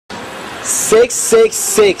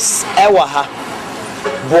666 ewa ha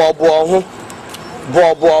bobo.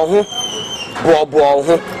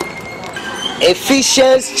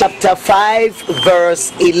 Ephesians chapter 5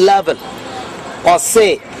 verse 11 or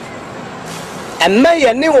say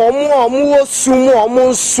Emeye ni omu osumu omu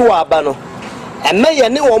nsu aba no emeye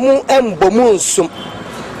ni omu embomu nsum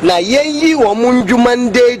na yeyi omu ndwuma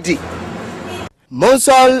ndedi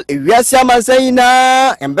Monsol wiase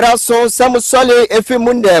amasayina embraso samusole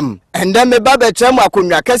efimundem enda me babetram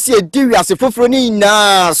akonwa kase edi wiase foforo ni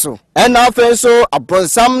na so ena afenso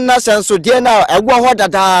abonsam na senso de na egwo ho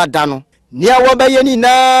dada no nia wobaye ni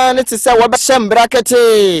na ne tse woba shembra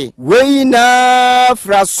kete wei na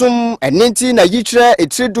frasum eninti na yitire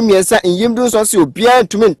etredumiesa enyimdu so se obia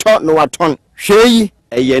ntumi nto no waton hweyi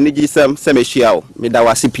eye ni gisam semehia me da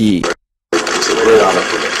wasipi.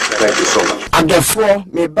 Thank you so much. Adefo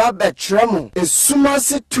me baba tremo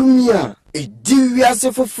esumase tumia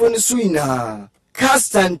ediwiase foforo ne suina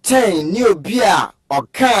Constantine ni obia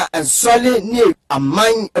oka ensole ni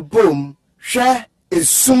aman ebom hwe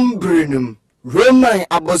esumbrenum Roman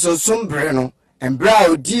abosonsumbre no embra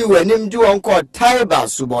odi wanim di wonko Tiber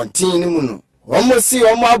subontin mu no womosi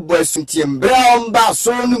womo aboasuntie embra omba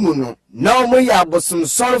so no mu no na omo ya abosom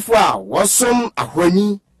sorfo a wosom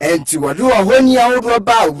ahwani enti wadu ahwani awodo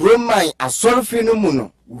ba Roman asorfi no mu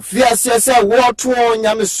no ufi asese woto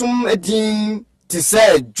nyamesum edin ti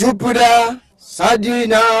se Jupiter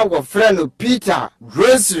Sadina wo friend Peter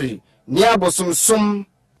Rosary ni abosom sum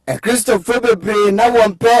a Christopher bebre na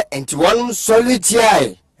wompe enti wonum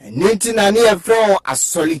solitiae enti na ne efro a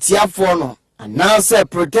solitiafo no anase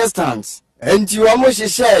Protestants enti womo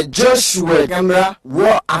hihye Joshua camera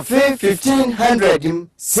wo afi 1500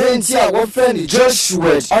 senti a wo friend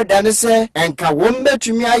Joshua odane se enka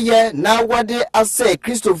wombetumi aye na wode ase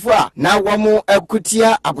Christopher na womo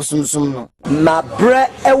akutia abosomsom no mabre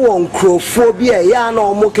ewo nkrofo bi e ya na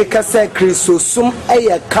omo kekase Christosum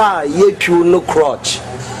eye car yetwu no crotch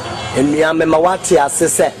enua mema wate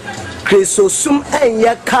asese Christosum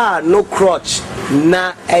enye car no crotch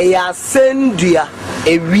na eya sendua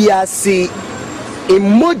ewiase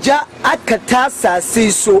emoja akata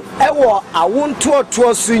so ewo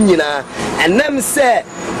awontoto so nyina enem se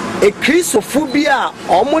e Christopher bi a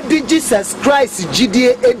omodi Jesus Christ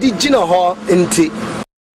gidie edigina ho nti.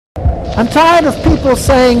 I'm tired of people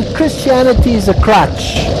saying Christianity is a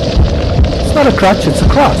crutch. It's not a crutch, it's a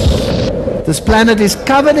cross. This planet is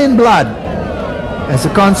covered in blood as a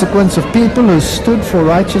consequence of people who stood for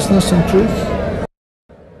righteousness and truth.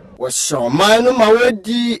 Washomanu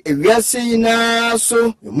mawedi ewiase ina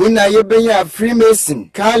so muna yebenya Freemason,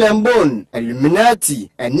 Kalembon, Illuminati,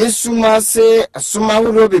 enisumase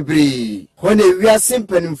asumahuro bebre. Hone ewiase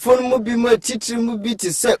mpanimfo mu bi mu titiri mu bi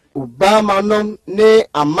te se Obama nom ne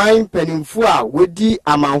aman mpanimfo a wodi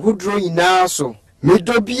amanhodro ina so.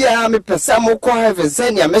 Medobia me pesa mo ko heaven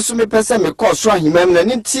senia meso me pesa me ko so ahimam na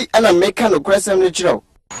nti ana meka no kwesem no kiro.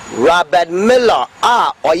 Robert Miller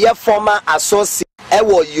oye former associate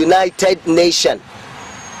ewo United Nation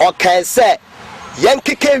okay say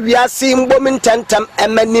yankeke wiase mbom ntantam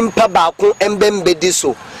emanimpa baako embembedi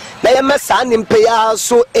so na yemesa nimpa ya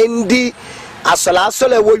so endi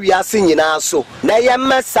asola wo wiase nyina so na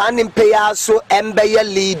yemesa nimpa ya so embeye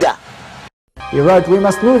leader. He wrote, we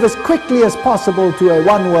must move as quickly as possible to a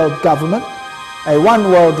one-world government, a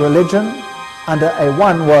one-world religion, under a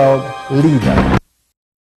one-world leader.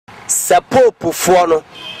 Sepopu fuono,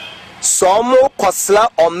 somo kosla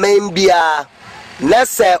omembia,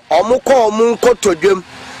 lese omuko omunko todwem,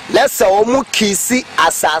 lese omu kisi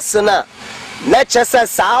asasina, nechese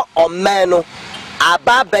sa omeno,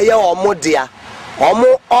 ababeye omudia,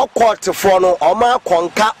 omu okot fuono, oma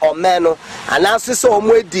konka omeno, anasise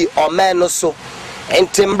omu edi omeno so.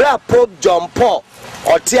 Entimbra Pope John Paul,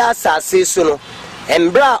 otia asase so no,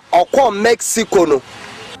 embra okọ Mexico no,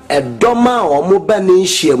 edoma omu bani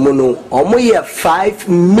hyiemu no, omu ye 5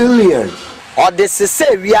 million. Odesese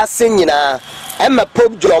wiase nyina, ema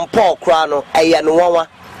Pope John Paul kra no, eye no wawa.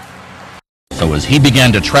 So as he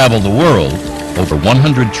began to travel the world, over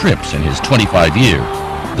 100 trips in his 25 years,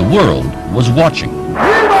 the world was watching.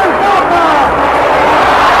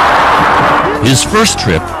 His first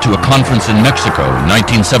trip to a conference in Mexico in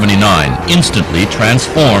 1979 instantly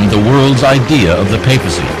transformed the world's idea of the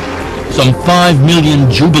papacy. Some 5 million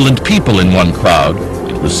jubilant people in one crowd,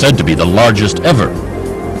 it was said to be the largest ever.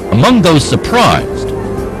 Among those surprised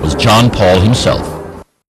was John Paul himself.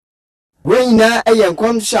 Wena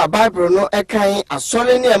eyankwamsha Bible no ekan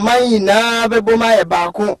asole ne man na beboma ye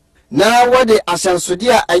baako na wode asansode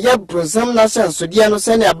a eye bronsam na asansode no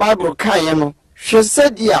se ne Bible kan ye no She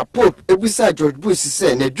said, "Yeah, Pope, beside George Bush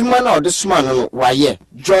said, the Juman or the Sman, why,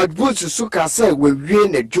 George Bush Suka said, we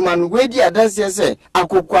win the Juman, where the others say,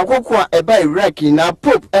 Akukwa, a by Iraqi, now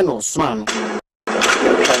Pope and Osman."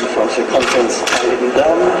 Conference handed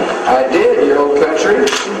down. I did, your old country.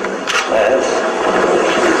 Yes.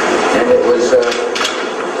 And it was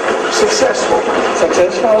successful.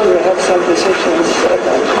 Successful, we have some decisions.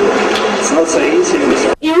 It's not so easy.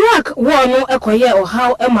 Iraq won ekoye or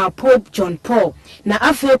how Emma Pope John Paul na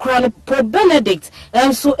afre kra Pope Benedict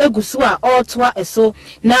enso egusu a otwa eso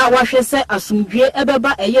na wahwe se asumdwe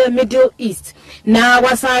ebeba eye Middle East na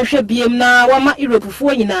wasan hwe biem na wama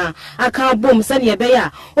Europefoɔ nyina aka bom sane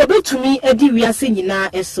ebeya obetumi edi wiase nyina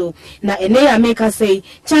eso na ene America say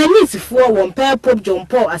Chinese foɔ won Pope John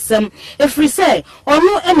Paul asem efri se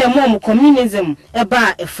ono enemom communism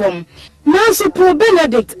eba efom. Nanso Pope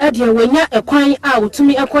Benedict adie wanya ekwan a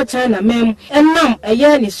otumi ekɔ China mem enam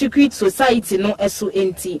eye ni secret society no eso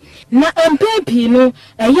enti na MPP no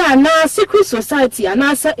eye na secret society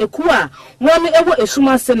anasa eku a won ewo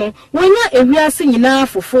esumase no wanya ewiase nyina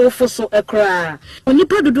fofofo so ekra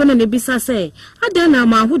onipa dodo na nebisa se adan na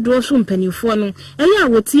mahodo so mpanimfo no eye a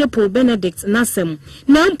wotie Pope Benedict nasem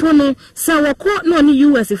na mpo no sa wokɔ no ne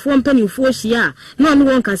US fo mpanimfo hia na no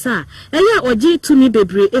won kasa eye a oji tumi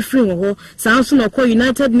bebre efri wo Sanso no ko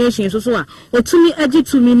United Nations so a otumi agi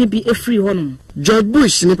tumi ni bi efri honum. George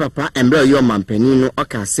Bush ni papa embre yo mampani no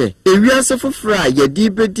oka se ewiase foforo a yedi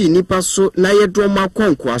bedi nipa so na yedo ma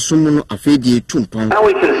kwanko asomu no afedi etumpon. Now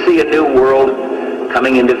we can see a new world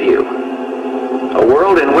coming into view. A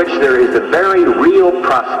world in which there is the very real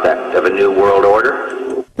prospect of a new world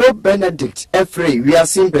order. Pope Benedict efre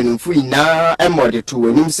wiase mpanimfo ina emode to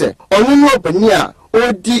wanim se onu no bani a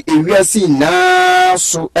odi ewiase na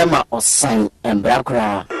so ema osan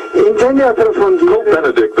embrakra. Pope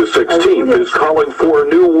Benedict XVI is calling for a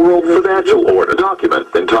new world financial order. A document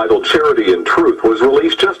entitled Charity and Truth was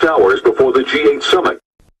released just hours before the G8 summit.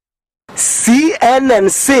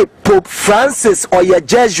 CNN say Pope Francis or your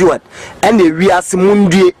Jesuit and the Rias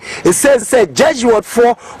Mundi. It says Jesuit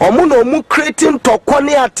for omuno creating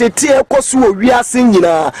tokone atete ekosu Rias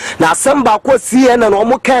nyina na samba kwa CNN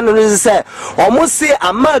omu kan say omu say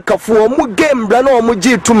America for omu game bra na omu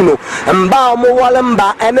ji tumno mba omu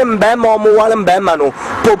walemba ene mba ma omu walemba ma no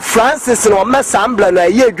Pope Francis no mesambla na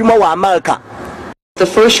ye adwuma wa America. The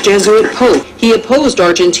first Jesuit pope, he opposed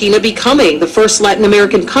Argentina becoming the first Latin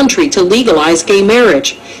American country to legalize gay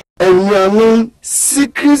marriage.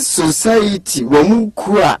 Secret society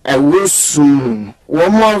wamukua ewosum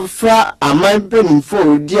wamafra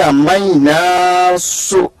amanpenfo di amanyina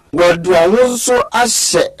so godwa so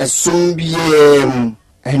ahye esumbiem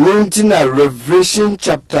enuntina Revelation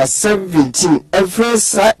chapter 17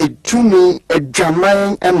 efresa etumi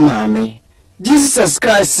edwaman emame. Jesus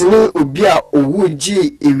Christ ni ubia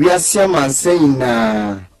owuji ewiase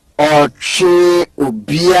amansayina oche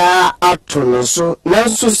ubia atono so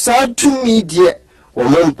nanso satumi die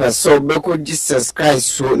wompese obeko Jesus Christ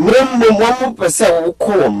so nemmo wompese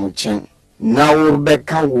wokɔ womuchen na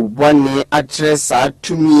wobeka wo bone atre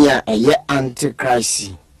satumi a eye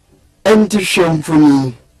antichrist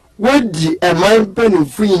entihwemfuni wodi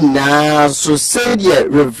emanpanifo ina so said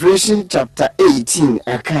Revelation chapter 18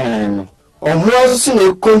 akan Omuaso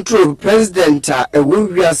ne control president a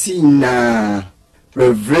ewuwiase na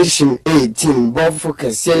Revelation 18 bofo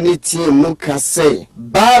kese ni tie mu kase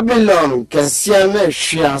Babylon kese na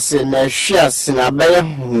hwiase na baye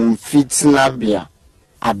humfitina bia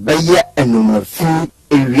abaye enumafi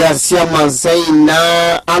ewiase amansai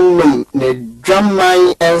na anum ne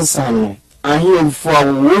dwaman ensano ahemfo a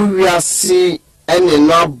wuwiase ene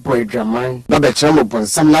no abodwaman na betramo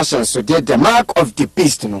bonsam nation so the mark of the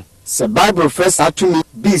beast no. The Bible first had to me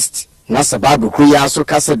beast. Not the Bible who also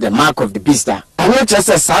cast the mark of the beast. And not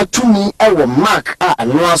just a to me our mark and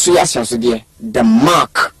no so yes the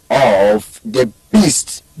mark of the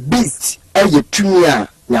beast. Beast a yetunia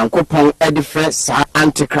Yankopon edifre sa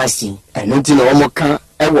antichrist. And nothing omoka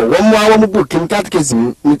ever one more book in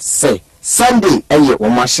catechism say Sunday a ye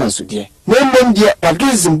one chance to dear. No one dear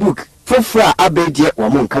catechism book for fra abe dear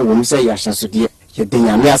woman can say yashan dear.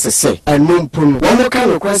 Yedenya say and numpun one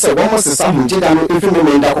kind of question almost the same no even no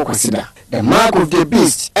menda ko consider the mark of the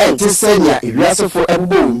beast and tisenya iriaso for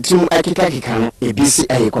ebo tim akika ebisi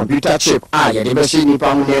a computer chip yede be shi nipa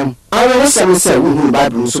hunem awo say we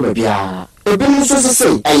Bible so ba bia ebi so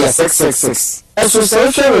say 666 eso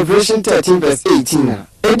say Revelation 13 verse 18 na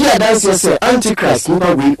edi adanse say antichrist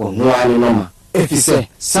nipa we onu ani no ma if you say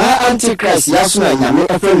sa antichrist yaso na nyame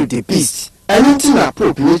efre the beast Anytina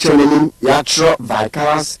Pope Nicholas Yatro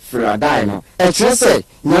Vicaris Friday no. Say,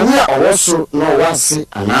 Nanya also no wasi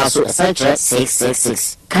and also a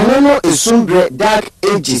 666. Canano is soon dark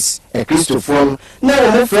ages, a Christophone, now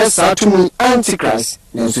no first out to me Antichrist.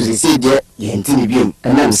 Then Susie said, Yentinibium,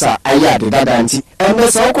 and then saw Aya the Dadanti, and the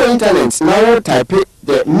Soko internet now type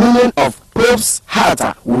the meaning of Pope's heart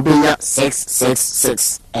will be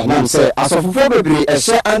 666. And I'm say, as of February, a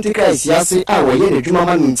share Antichrist, Yasi, our year, the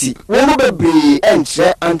Jumamanti, when will be and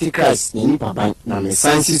share Antichrist, Nini Papa, Nami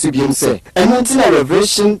Sciences to be say, and until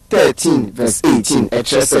Revelation 13, verse 18, a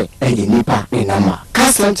tresse, and Nipa, in Nama.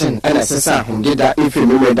 Castleton and Assessor whom did that if you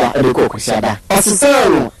remember that at the Cocosada.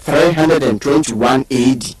 Assessor 321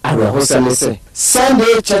 AD. I will host say Sunday,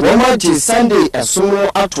 Chadwamaji Sunday, a sumo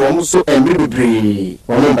at Womuso and Ribri.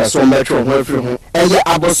 Remember so much from where from and yet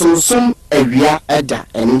Abosum, a ria edda,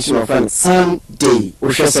 and inch of an Sunday.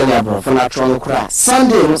 We shall send a bro from a tron cry.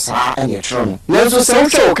 Sunday was and your tron. Never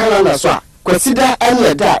so calendar swap. Consider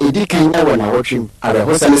any da edikan ewo na wotwim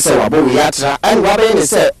arehosa ne se wabo yatra and wabe ne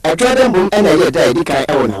se atweden bum and a da edikan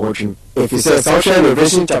ewo na wotwim if you say social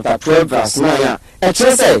Revelation chapter 12 verse 9 a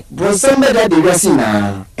say bronsam beda de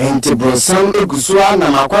rasina enti bronsam egusua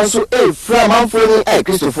na makwanso efra manfoni ai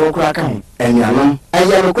Christopher kura kan enuanom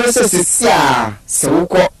ayano kwese sisia se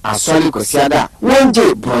wukọ asori kosiada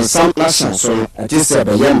wonje bronsam na shanso ati se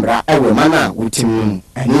be yembra ewe mana wutim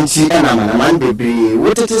aninti na manaman bebre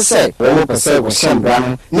wotete se wo pese wo shambra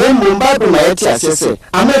no ne mbumba be mayeti asese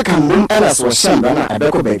American bum enas wo shambra na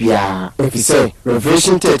abeko babia if you say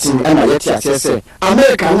Revelation 13 and yeti asese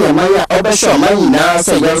American ye maya obesho man na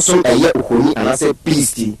se yenso eye ohoni anase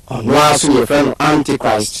beast ono aso ye friend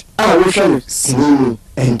Antichrist a wo hwe sinu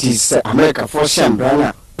and this America for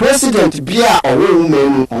shambra President Bia or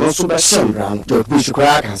woman also by Shambran, George Bush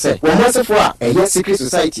crack and say, well, most of what a secret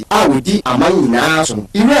society, I would be a man in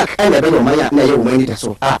Iraq and a better Maya, nay, woman,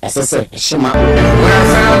 so as I say, Shema. When our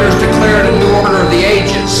founders declared a new order of the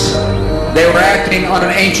ages, they were acting on an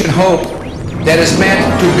ancient hope that is meant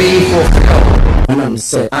to be fulfilled. I'm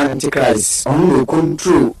say Antichrist, on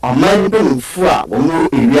control, a man being for one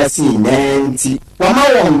area Nancy.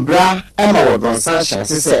 Wama bra Emma Bronsan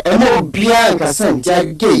say Emma Bia and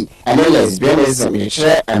Jack gay and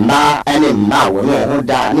lesbianism and ma and ma women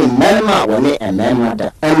da ni mema woni and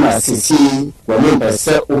mema Emma Sisi women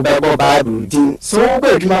pese ubebo Bible din so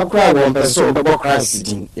ubeduma kra won pese ubebo Christ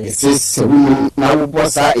din is women na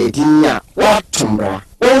ubosa edinya watumbra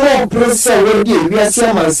Owo presa we di wiase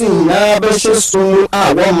amansin na be hyeso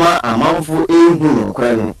a woma amanfo ehunu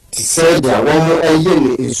kwenu ti said ya womo eye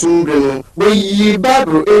ni esumbre no we yi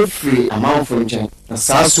Bible efri amanfo nchen na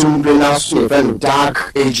sa sumbre na so even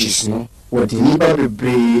dark ages no what ni Bible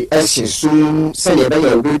bre ehyeso se ne be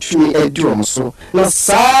ya obetumi eduom so na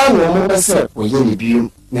sa no mo be se we ye ni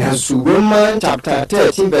bium na so Romans chapter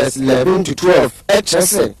 13 verse 11 to 12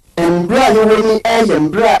 say Embra yoni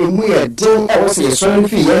embra emu ye den e wo se so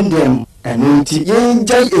fi yendem anunti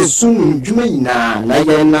yenjai esum dwuma ina na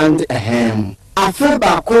yenand ehem afa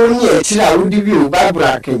ba ko ni e tira wudi bi o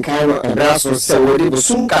Bible kenkan no embra so se wodi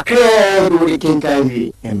busum kakre wodi kenkan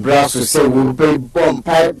wi embra so se wo be bom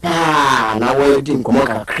pa na wodi nkomo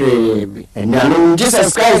kakre bi enanu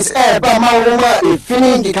Jesus Christ e ba ma wo ma e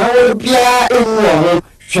fini di kan wo bia enu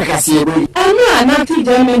I'm not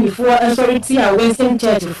Germany before a sorry tea Western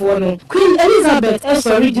Church before no. Queen Elizabeth a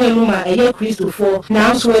sorry Roma a year Christopher.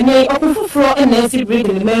 Now so a nay upper floor and Nancy breed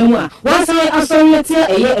in the memoir. Once I sorry tea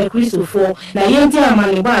a year Christopher. Na yentia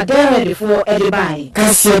maniba there before Edibai.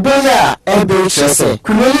 Cassiabella Ebe Chase.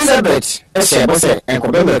 Queen Elizabeth a shabose and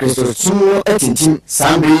Cobemba Christopher a tintin.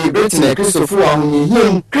 Sambi Britain Christopher on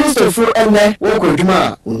him. Christopher and I walk with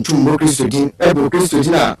Ma Untumbo Christodin Ebo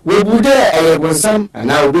Christodina. We would there a was some and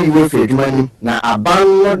now we will feed money. Na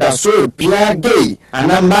abango da so pia gay.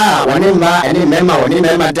 Anamba wanema any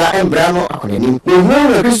member da embrano akoneni. We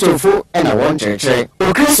know Christopher and I want church.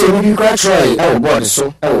 O Christopher will be quite try our board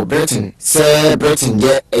so our Britain. Say Britain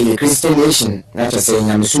get a Christian nation. Not to say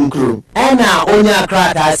I'm crew. And now onya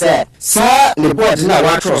crata said, Sir, the board na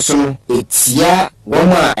watro so it's ya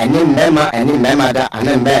Woma any member da and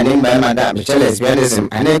then member da Michelle lesbianism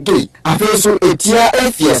and a gay. I feel so etia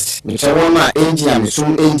atheist. Michelle Woma Indian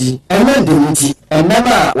soon Indi. And then dignity. And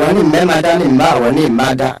member one member da in ma one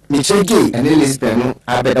mother Michelle gay and lesbian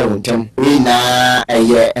abeda untem. We na a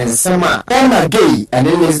year and summer. Emma gay and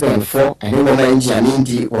lesbian for and woman Indian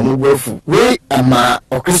Indi or Mubofu. We ama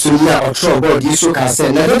or Christiania or trouble you so can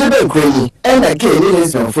say na the granny and a gay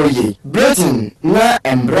lesbian for ye. Britain na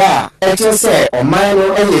embra say or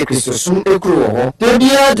minor a Christosum ecru. The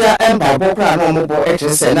beer and Bible no more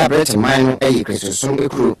say na Britain minor a Christosum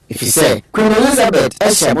ecru. If you say Queen Elizabeth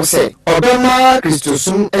ɛhyɛ se ɔbɛma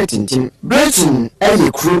Kristosum atintim. Britain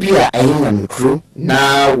ɛyɛ kuro bi a ɛyɛ nyamekuro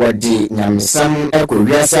na wɔde nyamesam ɛkɔ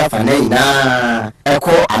wiase afa na nyinaa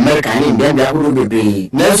ɛkɔ America ne mbɛmbɛ ahorow bebree.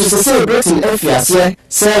 Nanso sɛ Britain afiaseɛ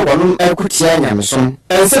sɛ wɔnom ɛkotia nyamesom.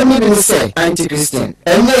 Ɛnsɛm ne bi ne sɛ anti-Christian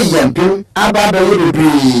ɛnyɛ yampem aba bɛyɛ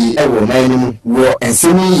bebree ɛwɔ man no mu. Wɔ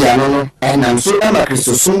ɛnsɛm yi yano no ɛnam so ɛma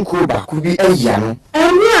Kristosum kuro baako bi ɛyia no.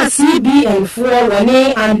 Ɛnua CBN foɔ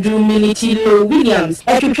wɔne Andrew Militilo Williams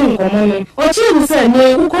ɛtwitwe nkɔmɔ no. Ɔkyerɛ mu sɛ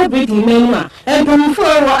ne wokɔ Britain man ma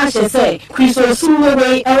ɛmpanyinfoɔ wɔ ahyɛ sɛ Kristosum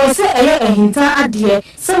wei ɛwɔ sɛ ɛyɛ ɛhinta adeɛ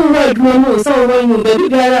sɛ wɔwɔ adwuma mu sɛ wɔwɔ mu baabi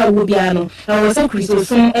biara a wɔwɔ biara no ɛwɔ sɛ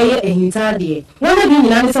Kristosum ɛyɛ ɛhinta adeɛ. Wɔn a bi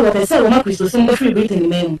nyinaa ne sɛ wɔpɛ sɛ wɔma Kristosum bɛfiri Britain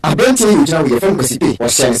man mu. Abɛnti yi gyina wɔyɛ fɛn kwasi pe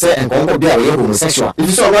wɔhyɛ sɛ nkɔnkɔ bi a wɔyɛ homosexual.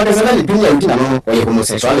 Ifi sɛ ɔwɔ ankasa na ne bi nya gyina no wɔyɛ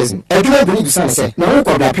homosexualism. Adwuma bi ni bisa ne sɛ na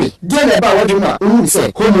wɔkɔ brape deɛ na ɛba a wɔde mu a wɔn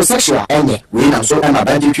sɛ homosexual ɛnyɛ wei nam so ɛma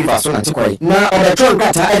bandi twi fa so nante kɔe na ɔbɛtɔ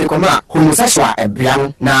nkrataa ɛde kɔma homosexual ɛbea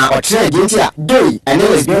no na ɔkyerɛ deɛ nti a gay ɛne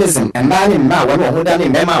lesbianism mmaa ne mmaa wɔne wɔn ho da ne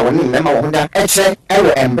mmarima a wɔne mmarima wɔn ho da ɛkyerɛ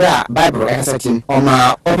ɛwɔ mmerɛ a Bible ɛkasa tim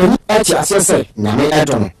ɔma ɔpɛni ɛte aseɛ sɛ nyame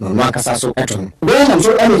ɛdɔ no na ɔno ankasa so ɛdɔ no wei nam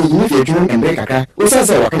so ɛma yiyini fi adwuma mmerɛ kakra wɔsiane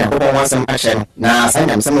sɛ wɔka Nyankopɔn ho asɛm akyerɛ no na saa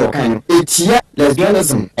nyamesɛm no wɔkan no ɛtia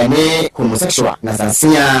lesbianism ɛne homosexual na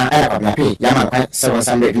sansia ɛyɛ kwabenape yɛama nkwan sɛ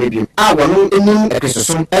wɔnsa mmerɛ adwuma biom a wɔno anim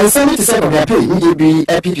Kristosum ɛnsɛm ne te sɛ kwabenape ne bi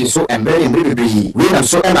ɛpipi so mmerɛ ne mmerɛ bebree wei nam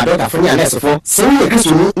so ɛma dɔktafoɔ ne anɛɛsefoɔ sɛ woyɛ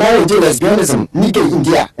Kristoni na wɔngye lesbianism ne gay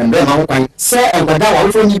India mmerɛ ma ho kwan sɛ nkwadaa a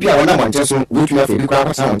wɔrefoɔ ni bi a wɔnam wɔnkyɛn so wotumi afei bi koraa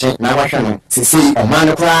kɔtena wɔn nkyɛn na wahwɛ no sesei ɔman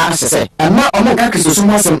no koraa ahyɛ sɛ ɛma ɔmo nka Kristosum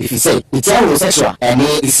ho asɛm ɛfiri sɛ ɛtia homosexual ɛne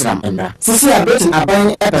Islam mmara sesei a Britain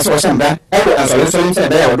aban ɛpɛ sɛ wɔhyɛ mmara ɛwɔ nsɔlensɔle sɛ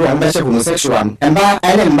ɛbɛyɛ wɔde wɔn bɛhyɛ homosexual mmaa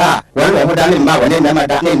ɛne mmaa wɔne wɔn ho da ne mmaa wɔne mmarima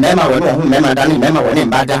da ne mmarima wɔne wɔn ho mmarima da ne mmarima wɔne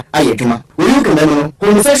mmaa da ayɛ adwuma wɔyi nkɛmɛ no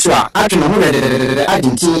homosexual atwe ne ho dɛdɛdɛdɛdɛ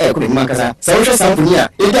adintin ɛkɔ ne mu ankasa sɛ wohwɛ saa mfoni a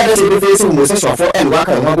ɛdi adɛ sɛ ɛbɛfɛ sɛ homosexualfoɔ ɛne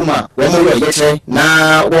waka wɔn ho agoma wɔn mo yɛ yɛkyerɛ na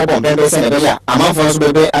wɔbɔ mpɛmpɛ sɛ ɛbɛyɛ a amanfoɔ nso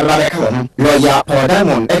bɛbɛ aba bɛka wɔn ho lɔya Paul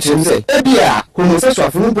Diamond ɛkyerɛ mu sɛ ebi a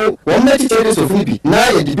homosexualfoɔ no bo wɔn bɛkyekyɛ Kristofo no bi na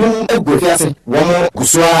yɛde bi mu agu afiase wɔn gu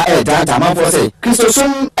so a ɛɛdaata amanfoɔ sɛ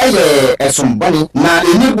Kristosum ɛyɛ ɛsom bɔne na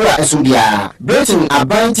ɛni bo a ɛsom biara Britain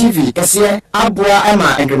aban TV kɛseɛ aboa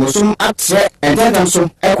ɛma nkremosom atrɛ ɛdɛdam so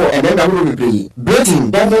ɛkɔ ɛdɛdam ahodoɔ bebree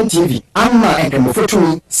Britain Government TV ama nkremofo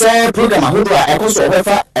tumi sɛ program ahodoɔ a ɛkɔ so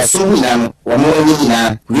ɔbɛfa ɛsom ho nyinaa no wɔn ani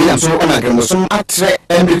nyinaa wei nam so ɔma nkremosom atrɛ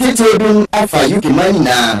mbirikiti bi afa UK man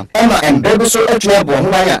nyinaa ɛma mbɛ bi so atwa abɔ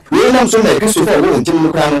ho ban a wei nam so na Kristofo a wɔwɔ ntam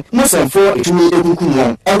no koraa no musɛmfoɔ etumi ekunkum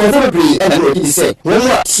wɔn nkɔfo bebree ɛna na wɔgye di sɛ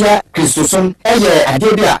wɔn a tia Kristosum ɛyɛ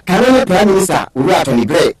adeɛ bi a Canadian Prime Minister Owura Tony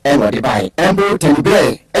Blair ɛna ɔde bae ɛmpo Tony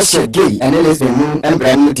Blair ɛhyɛ gay ɛne lesbian mu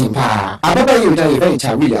mbra no tin paa ababa yi ɔda yɛfɛ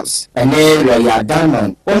Richard Williams ɛne lɔya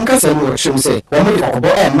Diamond wɔn kasa mu wɔhyɛ mu sɛ wɔn de kɔkɔbɔ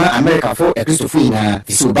ɛma Amerikafo Kristofo nyinaa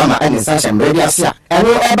fisi Obama ɛne nsa hyɛ mmerɛ bi ase a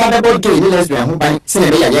ɛno ɛba bɛbɔ gay ne lesbian ho ban sɛnɛ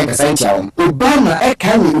ɛbɛyɛ yɛn kasa ntia wɔn Obama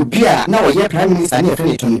ɛka ne obi a na wɔyɛ Prime Minister ne yɛfɛ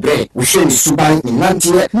ne Tony Blair wɔhyɛ ne suban ne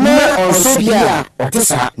nanteɛ na ɔnso bi a ɔte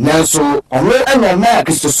saa nanso ɔno ɛna ɔma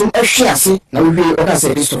Kristosum ɛhwe ase na wɔwie ɔka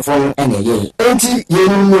sɛ Kristofo ɛna ɛyɛ enti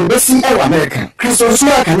yɛn bɛsi ɛwɔ Amerika Kristosum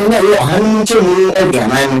akane na ɛyɛ ɔhan nkyɛmu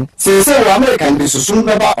aduanan no sɛ wɔ Amerika Kristosum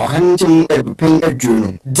bɛba ɔhan nkyɛmu abupɛn aduo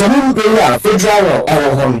no dɛm bɛyɛ a federal law ɛwɔ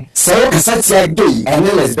hɔ no sɛ wokasa tia gay ɛne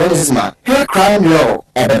lesbianism a hate crime law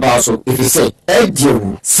ɛbɛba so ɛfiri sɛ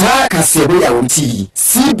ɛgyewu saa kaseɛ bɛyɛ a wɔtii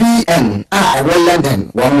CBN a ɛwɔ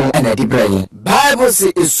London wɔn ɛna de brɛ yɛn Bible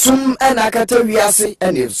sɛ esum ɛna akata wiase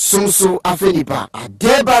ɛna esum so afɛ nipa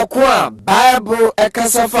adeɛ baako a Bible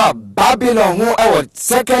ɛkasa fa Babylon ho ɛwɔ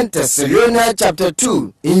 2 Thessalonians chapter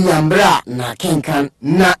 2 inyambra na kenkan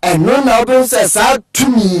na ɛno na ɔbɛn sɛ saa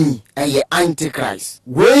tumi ɛyɛ antichrist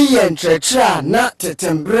wei yɛ nkyerɛkyerɛ na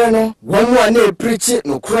tetembrɛ no wɔn a na ɛpirikyi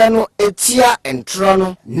nokora no etia ntorɔ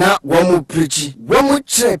no na wɔn mu pirikyi wɔn mu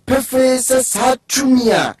kyerɛ pefee sɛ saa tumi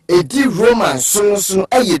a edi Roman so no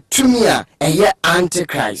ɛyɛ tumi a ɛyɛ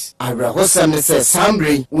antichrist awerɛhosɛm ne sɛ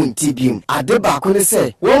sambre wonti biom ade baako ne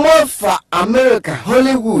sɛ wɔn afa America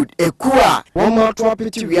Hollywood eku a wɔn ato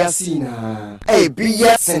apete wiase nyinaa ebi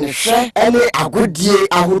yɛ senehwɛ ɛne agodie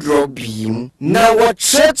ahodoɔ bii mu na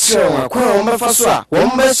wɔkyerɛkyerɛ wɔn akwan a wɔn bɛfa so a wɔn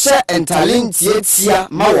bɛhyɛ ntalentia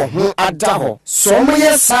ma wɔn ho ada hɔ so wɔn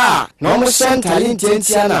yɛ saa na wɔn hyɛ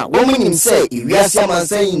ntalentia na wɔn nim sɛ ewiase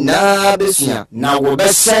amansa nyinaa bɛsua na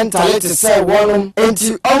wɔbɛhyɛ ntalente sɛ wɔn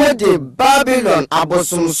enti wɔn de Babylon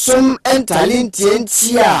abosomsom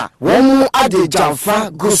ntalentia wɔn ade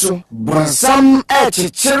jamfa gu so bronsam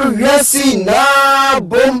ɛkyekyere wiase na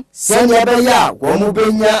bom sɛnea ɛbɛyɛ a wɔn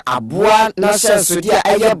bɛnya aboa na hyɛnsodeɛ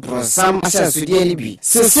a ɛyɛ bronsam ahyɛnsodeɛ no bi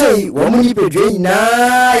sese sei womuni pedwe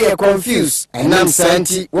na ye confused enam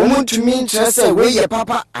santi womutumi ntrese we ye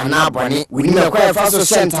papa anabone woni me kwa faso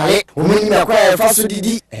sentale womuni me kwa faso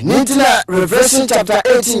didi enitina Revelation chapter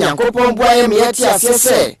 18 yankopon boye me yati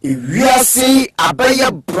asese ewiase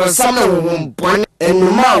abaye brosam na wombone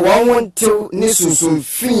enuma wonwontew ni sunsun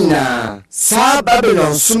fina sa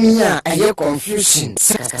Babylon sumia eye confusion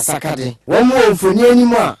sakasakade womo mfoni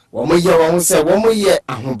animu a womo ye won se womo ye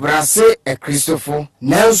ahobrase e Christopher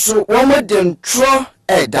nanso womo dentro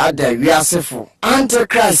dada wiasefo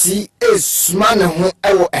antichrist esmane ho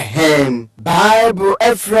ewo ehem Bible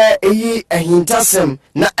efra eyi ahintasem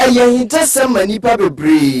na ahintasem manipa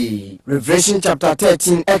bebre Revelation chapter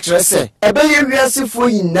 13 extrese ebeye wiasefo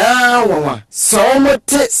yina wonwa so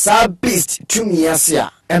mote sa beast tumi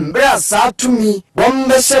asia embra sa tumi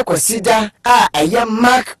bombese kwasida a eye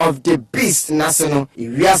mark of the beast naseno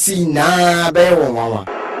wiase na be wonwa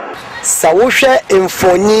sawohwe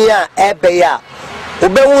mfoni a ebeya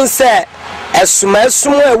obewun se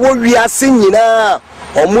esumesum ewo wiase nyina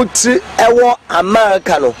omutri ewo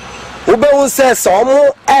America no obewun se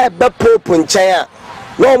omo ebe pope nchen a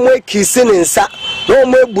no mo ekisi ne nsa no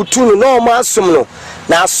mo ebutu no mo asom no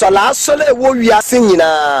na asola ewo wiase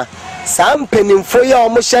nyina sampenimfo ya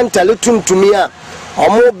omo hyentale tuntumi a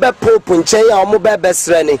omo be pope nchen a omo be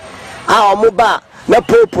besrani a omo ba na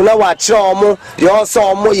pope na wa kire omo de oso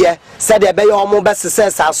omo ye said ebe ya omo be sese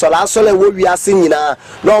asola wo wiase nyina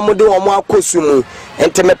na omo de omo akosumu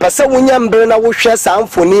ente me pese wonya mbre na wo hwe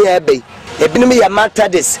samfoni ebe ebinim ya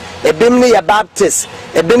Methodist ebinim ya Baptist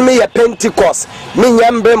ebinim ya Pentecost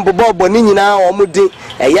minya mbre mbobo ni nyina omo di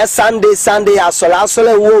eye Sunday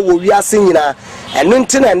asola wo wiase nyina enu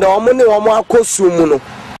ntina na omo ne omo akosumu no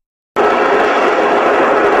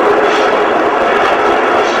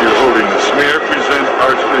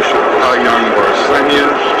Archbishop Kayan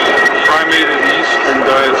Barsanian, Primate of the Eastern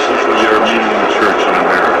Diocese of the Armenian Church in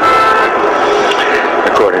America.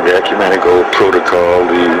 According to ecumenical protocol,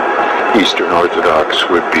 the Eastern Orthodox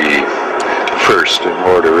would be first in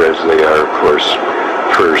order, as they are, of course,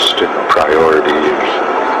 first in priority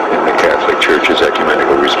in the Catholic Church's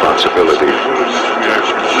ecumenical responsibility. We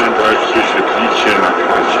present Archbishop Yichia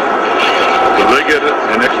Nakaji, the legate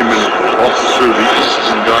and ecumenical officer of the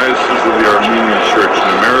Eastern Diocese of the Armenian Church in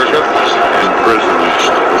America and president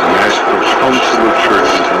of the National Council of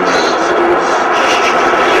Churches in the United States.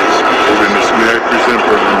 Holiness, may I present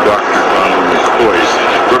Reverend Dr. Donald McCoy,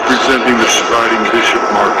 representing the presiding Bishop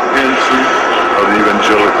Mark Hansen of the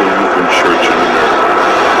Evangelical Lutheran Church in America.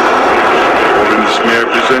 Holiness, may I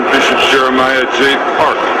present Bishop Jeremiah J.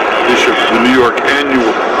 Park, Bishop of the New York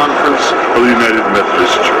Annual Conference of the United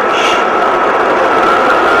Methodist Church.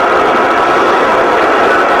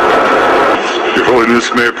 Your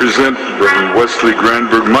Holiness, may I present Reverend Wesley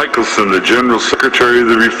Granberg Michelson, the General Secretary of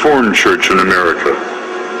the Reformed Church in America.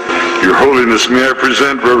 Your Holiness, may I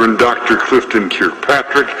present Reverend Dr. Clifton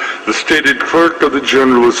Kirkpatrick, the stated clerk of the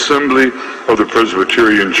General Assembly of the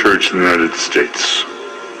Presbyterian Church in the United States.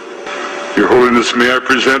 Your Holiness, may I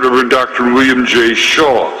present Reverend Dr. William J.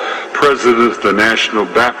 Shaw, President of the National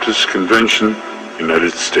Baptist Convention,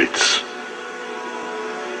 United States.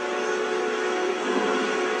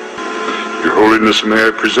 Your Holiness, may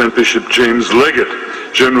I present Bishop James Leggett,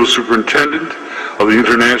 General Superintendent of the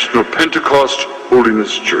International Pentecost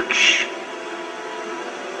Holiness Church.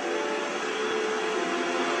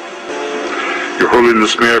 Your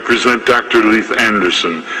Holiness, may I present Dr. Leith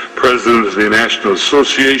Anderson, President of the National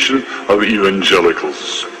Association of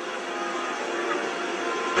Evangelicals.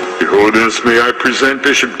 Your Holiness, may I present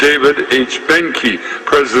Bishop David H. Benke,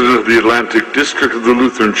 President of the Atlantic District of the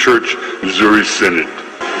Lutheran Church, Missouri Synod.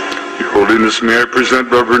 Your Holiness, may I present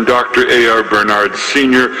Reverend Dr. A.R. Bernard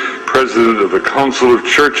Sr., President of the Council of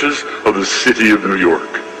Churches of the City of New York.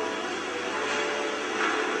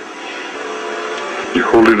 Your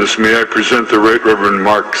Holiness, may I present the Right Reverend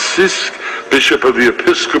Mark Sisk, Bishop of the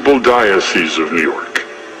Episcopal Diocese of New York.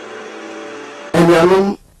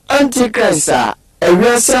 Antichrist,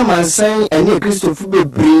 ewiase mansan ene Christopher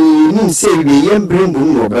bebre ni nsewe yembrembu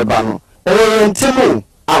no bebano oyentemo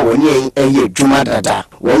awoni eye dwuma dada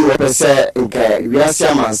won wopese nka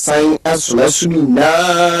ewiase mansan asonasuni na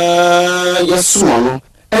yesumo no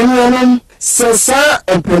enuanom sesa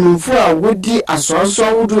empanufo a wodi asoaso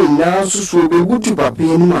wodo na susu begutu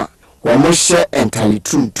papienum a womo hye entali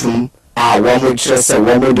tuntum a womo kyerese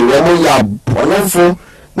womo de womo ya bonafo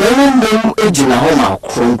na ndem ejina ho ma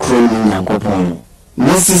kronkron nyankopon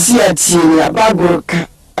Nesisi ati abagro ka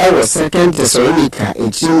ewo second Thessalonica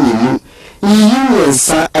echini yi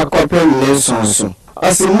nsa akopen nesonso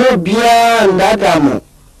asimo bia ndadamo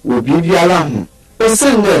wo bibia la ho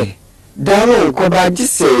osende Daniel Kobaji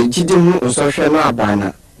say Jidimu Usoshano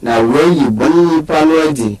Abana, na weyi boni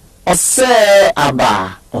panwedi. Ose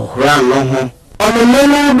aba, ohran noho.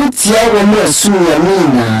 Onomeno bitia womu esu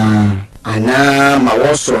yamina. Ana ma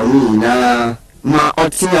woso mina. Ma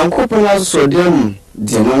oti Nyankopon asodem,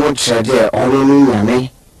 de no trade onu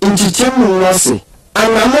nyame. Inchichemu nose.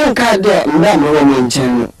 Anamonka de ndamo wo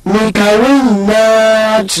menchen. Mikawe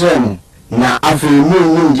na trem. Na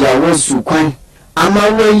afemu ndia wosu kwan. Ama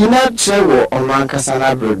weyina trewo omankasa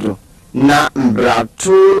na brodo na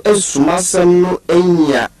mbrato esumasem no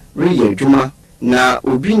enya riyadwuma na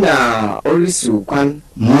obi na orisi kwan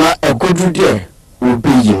ma ekodu de obi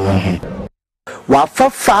yimo ho wafa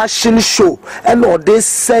fashion show and all this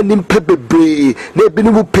sending pebebre na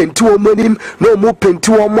ebinu penti wo manim na omu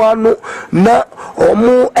penti wo ano na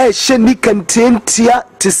omu ehye ni kantentia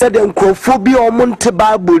te said enkrofo bi omu nte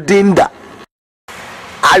bible dinda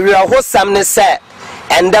awira hosam ne se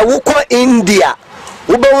enda wuko India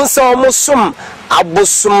wubewun se omusum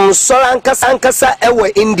abusum sorankasa ewe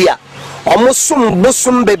India omusum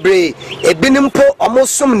busum bebre ebinimpo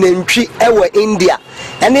omusum nentwi ewe India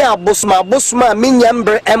ene abusum a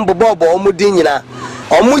minyambre embobobo omudi nyina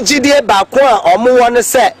omugidie baako a omuwo ne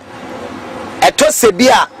se etose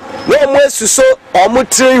bia na omuesuso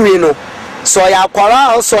omutrinwi no so ya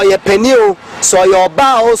kwara so ya penio so ya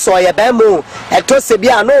oba o so ya bemo etose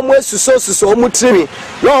bia na omuesuso omutrinwi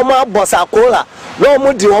na omu abosakola na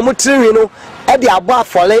omudi omutrinwi no e de abo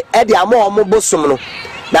afole e de ama omubosum no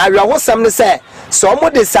na awawosam ne se so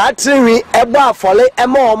omudi sa trinwi ebo afole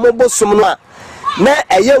ema omubosum no a na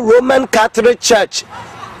eye Roman Catholic Church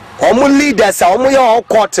omu leaders omu ya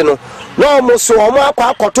court no na omu so omu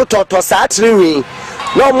akototo sa trinwi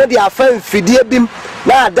na omu de afa mfidie bim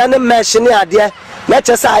na adane machine ade na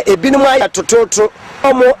chesa ebinum aya tototo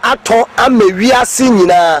omu ato amawiase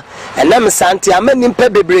nyina enam sante amanimpa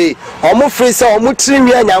bebre omu free se omu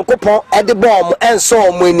trinwi anyankopon ede bo omu enso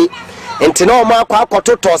omu ani enti na omu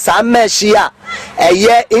akototo sa machine a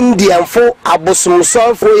eye Indian fo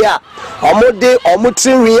abosumsonfo ya omu de omu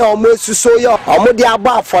trinwi omu esuso ya omu de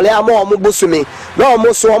agba afole ama omu bosumi na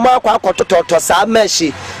omu so omu akototo sa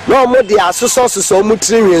machine na omu de asoso omu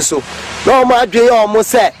trinwi so na omu adwe ya omu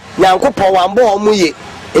se Nyankopon wambo omu ye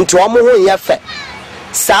enti omu ho yefe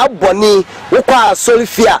sa boni wokwa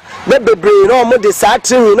solifia na bebre na omu de sa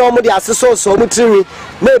trinwi na omu de asoso omu trinwi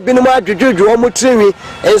na ebinum adwudwudwu omu trinwi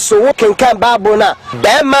enso wo kenkan bible na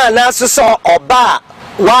be man na asoso oba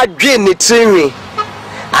wadwe ni trinwi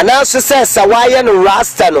ana asoso sa waye no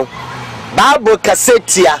rasta no bible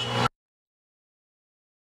kasetia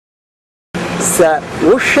sa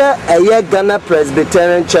wohwe eye Ghana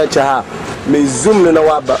Presbyterian Church ha me zoom no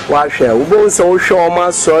wa hwe wo se wo hwe o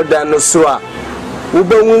ma so da no so a wo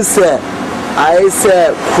bewun se I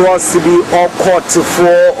say cross bi or court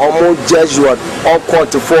for omo Jesuit or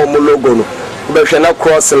court for omo logo no be hwe na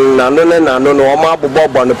cross na no o ma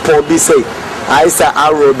bobo no po bi say I say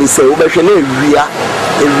arrow bi say wo be hwe na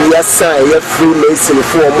ewia san e free mason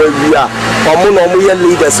for omo ewia omo no omo ye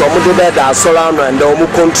leaders omo de be da so round and omo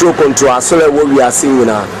control asole wo wi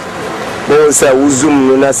asinwina bo say wo zoom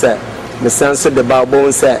no na say the sense of the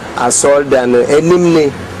Bible say asol dan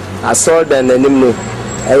enimni asol dan enimni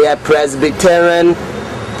a Presbyterian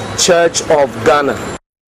Church of Ghana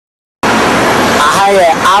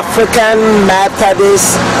a African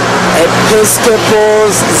Methodist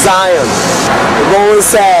Episcopal Zion we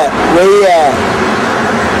say we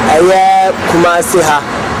Kumasi ha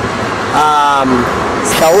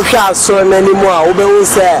sawusha so many more we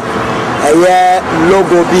say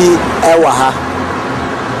logo bi ewa ha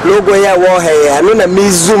logo ya wo he anu na mi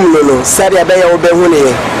zoom no sare ya be ya obehu ne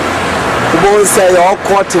bo say your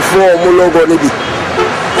court for mu logo ni bi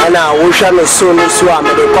ana wo hwa no so no so a me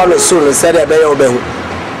de ko no so no sare ya be ya obehu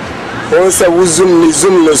bo say wo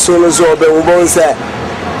zoom no so no so obehu bo say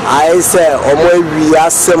I say omo wi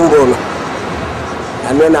assemble no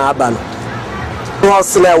anu na aba no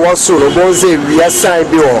cross na wo so no bo say wi asan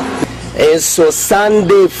bi wo so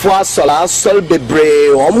Sunday for sol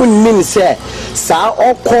bebre omu nim se sa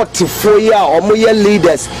o court for ya omu ye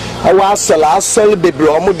leaders awa sol bebre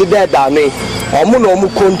omu de da ne omu no omu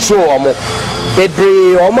control omu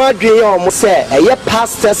bebre omu adwe omu se eye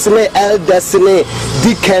pastors ne elders ne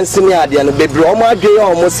deacons ne ade no bebre omu adwe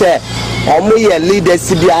omu se omo ye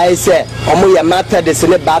leaders bi ai say omo ye Methodist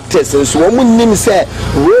ne Baptist so omo nim say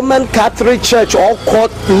Roman Catholic Church all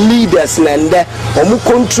court leaders nende omo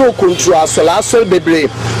control asol bebre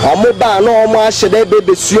omo ba na omo ahede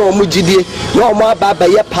bebesu omo gidie na omo ababa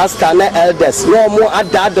ye pastor na elders na omo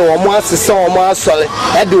adada omo asese omo asole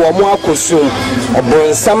e de omo akosum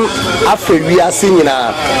obonsam afewiase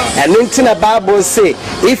nyina and in the Bible say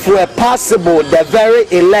if were possible the very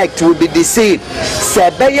elect will be deceived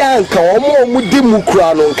sebeya nka omo di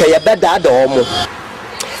mukura no nka ye bedada omo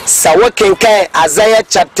sawokenkan Isaiah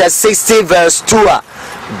chapter 60 verse 2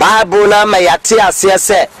 Bible na mayate ase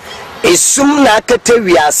se esum na akete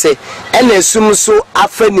wiase ena esum so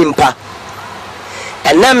afenimpa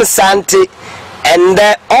enam sante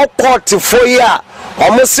ende okotifo ya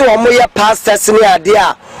omo se omo ye pastors ni ade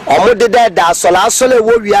a omo de da asole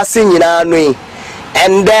wo wiase nyina no yi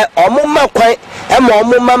ende omo makwan ema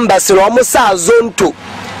omo members no omo sa azonto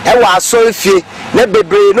e wa asolfie na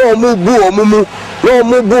bebre na omo bu omo mu na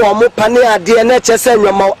omo bu omo pane ade na chese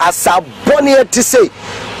nwoma asabone etise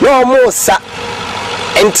na omo sa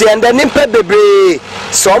enti ende nimpa bebre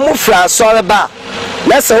so omo fra asole ba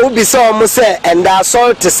na se obi se omo se ende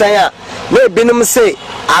asole tesen a na ebinum se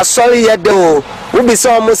asole ye de o obi se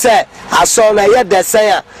omo se asole na ye de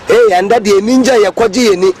sen a ende de ninja ye kwaji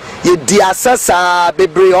ye ni ye di asasa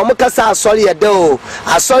bebre omo kasa asole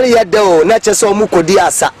ye de o na chese omo kodi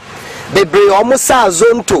asa bebre omo sa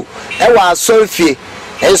azonto e wa asolfie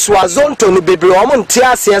enso azonto no bebre omo nte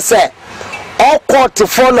ase se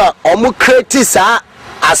okotifo na omo create sa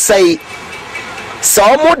asai so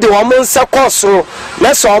omo de omo nsa koso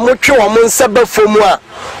na so omo twe omo nsa bafomu a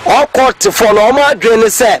okotifo na omo adwene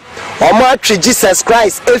se omo atwe Jesus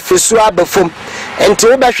Christ efisu abafom enti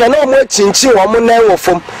wo behwe na omo chinchi omo na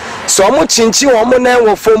enwofom so omo chinchi omo na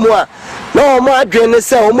enwofomu a na omo adwene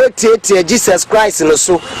se omo tietie Jesus Christ no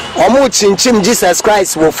so omo chinchim Jesus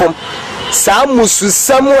Christ wofom sa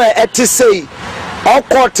mususam a etisei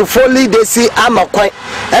okotifo leaders amakwan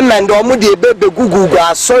emende omo de ebebe gugugu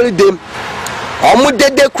asori dem omo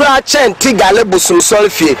dede kura chenti gale busum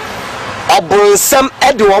solfie obonsam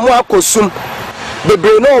ede omo akosum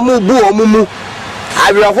bebre na omo bu omo mu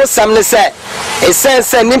awerho sam ne se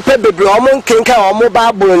esense nimpe bebre omo nkenka omo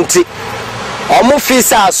Bible nti omo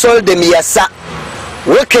fisa asol dem yesa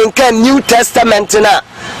we kenka New Testament na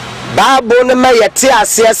Bible na mayete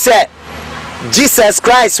ase se Jesus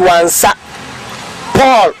Christ wansa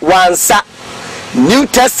Paul wansa New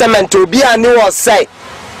Testament obi ani wo say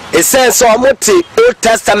esense omo te Old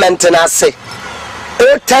Testament na say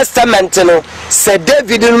Old Testament no se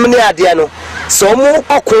David no ni ade no so omo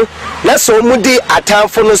okko na so omo di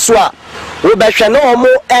atamfo no so a wo behwe na omo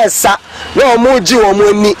esa na omo ji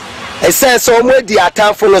omo ni esense omo di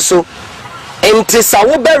atamfo no so enti sa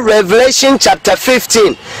wo be Revelation chapter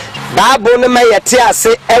 15 Bible no mayete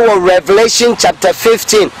ase ewo Revelation chapter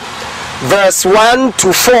 15 verse 1 to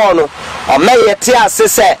 4 no o mayete ase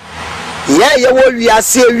se ye wo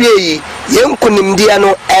wiase awie yenkunimdia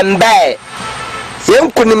no embe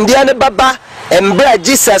yenkunimdia ne baba embe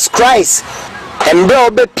Jesus Christ embe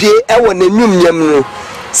obepie ewo n'enwumnyam no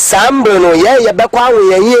sambre no ye bekwa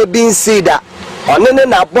awoyen bi nsida onene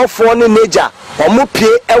na abofo ne neja omupie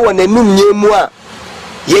ewo n'enwumnyam mu a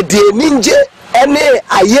ye de ninje ene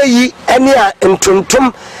ayeyi ene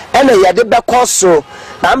ntuntum ene ye de bekoso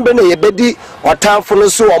na mbe no ye bedi otamfo no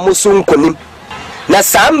so omuso nkonim na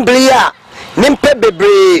sambre a nimpe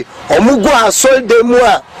bebre omugu asolde mu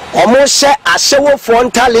a omo hye ahyewofo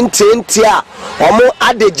ntalententi a omo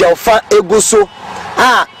adegyefa eguso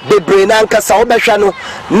a bebre na nkasa obehwa no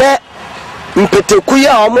na mpeteku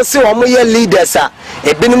ya omo se omo ye leaders a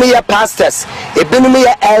ebinum ye pastors ebinum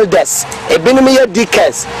ye elders ebinum ye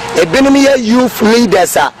deacons ebinum ye youth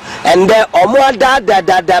leaders a and then omo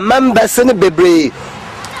adada members ne bebre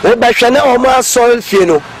obehwa na omo asolfie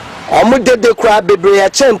no omo dede kura bebre ya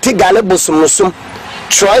chenti gale bosumsum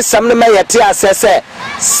Troy samne mayete asese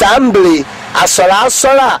assembly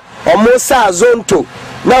asora omo sa azonto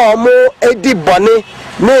na omo edi bone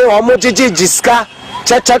ne omo jijiska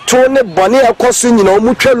chacha to ne bone ekoso nyina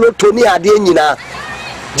omo tweloto ni ade nyina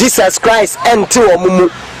Jesus Christ enti omo mu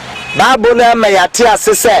Bible na mayete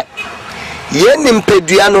asese ye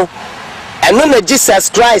nimpedua no eno na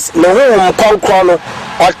Jesus Christ no ho konkron no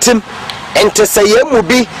otim ente se ye mu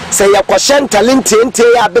bi se ye kwahye talent ente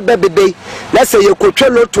ya bebebebe na se ye kotwe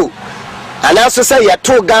loto ana so se ye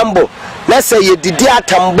to gambo na se ye didi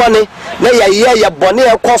atambone na ye bone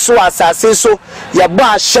ekoso asase so ye bo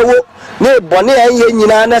ahyewo na bone ye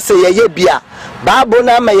nyina na se ye bia Bible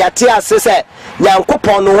na ma yate asese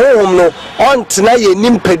Nyankopon no honhom no ontena ye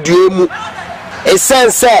nimpadue mu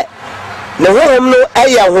esense ne honhom no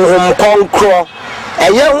ɛyɛ honhom konkro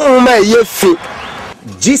ɛyɛ honhom a ɛyɛ fi.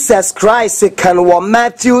 Jesus Christ can wɔ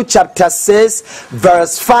Matthew chapter 6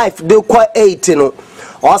 verse 5 de kɔ 8 no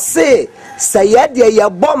ɔse sɛ yɛdeɛ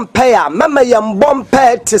yɛbɔ mpɛ a mama yɛmbɔ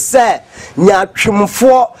mpɛ te sɛ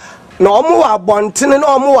nyatwemfoɔ na ɔmo wɔ abɔntene na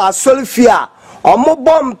ɔmo wɔ asɔrefie a ɔmo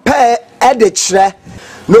bɔ mpɛ ɛde kyerɛ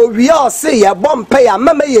na owie ɔse yɛbɔ mpɛ a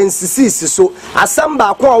mama yɛnsisi so asɛm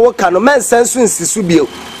baako a wɔka no mɛnsan so nsiso bio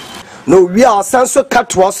no we are sanso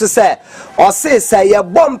katwa so say or say ye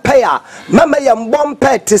bompe ya mama ye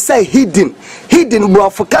bompe to say hidden bro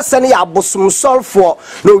for kasa ne abosom solfo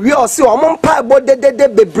no we are see omo mpa bo de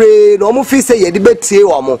bebre no omo fi say ye de betie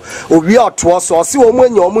omo o we are to so see omo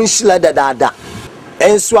anya omo nhila dada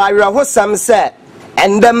enso awerɛ ho sam say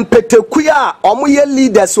and them petekuya omo ye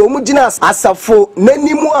leaders omo gina asafo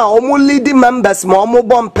nanimu a omo leading members ma omo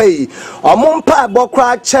bompe omo mpa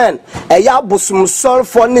bokra chen eya bosum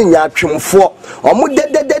solfo ne nyatwemfo omo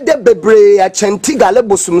de bebre a chenti gale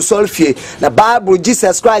bosum solfie na Bible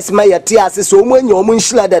Jesus Christ ma yete ase so omo anya omo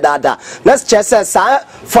nhila dada let's check say sa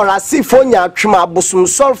for asifo nyatwem abosum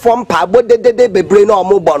solfo mpa bo de bebre na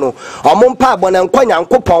omo bono omo mpa bo na nkwanya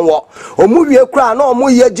nkopon wo omo wie kra na omo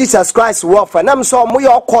ye Jesus Christ wo fa nam so omo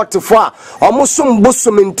ye court for omo sum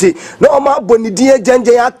bosum nti na omo abonidin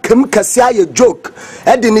agyanjan akam kase aye joke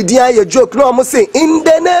e de nidin aye joke na omo say in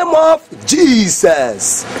the name of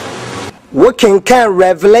Jesus. We can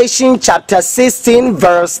Revelation chapter 16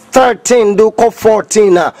 verse 13 do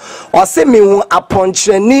 14 or say me hu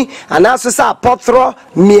aponchani and also sa apotro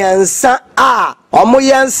miensa a omo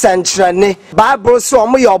yen sanchane Bible so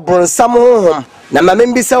omo ye obronsam honhom na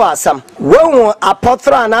mamembi se wasam we hu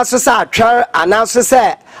apotro and also sa atwar and also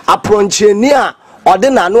say aponchani a ode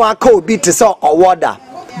nano aka obi te se owoda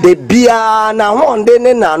de bia na honde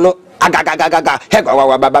ne nano agagagaga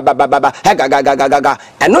hegagagaga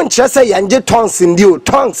and non chese yanje tongues in you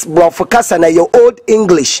tongues bro for kasa na your old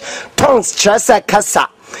English tongues chese kasa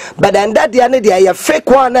but then that the ane dia fake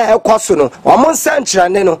one na ekoso no omo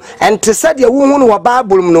sanchirane no and to said ye wu no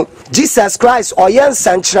Bible no Jesus Christ oyen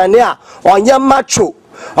sanchirane a onye macho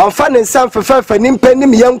on fan san fefa nimpa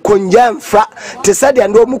nim yankonya mfra te said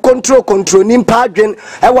and no mu control nimpa adwen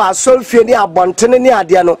e wa asolfie ni abontene ni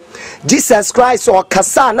ade no Jesus Christ or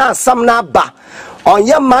kasa na asam na ba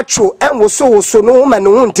onye macho enwoso no ma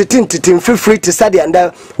no ntitintitin fifiri te said and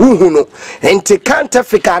hu no enti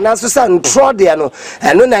counterfeit na so san tro de no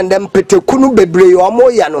eno na ndem petekunu bebre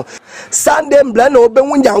omo ya no Sunday mbla na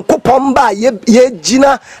obenwu nyankopon ba ye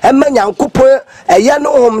gina ema nyankopon eye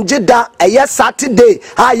no homjeda eye Saturday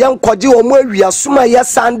a ye nkoje omo awiasoma ye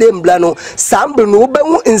Sunday mbla no sambe no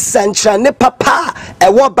obenwu nsanchira ne papa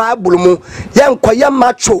ewo Bible mu ye nkoye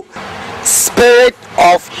macho spirit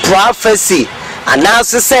of prophecy and now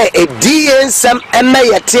say a DNSM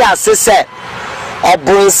emayete ase say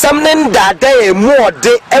obronsam ne ndada e mu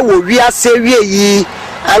ode e wo wiase wie yi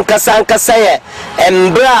ankasa ye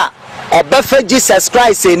embra obefa Jesus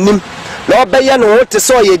Christ enim na obeye no wote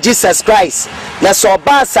so ye Jesus Christ na so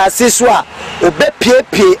ba asase so a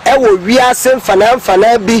obepie e wo wiase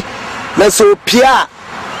mfana bi na so pia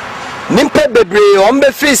nimpe bebre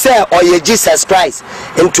ombe free say oye Jesus Christ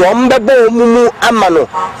into ombe bo omumu amano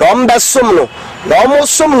ombe som no na omo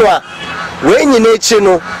som no a we nyina echi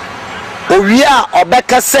no owie a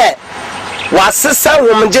obeka say wasesa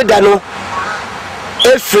womjeda no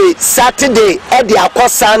every Saturday e di akọ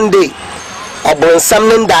Sunday obronsam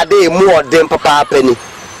ne ndade emu odem papa apani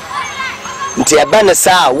nti eba ne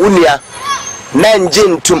sa wunia na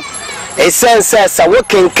njintum esense sa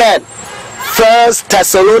wokenkan 1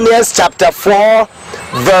 Thessalonians chapter 4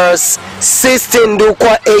 verse 16 to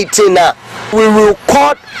 18 we will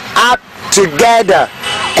caught up together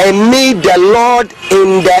and meet the Lord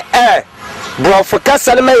in the air bro for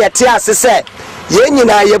kasalma yati asese ye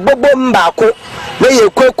nyina ye bobo mbako na ye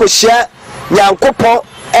kokohia nyankopon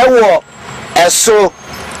ewo eso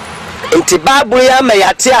nti Bible ya ma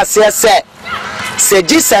yati asese se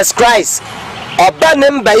Jesus Christ oba ne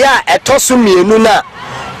mba ya etoso mienu na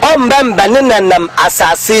ombamba ne nanam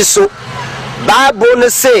asase so Bible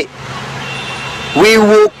say we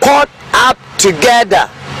will caught up together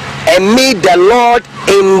and meet the Lord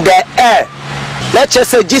in the air. Let's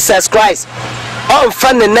just say Jesus Christ on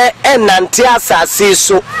fanene enante asase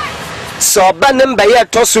so so banemba ye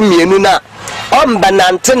toso mienu na omba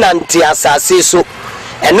nante asase so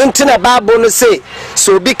eno ntina Bible say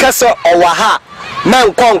so bi kasa owa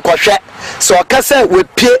man konkohwe so kasa we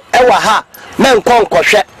pie ewa man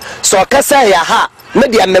konkohwe so kasa ya ha me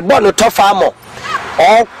dia mebo no tofa amo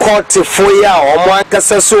all court for ya or more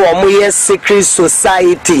casaso or more secret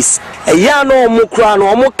societies. A ya no more crown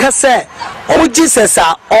or more cassa or Jesus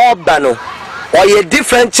are all bano or ye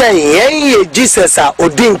different chain, ye Jesus are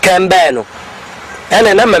Odin Cambano. And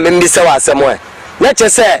a number maybe so somewhere. Not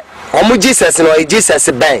just say, or Jesus or Jesus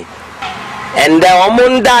bang. And the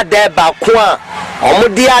Omunda de Bakwa,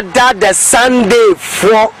 Omudia da the Sunday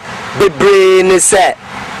for the brain is set.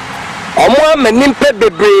 Omo menimpe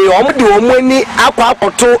bebre omo de omo ni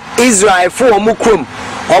akwakoto Israel fo omo krom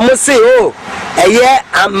omo say oh eye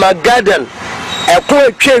Armageddon eko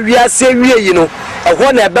atwa wiase wie yi no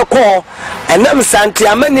eho na ebeko enam santi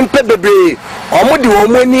amanimpe bebre omo de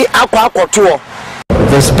omo ni akwakoto.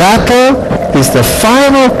 This battle is the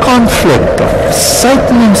final conflict of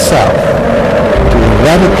Satan himself to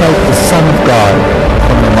eradicate the Son of God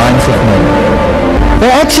from the minds of men.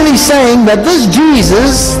 They're actually saying that this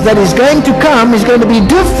Jesus that is going to come is going to be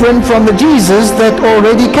different from the Jesus that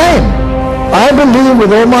already came. I believe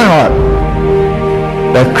with all my heart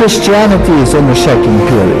that Christianity is in the shaking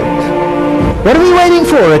period. What are we waiting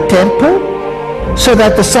for? A temple? So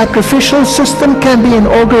that the sacrificial system can be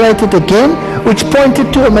inaugurated again, which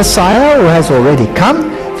pointed to a Messiah who has already come?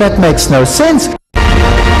 That makes no sense.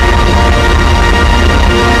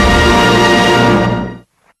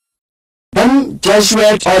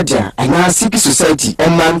 Jesuit order and our secret society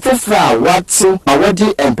and man for what so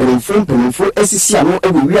already and peniful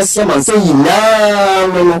SCC we are saying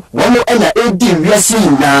one and AD we are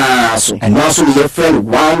saying now and also your friend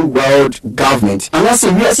one world government and I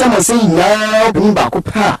say we are saying now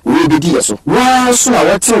we be dear so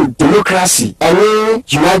what democracy and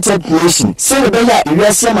United Nations so the we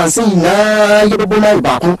are saying now you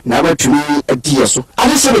now to me a dear so I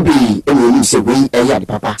just be and say we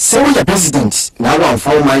papa so the president now one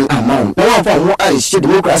for my amount. No one for what I see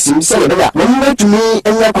democracy. Say that when you to me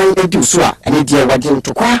and you're going to do so, and it dear what you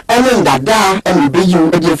to cry, and then that and we be you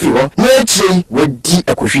a dear fever. Nature with deep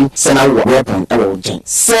a cushion, send out weapon about Jane.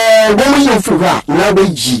 Say, when we have figure, now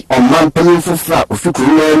we G or man penny for flat of you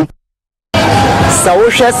could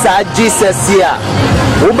Sausha sa Jesus here.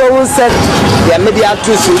 Uba said the media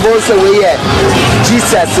to both away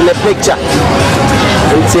Jesus in the picture.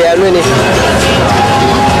 And say,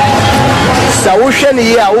 Sausha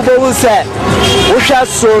here, Uba said, Usha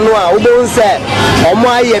Sonua, Uba said,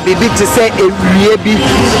 Omaya bibi to say a reaby,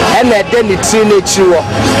 and then it's in it.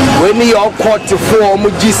 When you are caught to form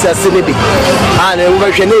Jesus in it, and in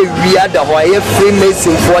version we are the Hawaii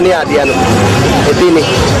Freemason for Niadiano.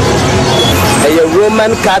 A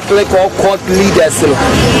Roman Catholic or court leaders,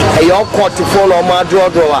 a your court to follow my draw,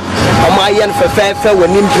 or my young fair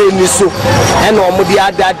when in plain so, and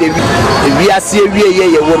Omodia that we are serious,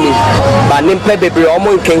 a woman, but Nimpe baby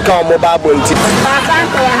almost can come mobile.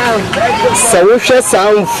 So,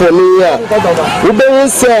 sound for me. Uber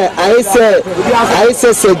say, I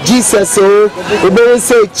say, Jesus, so Uber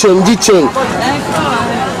say, change.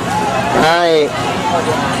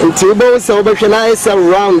 Until both organize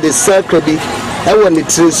around the circle, I want it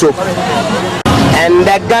to so. And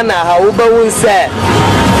the Ghana, however, say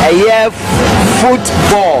a year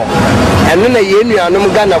football, and then a year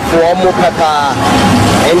Ghana for more papa.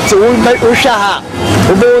 And to Ushaha,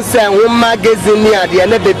 who both say one magazine near the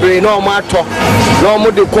end of the brain or matter, no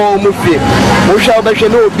more the call movie. Usha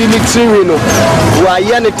Bashano be Nitrino, who are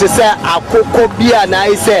young to say a cocoa beer, and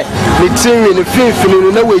I say Nitrino, fifth,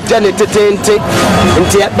 and no way Janet Tente, and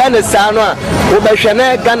Tiabanasana,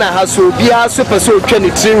 Ubashana Ghana has to be a super so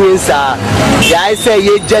Nitrins are. I say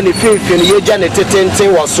ye Jenny fifth, and ye Janet Tente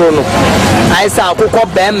was so. I saw Cocoa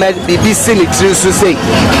Bam BBC Nitrins to say.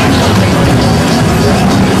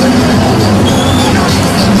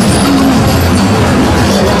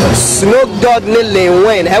 Snoop Dogg Lil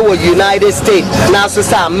Wayne, United States, now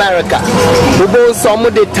America. We both some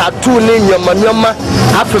of the tattoo in your manoma.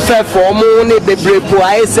 I prefer for money, the break.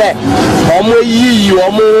 I say, Omo yi,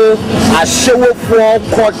 Omo, a show for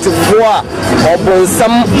court for, or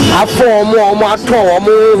some, a form or more,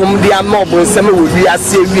 whom they are mobile, some will be a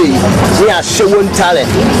series. We are showing talent.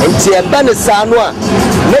 And Tia Benesanwa,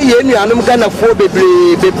 may you know, kind of four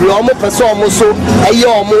baby, Omo, Pasomo, so a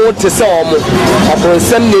year more to some, or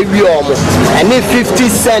some and if 50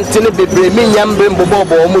 cents in a baby, me yambrim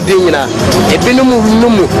bobo mudina, a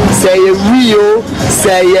binumu, say a Rio,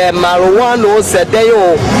 say marijuana, say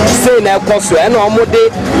deo, say na koso, and omode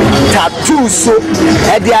tattoo so,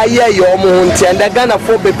 at the aya your moon, and the Ghana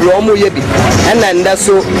for baby, yebi, and then that's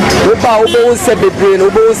so, Uba Ubo said baby,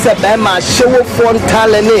 Ubo said Bama, show phone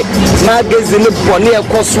talent, magazine, Ponia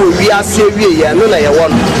Koso, we are serious, no, I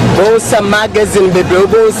want. Both magazine, baby,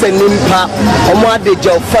 Ubo said Nimpa, Omade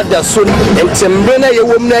Joe. fa da so ntembre na ye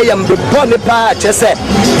wom na ye mbebɔ ne pa che se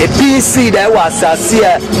e PC da wa asase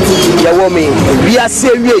a ye wom wi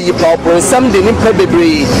ase wie yi pa obonsam de ni pa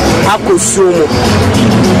bebre akosuo mu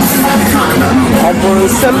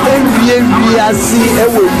obonsam wie ase e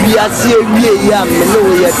wo wi ase wie ya me no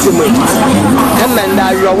ye timo emenda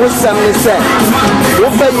wo sam ne se wo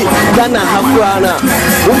ba Ghana hakrana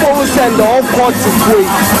wo bo send all court foi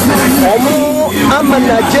omo ama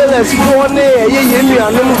Nigeria for ne ye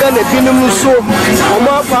nuanom Ghana binum so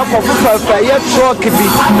omo afa akofa ye truck bi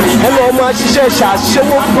ele omo ahihye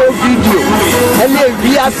hyewo pro video ele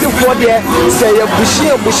wi ase for de say ye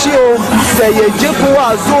bushie o say ye jepo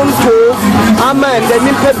azonto ama ende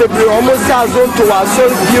ni pebebre omo sa azonto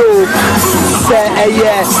azonto say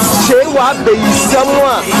eye chewa be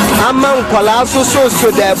yisamo ama nkwala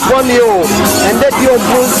so de boni o ende di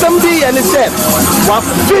obonsam and say wa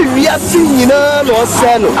fi wi ase nyina no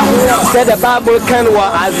say no said the Bible can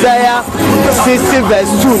wa Isaiah 60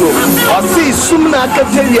 verse 2 no or see sumna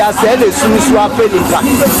kateri ase na sumsu afenipa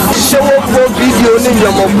shewo pro video ni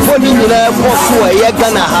nyomo boni nyina boso e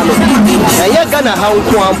Ghana ha no na ye Ghana ha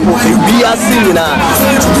nko ampo bi ase nyina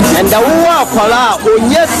and the wo akwala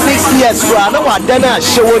onye 6 years fra na wa dana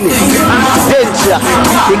shewo ni danger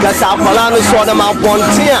because akwala no so na ma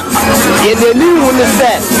bontia ye neni hu ni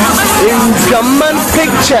say in German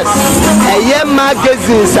pictures eye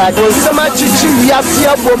magazines a don sama chichi wiase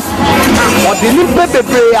abom odi ni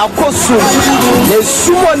bebebre akosu ne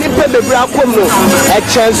sumo ni bebebre akom no e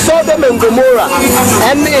chen Sodom and Gomorrah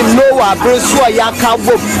ene Noah breso yaka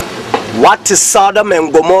bom. What is Sodom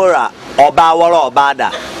and Gomorrah? Oba wara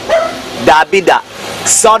obada dabida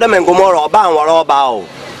Sodom and Gomorrah oba wara oba o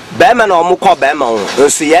bema na omukọ bema o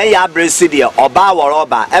nso ye ya bresi de oba wara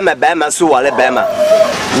oba eme bema so wale bema.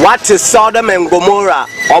 What is Sodom and Gomorrah?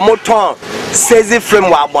 Omoton says it from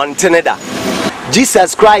Wabonteneda.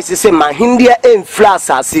 Jesus Christ is a mahindia in flas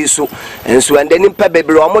asisu and so and then in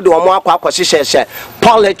pebble omo do omo akwa kwahyehyehye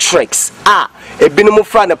politics e binimu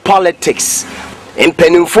fra na politics in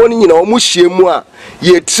penimfoni nyina omo hyiemu a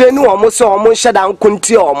ye trenu omo se omo hyeda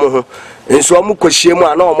nkonti omo ho nso omo kohyiemu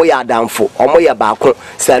a na omo ya adamfo omo ye baako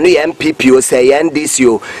se no ye MPP o se ye NDC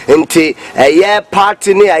o enti ye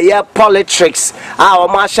party ni ye politics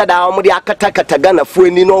omo ahyeda omo de akatakata Ghana fo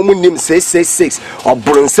ani na omo nim 666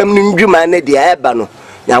 obronsam ni ndwuma na de eba no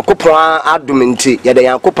Yankopon adom nti ye de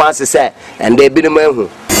Yankopon asese ende ebinim ahu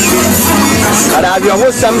Kada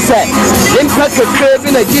wo sam say impa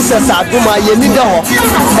kekre na Jesus adoma ye ni da ho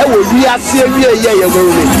e wo wi ase awie ye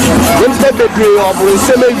ngoruni impa bebre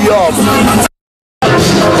obronsam awie obo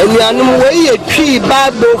enuanum we ye twi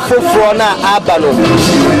Bible foforo na aba no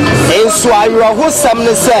enso awo sam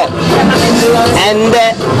ne say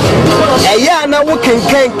ende eya na wo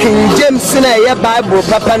kenken King James na ye Bible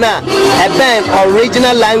papa na eben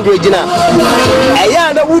original language na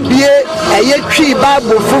eya na wo bie eye twi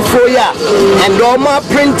Bible foforo ya and oma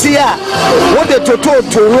print ya wo de toto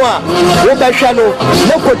to no a wo behwa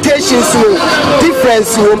no quotations no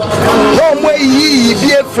difference wo no mo yi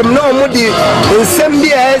bie from no mo di nsem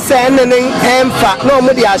bia ese enen emfa no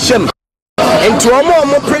mo di ahyem enti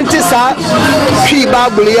omo print sa twi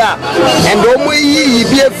Bible ya and omo yi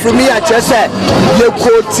bie from ya chese ye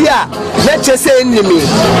quote ya na chese enimi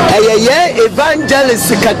ye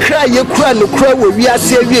evangelist kakra ye kura no kura wo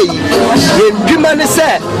wiase awie yi ye ndwuma ne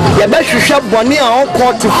se ye behwehwe bone a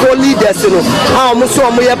court for leaders no a omo so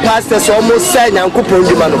omo ye pastors omo say Nyankopon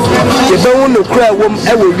ndwuma no ye bewu no kura wo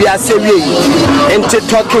wo wiase awie yi enti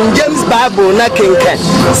Talking James Bible na kenkan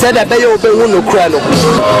said that be obewu no kura no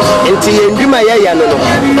enti ye ndwuma ye ya no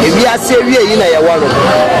wiase awie yi na ye wo no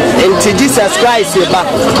enti Jesus Christ ba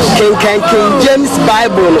kenkan King James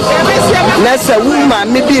Bible no nessa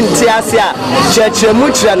woman me bi ntiase a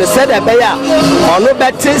chechemu kira no said that be ya ono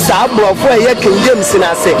beti sa abrofo ye King James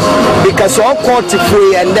na se because all court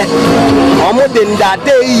free and omo den that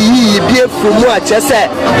day yi bie from a chese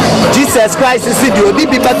Jesus Christ said you obi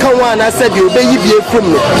bi baka one na said you be yi bie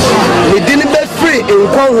from no ni din be free in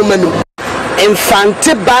kon humanu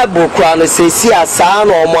infante Bible kura no se si asa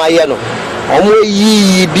na omo aye no omo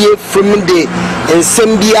yi bie from de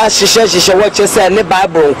ensem bia hyehyehye wo chese ne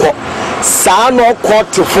Bible nko sa no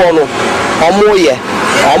court for no omo ye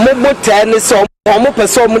omo bote ne se omo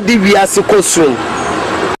pese omo di wiase kosun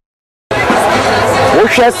wo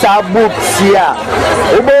hwe sa books ya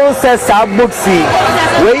wo bo se sa books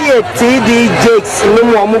we TD Jakes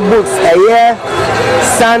no more books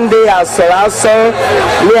Sunday asolaso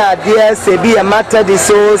ni adie se bi e matter the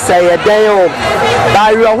so say den o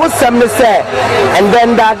ba ri ho sam ne say and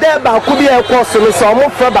then that there ba ku bi e course no so mo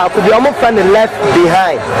fra ba ku bi mo fra the left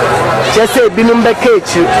behind just say binum be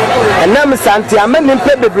kechi and na me santi amani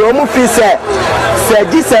pe bebre o mo fi say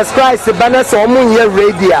Jesus Christ bana so mo nye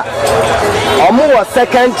radio o mo was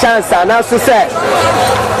second chance and also say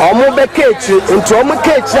o mo be kechi into o mo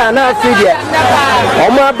kechi na fi de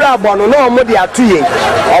o mo abra bono no o mo de atuye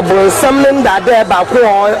obun something that there ba ko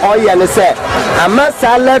o ye ne say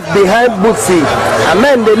amasa left behind booksy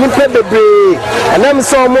amen de nipa bebre anam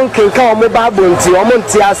so mo nkenka o mo bible nti o mo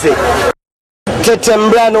nti ase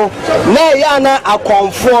tetembra no na ya na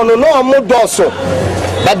akonfo no no mo doso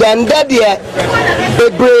but then that there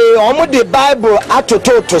bebre o mo de bible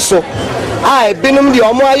atototo so ai binum de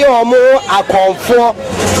o mo aye o mo akonfo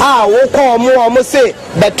wo ko o mo say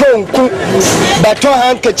betonku beton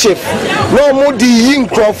handkerchief no mo di yin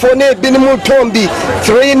crofo na binum tombi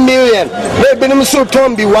 3 million na binum so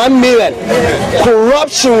tombi 1 million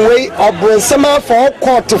corruption way obronsama for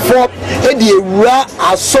court for e de ewura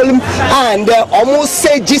asolim and almost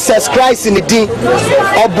say Jesus Christ in the din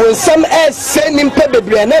obronsam say nimpa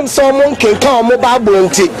bebre na so mo nkenka o mo bible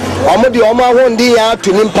nti o mo de o mo ahondi ya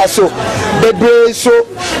to nimpa so bebre so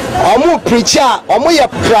o mo preacher o mo ye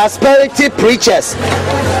prosperity preachers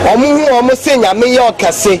o mo say nyame ye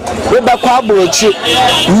okase we ba kwa abrochi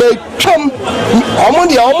metwom o mo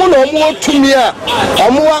de o mo no mo tumi a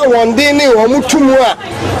o mo awonde ni o mo tumu a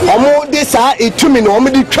o mo de sa etumi no o mo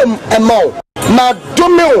de twam emaw ma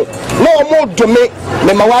dome o no mo dome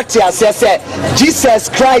me ma wate ase Jesus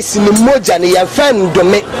Christ ni moja ni ya fan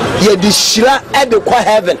dome ye di shira e de kwa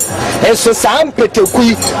heaven enso sa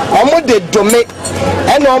ampetekui o mo de dome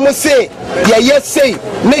and o mo say ye say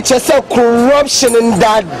nature say corruption in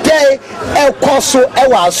that day e kwaso e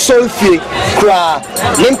wa solfie kra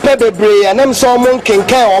nimpe bebre anam so mo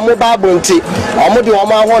nkenkan o mo bible nti o mo de o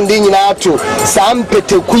mo ahonde nyina ato sa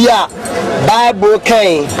ampetekui a bible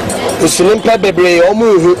kan usulimpe bebre o mo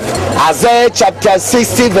hu Isaiah chapter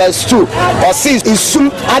 60 verse 2 or says isum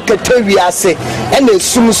akatawi ase and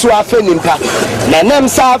isum so afenimpa na nam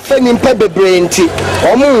sa afenimpa bebre nti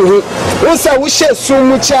o mo hu unsa wo hye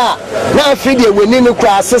sum cha na afide weni no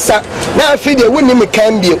kra asesa na afide woni me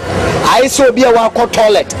kan bio ai so obi a wa ko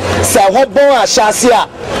toilet sa ho bon ahyase a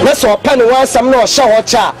na so opa ne wansam na o hye ho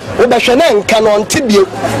cha wo behwe na nka no nte bio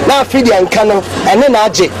na afide nka no ene na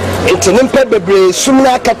age nti nimpa bebre sum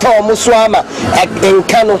na akata o mo so ama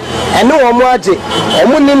nka no ene o mo age o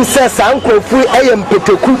mo nim se sa nkofu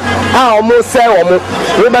ayempeteku a o mo se o mo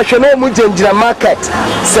wo behwe na o mo gengira market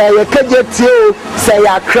sa ye kajetie o sa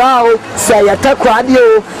ya crowd sa ya takwade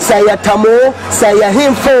o sa ya tamo sa ya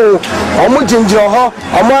himfo o mo gengira ho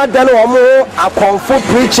o mo adane o mo akonfo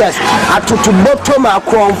preachers atutu bottom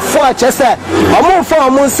akonfo a chese o mo fo o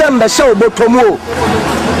mo nsem be hye obotom o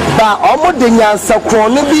ba o mo de nyansa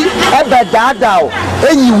krono bi ebe dada o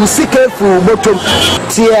enyi wusika fu botom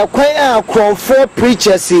ti ekwan akonfo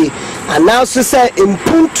preachers and now say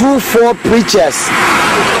impuntu for preachers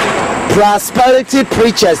prosperity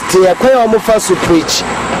preachers ti ekwan o mo fa so preach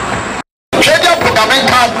Kedia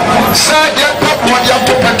Pugamenka said the top one you have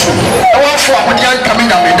to put to one for what you are coming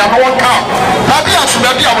up in number one car. Nabia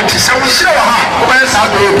Subabi, I want to say, we see her, where's our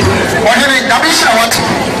group? Or hearing Nabisha, what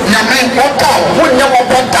Yamin, what car, would never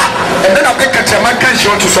want that. And then I think it's a man can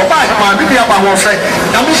show to survive. My baby, my one friend,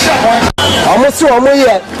 Nabisha, what almost 1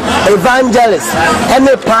 year evangelists and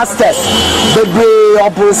the pastors, the gray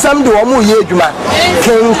upon some do omu yeduma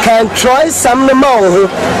can try some more.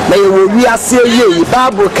 May we are saying,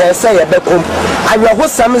 Bible can say a become. I will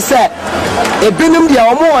some say a binum the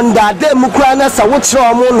omo on that day mukrana sa which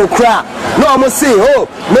no cra. No, I must say, oh,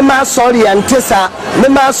 Mima saw the antissa,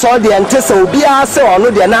 Mima saw the antissa, be our son, no,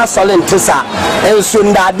 they are not solid tissa. And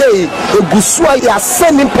soon that day, a gusua ya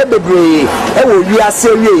sending pebebre, and we are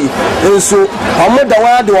saying, and so, Omo the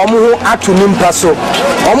one the Omo atu nimpaso,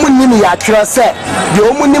 Omo nimi ya trase, the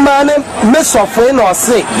Omo nimane, miss of when or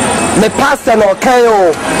say, me pastor no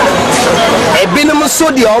kayo. A binum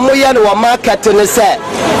so the Omo ya the market and say,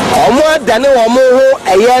 Omo dane Omo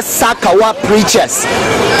a yes sakawa preachers.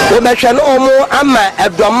 Omo ama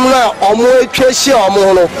edomna omo etwehie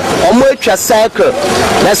omo no omo etwa cycle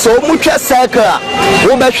na so omo twa cycle a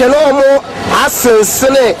wo behwe no omo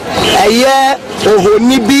asensene eye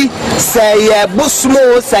ohoni bi say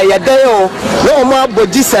busmo say dayo no omo abo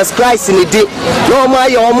Jesus Christ ni di no omo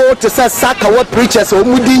aye omo to say sakawa preachers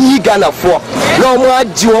omo di Ghana for no omo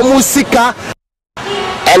agi omo sika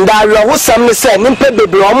and I will some say nimpe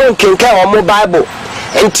bebre omo nkenka omo Bible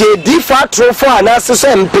enti edifa atrofo anase so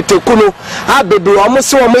empetekuno a bebre omo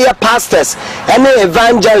se omo ye pastors ene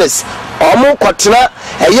evangelists omo kotena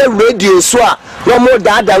eye radio so a no mo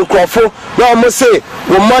dada nkrofo no mo se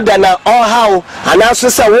wo mother na ohaw anaso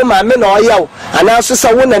se wo mame na oyaw anaso se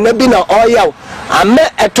wo nana bi na oyaw ame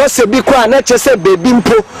etose bi kwa na chese bebi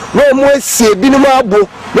mpo no mo esie bi no abo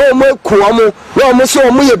no mo ekuomo no mo se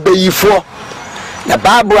omo ye beyifo na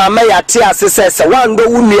Bible ama yate asese se wando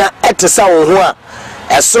wunua etesa wo ho a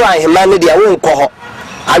eso ahema ne de wo nkọ ho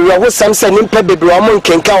awe wo samse nimpa bebre omo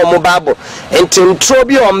nkenka omo Bible enti ntro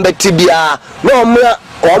bi ombeti bia no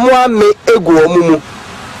omo ame egu omo mu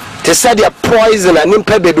te said ya poison and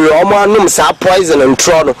nimpa bebre omo anum sa poison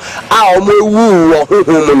ntro no a omo ewu wo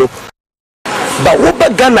hohom no ba wo ba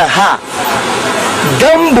Ghana ha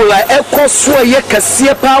gambula ekoso ye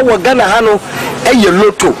kase pa wo Ghana ha no eye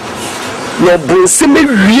loto no bonse me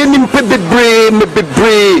wie nimpa bebre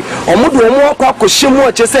omo do omo akwa kohyemu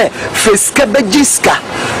o chese feska bagiska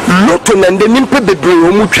loto na nde nimpa bebre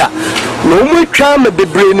omo twa no omo twa me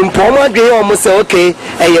bebre nimpa omo adwe omo se okay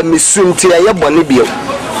eye misunti eye bone bio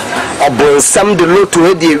obonsam de loto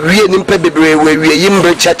e de wie nimpa bebre we wie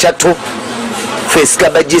yimbre chachato feska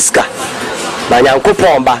bagiska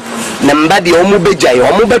banyankopon ba na mbade omo bejai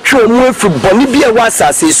omo betwe omo afi bone bia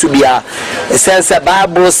wasase su bia sense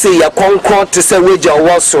Bible say ya konkon te se weja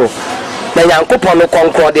woso na yankopon no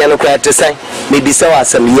konkon de no kwa te se me bi se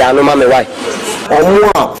wasam ya no ma me wai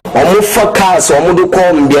omo focus omo do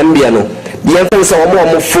ko mbia no bia fense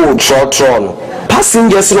omo food trotro no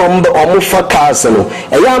passengers no omo focus no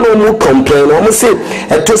eya no omo complain omo say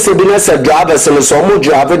eto se bi na se drivers no so omo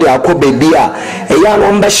drive de akoba bia eya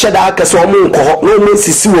no mba sheda aka so omo nko no omo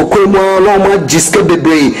sisi wo komu no omo jiska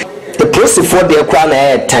bebre the process for the kra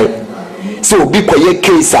na time so bi koye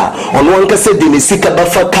case a ono anka se de sika ba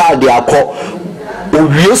fa card akọ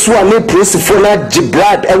owie so a ne process for na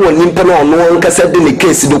gibrad e won nimpa na ono anka se de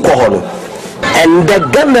case do kọ ho no and the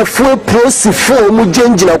Ghana full process for mu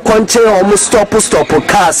jengina kwanche o stop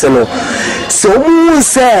cars no so mu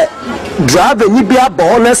se driver ni bia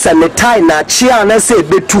ba na sanitize na chia na se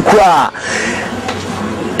betukura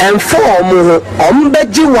and for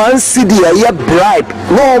ombeji one city a bribe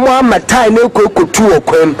no more matai no kokotu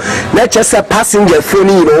okwem na chese passenger phone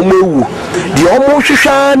no omewu the omo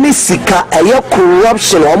hwehwa ni sika eye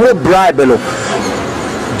corruption omo bribe no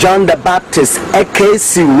John the Baptist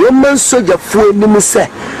AKC Roman soldier for nim say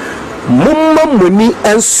mumma muni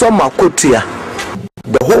enso makotua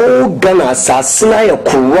the whole Ghana assassinate a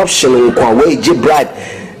corruption in kwa wage bribe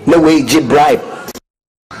na wage bribe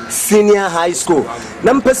senior high school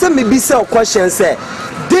na mpese me bi say question say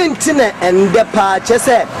denti na ende pa che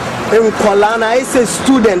say enkola na ise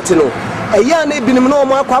student no eya na ebinim na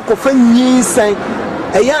omo akwa kofa nyinsan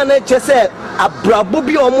eya na che say abrabo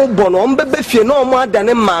bi omo bono ombebe fie na omo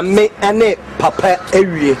adane mamme ene papa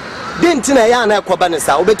ewie denti na eya na ekoba ne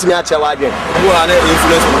sa obetimi a che wa adwen wo na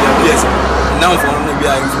influence on your peers now for no be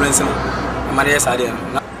influence no mare sa de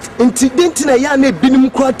nti denti na eya na ebinim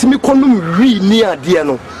kwa atimi konum wi ni ade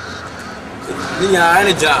no niya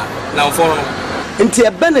ane ja na for nti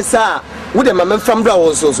ebene sa wo de mamme fam bra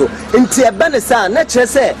wo so nti ebene sa na kire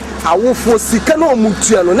se awofo sika na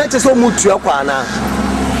omutua no na kire se omutua kwa na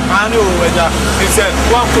ani o weja he said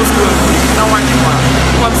one post na one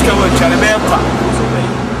one sika wo chale be pa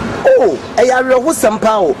oh eya reho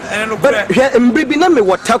sampa o but hwe mbribi na me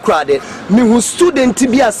watakra de me hu student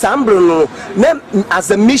bi assemble no na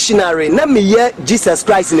as a missionary na me ye Jesus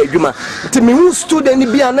Christ na adwuma ti me hu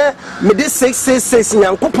student bi ana me de 666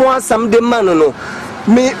 nyankopon asam de man no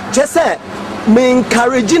me chese me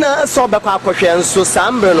encourage na so be kwa akohwe nso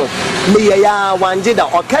sambre no me ye ya wanje da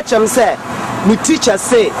o catchem say me teacher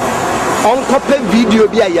say on copy video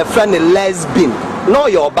bi a ye friend lesbian no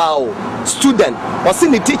your bow student or see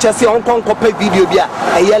the teacher say on copy video bi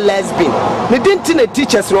a ye lesbian me didn't na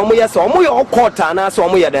teachers no mo yes o mo ye court na so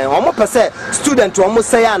mo ye den o mo pese student o mo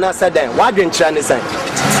say na say den wa dwen kira ne say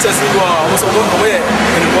teachers go o so mo ye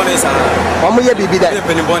penibone sa o mo ye bibi da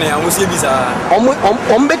penibone a mo se bi sa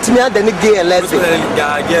o betimi adane gay and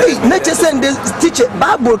lesbian na just say the teacher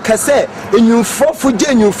Bible ka say enyumfo fo je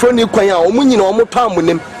enyumfo ni kwan a o mo nyina o mo pa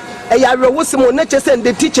amonem eya rewosimo na just say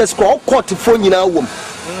the teachers ko court fo nyina wom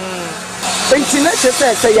enti na just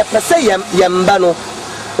say ya pese yemba no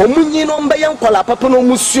omunyi no mba yen kwala papa no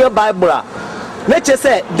musua Bible na just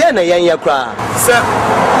say den na yen yakra se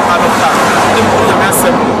adoka ni mo ya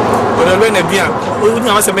mesem o le na bia o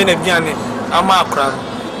nya wasem na bia ne ama akra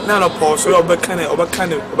na no po so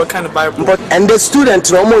obekane Bible but and the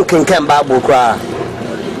student no mo kenkan Bible kra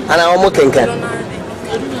ana o mo kenkan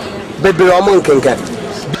bebe o mo kenkan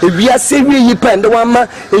ewiase wi yi pende wa ma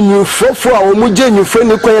enyufofo a omuje enyufo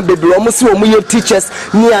ni kwan bebre omo se omo teachers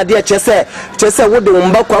ni ade chese wo de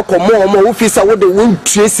mba kwa komo omo wo fisa wo de wo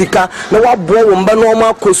tue sika na wa bo wo mba no omo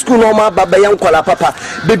akọ school no omo ababa yan kwala papa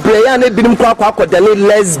bebre ya na ebinim kwa akọdane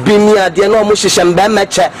lesbian ni ade na omo hyehyɛ mba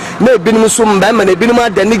meche na ebinim so mba ma na ebinim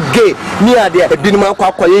adane gay ni ade ebinim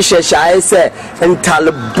akọ hyehyɛ ayi se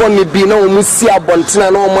entalboni bi na omo si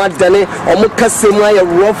abontena na omo adane omo kasemu aye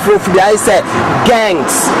rough bi ayi se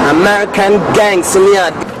gangs American gangs ni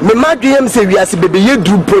ade me madwem se wiase bebe ye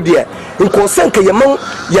duru de nkose nke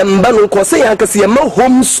yemba no nkose yankase yema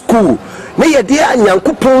home school na yede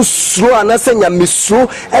anyankopon suro anase nyamesuro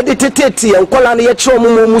editetete yenkola na ye kire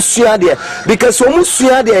omo sua de because omo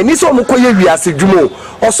sua de ni so omo koye wiase dwumo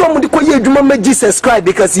oso omo de koye dwumo ma Jesus Christ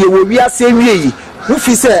because ye wo wiase wie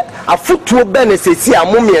wufi se afutuo benesesi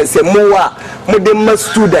amomiense mowa mode ma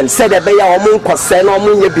student said be ya omo nkose na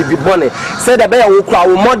omo nye bibibone said be ya wo kra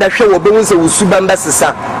wo moda hwe wo be wuse wusuba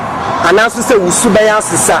mbesesa anaso se wusuba ya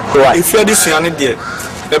sesa if you this one there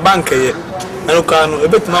the bank ye eno kan no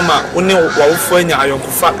ebetima ma woni wawofo anya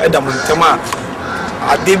ayonkofa edamontema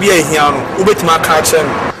ade bia ehia no obetima ka kire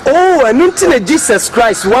oh and in Jesus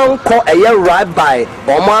Christ one call a year rabbi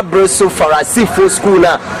omo abreso Pharisee for school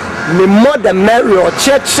na me mother Mary or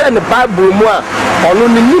church and the Bible mu a ono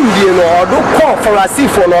ni nimdie no odo call Pharisee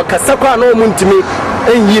for no kasa kwa no muntimi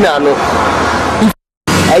enyina no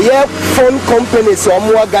aye phone companies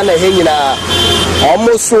omo Ghana he nyina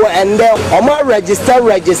omo so and omo register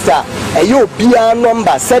aye obia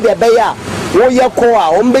number said e be ya wo ye ko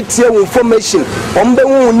a ombetie information ombe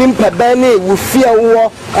wu nimpa bane wo fia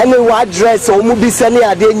wo ene wo address omo bi sane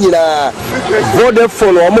ade nyina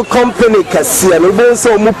Vodafone omo company kase no bo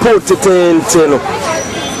so omo potentente no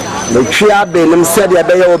no twia be nim said e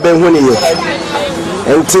be ya obe hu ne ye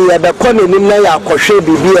enti e be ko ne nim na ya akohwe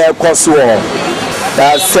bibia e koso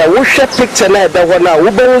say we share picture na da wana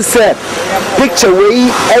wo be say picture we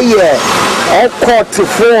eye all court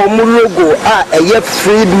for mu logo a eye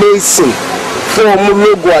Freemason for mu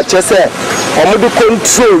logo a chese omo do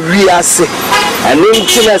control wi ase and in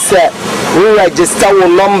say we register wo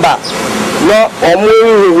number no omo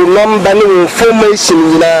wo number ni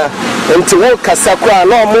information na enti wo kasa kwa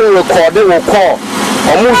na omo record wo call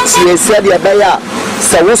omo tie say de be ya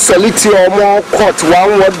so we solitude omo court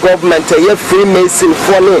one word government a Freemason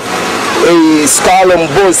for no a skull and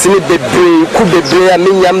bones ni bebre ku bebre a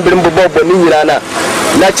minyam brembobo ni nyina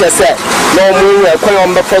na chese no mu e kwa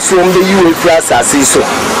omba foso ombe yiwe fras asiso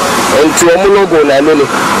enti omo logo na no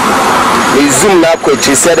ni zoom na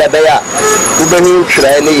kwachi said abaya ubani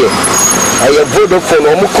twira ne ye aye Vodafone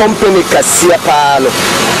omo company kasia pa no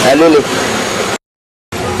eno ni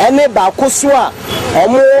ene ba koso a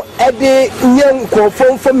omo ede nye nkofo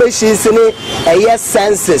information ni eye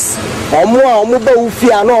census omo ba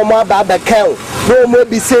ufia na omo aba kan no omo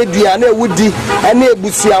bi se dua na ewudi ene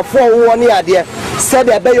ebusuafo wo ne ade said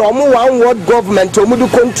ebe omo one word government omo do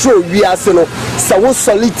control wi ase no se wo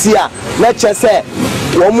solitia na chese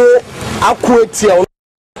omo akuetia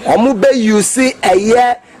omo be use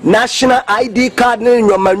eye national ID card ni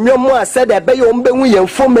nyomanyomo a said ebe omo be hu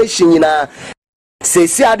information nyina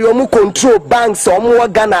sesi ade omu control banks omu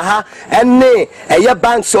Ghana ha ene eye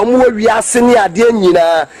banks omu wiase ne ade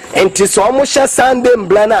nyina enti so omu hye Sunday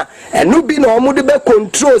mblana enu bi na omu de be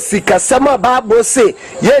control sikasama Bible say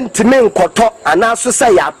yentime nkoto anaso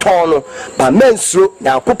say yaton no ba mensuro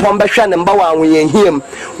yakopon be hwe ne mba wa anwenhiem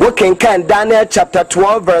wo kenkan Daniel chapter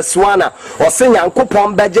 12 verse 1 o se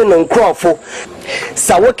yakopon be je ne nkrofo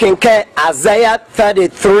sa wo kenkan Isaiah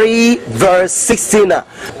 33 verse 16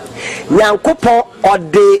 Nyankopon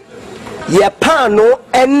ode ye pano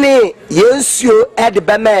ene yensuo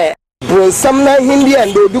edebeme bronsam na hindi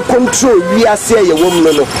and do control wiase ye wom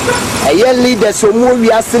no eye leaders omo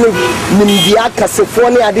wiase ne nimdia kasefo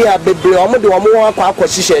ne ade abebre omo de omo akwa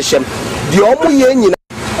hyehyem de omo ye nyina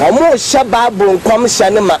omo hye Bible nkom hye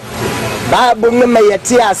ne ma Bible ne ma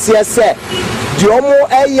yete ase se de omo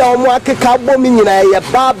eye omo akeka bom nyina ye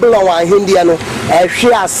Bible wa hindi no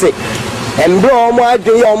ehwe ase embro omo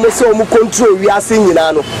adwe omo se omo control wiase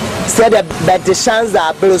nyina no said that the chance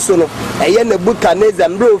are below no eye na Nebuchadnezzar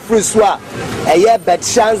embro free so a eye bet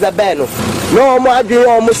chance be no no omo adwe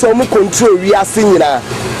omo se omo control wiase nyina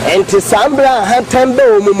enti sambra hantembe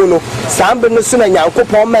omo mu no sambe no so na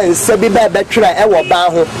Nyankopon man se bi be betwera e wo ba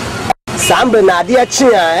ho sambe na ade achi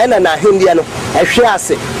a ena na hindie no ehwe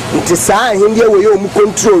ase nti saa hindie we omo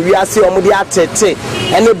control wiase omo de atete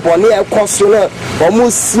ene bone e koso no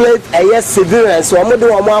omo slave eye civilians omo de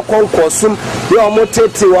omo akonkosum ye omo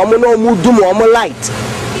tete omo no omo dum omo light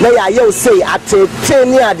na ya ye say atete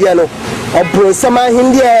ni ade no obronsama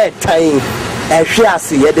hindie tan ehwe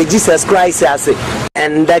ase ye de Jesus Christ ase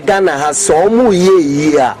and the Ghana has so mu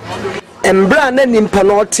ye embra na nimpa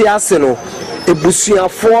no te ase no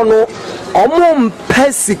ebusuafo no omo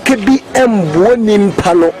mpesike bi embo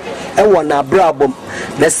nimpa no ewo na brabom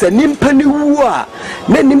na se nimpa ni wu a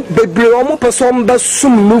na nim bebre omo person ba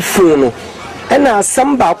sum no fu no ena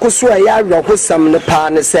asam ba ko so ya awakosam ne pa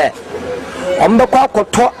ne se ombekwa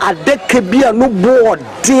akoto adeke bia no bo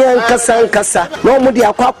den kasa na omo de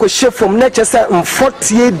akwa akɔhye fom na kyese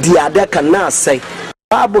mfotie di adeka na asai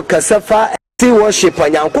babu kasafa ti worship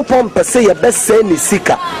anyankopɔn pese ye bese ni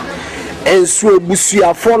sika ensu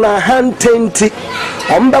ebusuafo na hantenti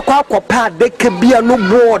ombekwa akopa adeke bia no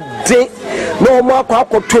bo den na omo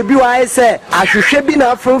akoto bi wa ise ahwehwe bi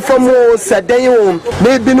na afemfam o sadan o na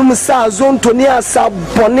ebinum sa azonto ni asa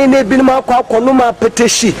bone na ebinum akono ma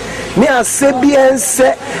peteshi ni asebi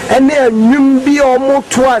ense ene anwum bi omo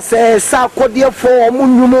to ase sa akode fo omo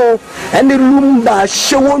nwum ene lumba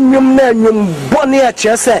hyewo nwum na anwum bone a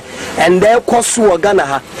kyese ende ekoso Ghana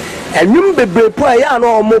ha anwum bebrepo a ya na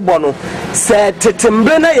omo bono se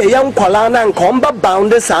tetembre na ye yankwala na nka omba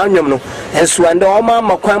bound sa anwum no enso ende omo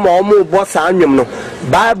amakwan ma omo bo sa anwum no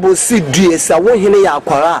Bible si due sa wo hene ya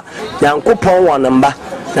akwara yankopon wonamba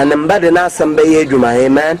na namba de na asamba ye adwuma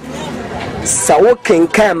amen. So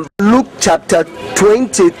can Luke chapter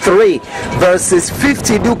 23 verses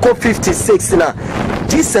 50 to 56 na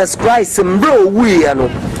Jesus Christ mbro we ano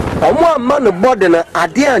omo man body na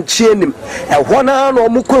ade anche nim ehwo na no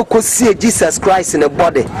omo kokosie Jesus Christ ne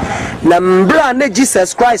body na mbra na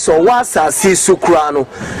Jesus Christ o wasa si sukura no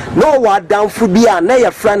no wa danfo bi a na ye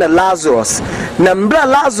friend Lazarus na mbra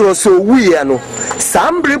Lazarus o we ano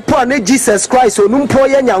sambre po na Jesus Christ onumpo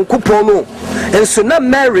ye nyankopon no enso na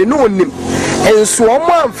Mary no onim enso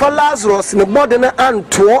omo amfa Lazarus ne body na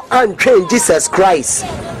anto antwen Jesus Christ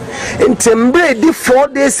intembre di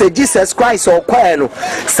 4 days Jesus Christ or kwaa no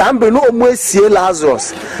sambe no omo esie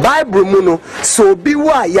Lazarus Bible mu no so bi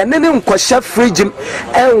wa ya ne nkɔhye fridge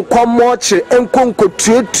enkomoche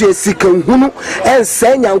enkonkotuetue sika hunu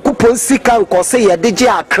ense nyankopon sika nkɔse ye de gye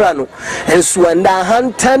akra no enso anda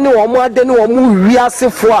hantane omo ade ne omo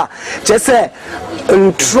wiasefo a kyese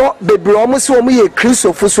ntro bebre omo se omo ye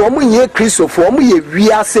kristofo so omo ye kristofo omo ye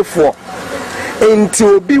wiasefo enti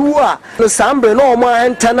obi wu a no sambre no omo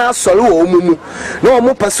enta na asori wo mumu no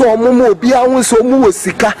omo pese omo mu obi ahun so omo wo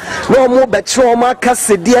sika no omo be kire omo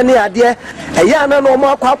akasede ne ade eya na no omo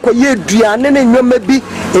akwakoye duane ne nwoma bi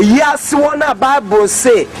eyi ase wona Bible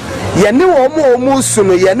say ye ne omo su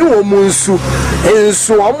no ye ne omo nsu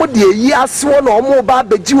enso omo de eyi ase wona omo ba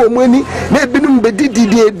beji omo ani na ebinum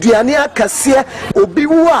bedidi duane akase obi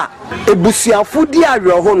wu a ebusuafo di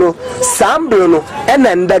awerho no sambre no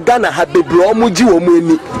ena Ghana ha bebre omo ji omo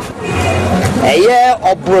ani eye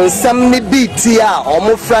obronsam ne beat ya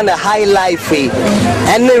omo fra na high life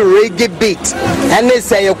ene reggae beat ene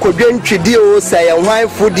say kodwantwidi o say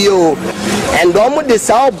hwanfodi o and omo de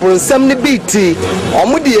sa obronsam ne beat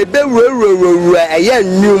omo de ebewurururu eye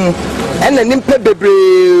nwum ene nimpe bebre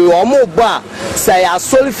omo bo a say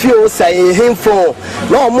asolfio say hemfo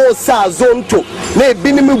na omo sa zonto na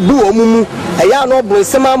ebinim bu omo mu eya na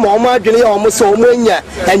obronsam ama omo adwene ya omo so omo anya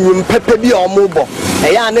anwum pepe bi omo bo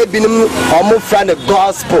eya na ebinim omo fra the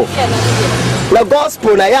gospel na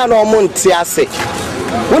gospel na ya na omo nte ase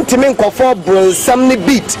wontimi nkofo bronsam ne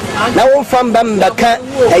beat na wonfa mbaka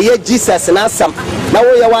eye Jesus na asam na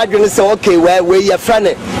wo ye wadwene se okay we ye fra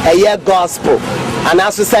ne eye gospel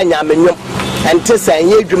ana so sa nyamenyom ente sa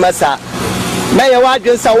enye adwuma sa na ye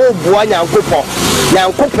wadwene sa wo boa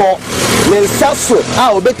nyankopon ne nsaso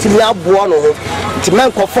a obetimi aboa no ho timen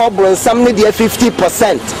nkofo bronsam ne de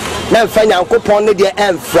 50% na mfa nyankopon ne de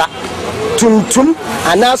emfra tuntum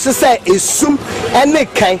anaso se esum ene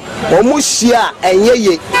kan omuhia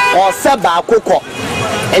enyeye osa ba akokɔ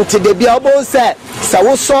enti de bia obo se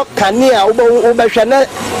wo so kane a wo behwe na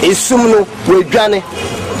esum no wedwane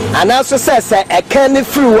anaso se ekan ne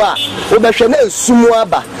friwa wo behwe na esum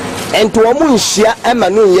aba enti omunhia ema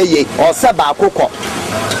no yeye osa ba akokɔ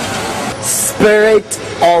spirit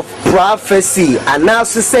of prophecy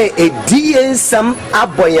anaso se ediensam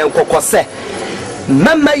aboyen kokose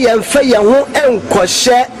mama yemfa ye ho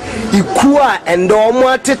enkɔhye iku a ende omo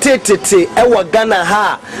atetetete ewo Ghana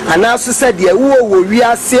ha anaso se de wo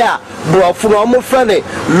wiase a brofo no omo fra ne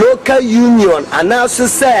local union anaso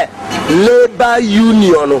se labor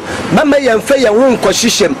union mama yemfa ye ho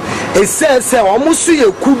nkɔhyehyem esese omo so ye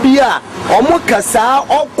ku bi a omo kasa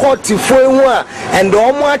okotifo ehu a ende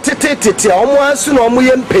omo atetetete omo aso no omo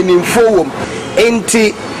ye mpanimfo wom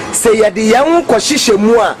enti se yede yan kwahihye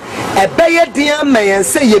mu a ebeye dia mayen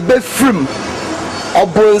se ye befrim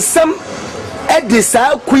obronsam edi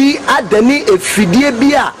saa kui adani efidie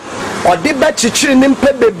bi a ɔde ba chichiri ne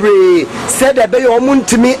mpa bebree sɛ da bɛyɛ ɔmo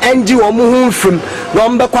ntimi ɛngye ɔmo ho mfim na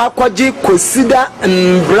ɔmo bɛkɔ akɔgye kosida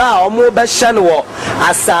mbra a ɔmo bɛhyɛ no wɔ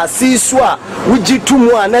asase so a wogye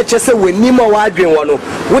tumu a na kyɛ sɛ w'anim a wɔadwen wɔ no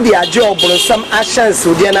wode agye ɔboronsam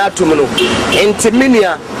ahyɛnsewodeɛ no atom no enti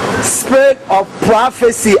menua spirit of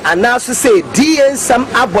prophecy anaso sɛ die nsɛm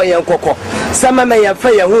abɔ yɛn kɔkɔ sɛ mama yɛmfa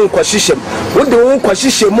yɛn ho nkɔhyehyɛm wode wo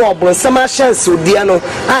nkɔhyehyɛ mu ɔboronsam ahyɛnsewodeɛ no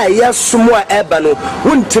a ɛyɛ som a ɛba no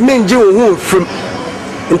wontimi ngye wo ho mfim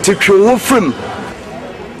nti twe wo ho fim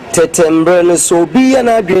tetembre no so obi yɛ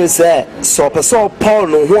n'adwen sɛ sɛ ɔpɛ sɛ ɔpɔw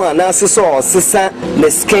no ho anaasɛ sɛ ɔsesa ne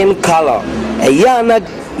skin color ɛyɛ ana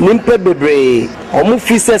nimpa bebree ɔmo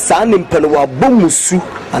fi sɛ saa nimpa no wabɔ musu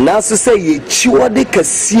anaasɛ sɛ yɛkyiwɔde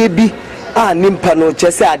kɛseɛ bi a nimpa no kyɛ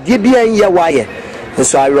sɛ adeɛ bi ɛnyɛ wayɛ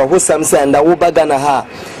nso awerɛhosɛm sɛ nda woba Ghana ha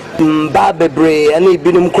mba bebree ɛne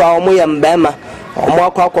ebinom koraa ɔmo yɛ mbɛɛma ɔmo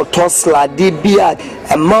akɔ akɔtɔ slade bi a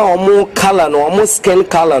ɛma ɔmo color no ɔmo skin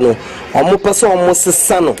color no ɔmo pɛ sɛ ɔmo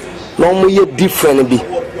sesa no na ɔmo yɛ different bi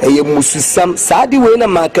ɛyɛ mususam saa de wei na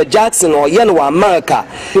Michael Jackson ɔyɛ no wɔ America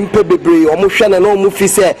mpe bebree ɔmo hwɛ no na ɔmo fi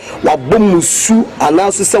sɛ wabɔ musu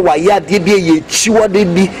anaasɛ sɛ wayɛ adeɛ bi yɛ kyiwɔde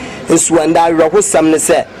bi nso ɛnda awerɛhosɛm ne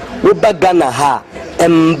sɛ woba Ghana ha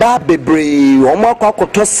mba bebree ɔmo akɔ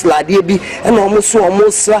akɔtɔ sladeɛ bi ɛna ɔmo so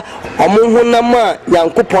ɔmo sra ɔmo honam a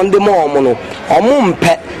Nyankopɔn de ma ɔmo no ɔmo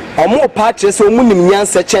mpɛ ɔmo pa kyerɛ sɛ ɔmo nim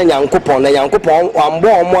nyansa kyɛn Nyankopɔn na Nyankopɔn ambɔ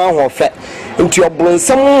ɔmo ahɔfɛ nti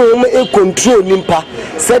ɔbronsam ɔmo control nimpa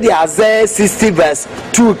sɛdeɛ Isaiah 60 verse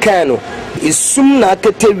 2 kan no esum na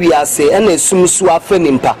akete wiase ɛna esum so afa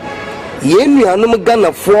nimpa yɛn nuanom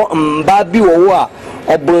Ghanafoɔ mba bi wɔ hɔ a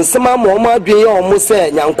ɔbronsam ama ɔmo adwen yɛ ɔmo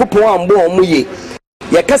sɛ Nyankopɔn ambɔ ɔmo ye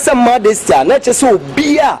yɛkasa modesty a na kyerɛ sɛ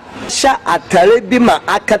obi a hyɛ atare bi ma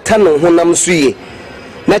akata no honam so ye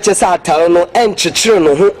na kyerɛ sɛ atare no ɛnkyekyere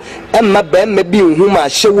no ho ɛmma bɛrima bi nhu ma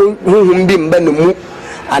ahyɛ honhom bi mba no mu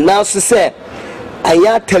anaaso sɛ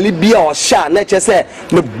ɛyɛ atare bi a ɔhyɛ a na kyerɛ sɛ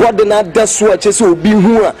ne bɔde no ada so a kyerɛ sɛ obi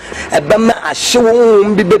hu a ɛbɛma ahyɛ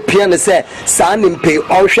honhom bi bɛpia no sɛ saa ne mpe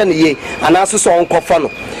ɔhwɛ no ye anaaso sɛ ɔnkɔfa no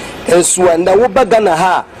nso ɛnda woba Ghana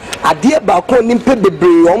ha adeɛ baako nimpa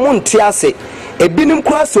bebree ɔmo nte ase ebinim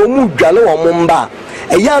kura sɛ ɔmo dwale ɔmo mba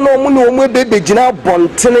ɛyɛ na ɔmo ne ɔmo ebegyina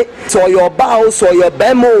bɔntene sɛ ɔyɛ ɔbaa o sɛ ɔyɛ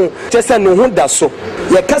bɛrima o kyɛ sɛ ne ho da so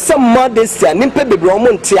yɛkasa modesty a nimpa bebree ɔmo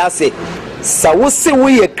nte ase sɛ wo se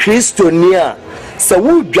woyɛ kristoni a sɛ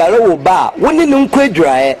wo dware wo ba wo ne ne nkɔ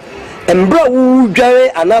adwaraeɛ mbra wo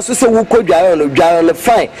dware anaso sɛ wo kɔ dware no dware no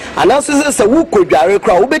fine anaso sɛ wo kɔ dware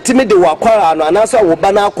kora wo betimi de wakwara no anaso wo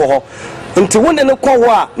ba na akɔ hɔ nti wo ne kɔ hɔ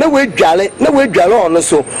a na we dware ɔno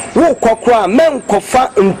so wo kɔkora men kɔfa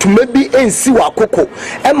ntuma bi ensi wakoko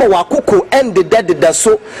ɛma wakoko ɛndedadeda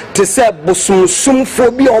so te sɛ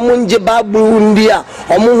bosomsomfo bi ɔmo nge baaburu ndi a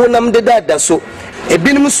ɔmo honam dedada so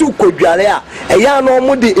ebinim so kodware a ɛyɛ na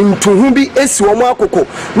ɔmo de ntuhu bi esi ɔmo akoko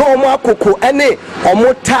na ɔmo akoko ɛne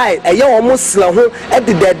ɔmo tie ɛyɛ ɔmo sla ho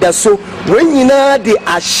ɛdedada so wɔn nyinaa de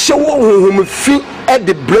ahyɛwo honhom fi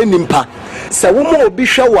ɛde brenimpa sɛ wo mo obi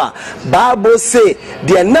hwɛ wa Bible say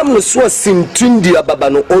deɛ nam no so asintundi ababa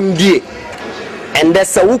no ondie ɛndɛ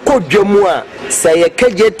sɛ wo kodwa mu a sɛ yɛ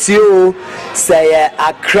kegyeti o sɛ yɛ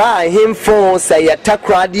Accra hemfo sɛ yɛ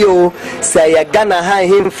Takoradi o sɛ yɛ Ghana ha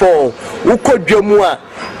hemfo wo kodwa mu a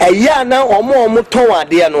ɛyɛ na ɔmo tɔn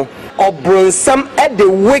adeɛ no ɔbronsam ɛde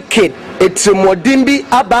wicked etimodin bi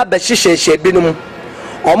aba bɛhyehyɛ binom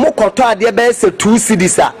ɔmo kɔtɔ adeɛ bɛyɛ sɛ 2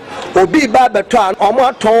 cedis a obi ba bɛtɔ a ɔmo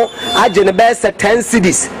atɔn agye ne bɛyɛ sɛ 10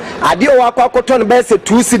 cedis adeɛ wɔ akɔtɔ no bɛyɛ sɛ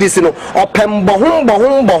 2 cedis no ɔpɛm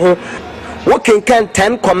bɔho wokenkan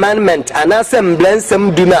 10 commandment anaasɛ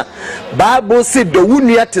mblɛnsɛm du na Bible say do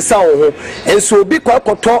wunua te sɛ wo ho enso obi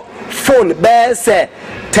kɔtɔ phone bɛyɛ sɛ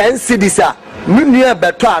 10 cedis a nunua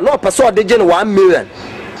bɛtɔ a na ɔpɛ sɛ ɔde gye no 1 million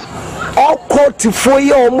ɔkɔtifo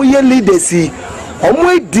yɛ ɔmo yɛ leaders yi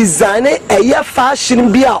ɔmo design ɛyɛ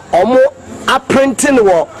fashion bi a ɔmo aprinting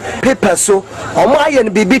wɔ paper so ɔmo ayɛ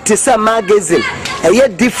no bibi te sɛ magazine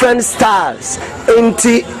ɛyɛ different styles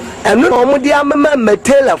enti ɛno na ɔmo de amema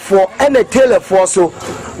tailorfoɔ ɛna tailorfoɔ so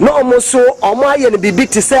na ɔmo so ɔmo ayɛ no bibi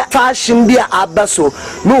te sɛ fashion bi a aba so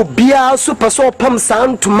na obiara so pɛ sɛ ɔpam saa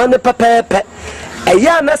ntoma ne pɛpɛɛpɛ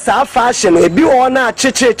ɛyɛ na saa fashion ebi wɔ na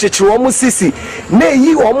akyekyere wɔn sisi na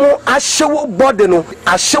eyi wɔn ahyɛwo body no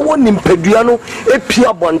ahyɛwo nimpadua no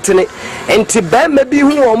epia bɔntene nti bɛrima bi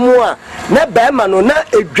hu wɔn a na bɛrima no na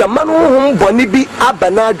edwama no ho bɔne bi aba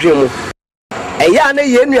na adwe mu ɛyɛ na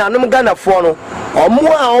yɛn nuanom Ghanafoɔ no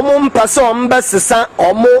Omo a omo mpase omba sesa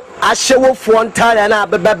omo ahyewofoɔ ntare na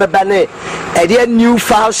abebebebe ne ede new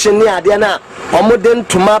fashion ne ade na omo de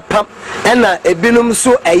ntoma pam na ebinum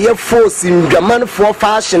so eye force ndwamanfoɔ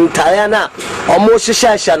fashion tare na omo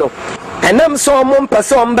hyehyehye no enam so omo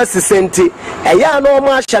mpase omba sesenti eya na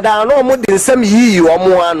omo ahyada na omo de nsam yiyi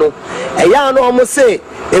omo ano eya na omo se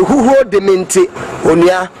ehuhuo de minti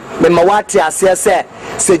onua mema wate ase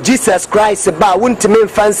se Jesus Christ ba wuntime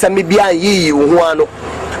mfansa me bia yiyi wo ho ano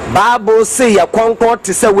Bible say ya konkon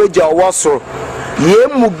te se weja owoso ye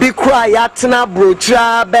mu bi kra ya tena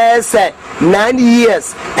brochra be se 9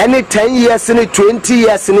 years any 10 years any 20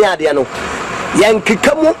 years ni ade no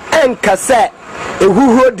yankikamu enka se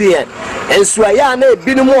ehuhuo de enso ya na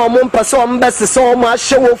ebinum omo mpase ombese se omo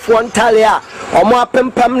ahyewofo ntale a omo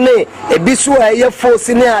apempam ne ebiso eye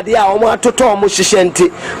force ne ade a omo atoto omo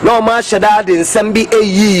hyehyenti na omo ahyeda de nsam bi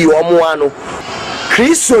eyi omo ano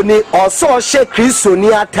Kristo ni oso hye Kristo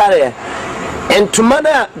ni atare entuma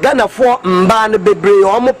na ganafo mba ne bebre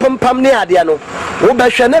omo pempam ne ade no wo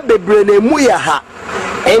behwe na bebre na emu ya ha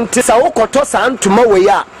enti sa wokoto sa ntuma we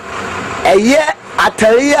ya eye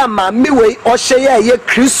atare ya ma miwe ohye ya eye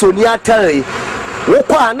Kristo ni atare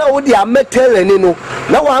wokwa na wodi ametele ni no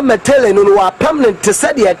na wa ametele no wa permanent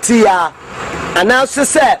se de atia anaso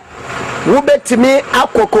se wo betimi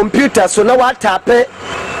akọ computer so na wa tape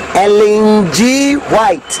LNG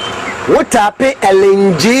white wo tape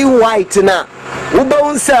LNG white na wo be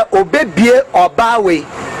unsa obebie obawe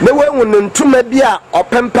na wenwu ntuma bi a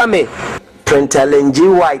opempame print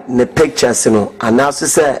LNG white ne pictures no anaso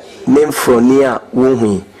se memfroni a wo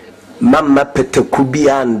hu mamma peteku bi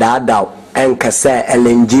andada enka se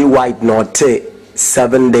LNG white not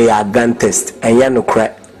 7-day Adventist enya no kra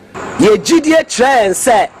ye gidie kire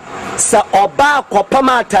se oba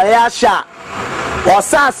kopama atare ahya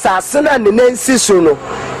osa asase na ne nansi so no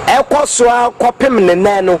ekoso akopem ne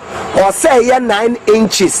nan no osa ye 9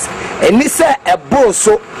 inches eni se ebo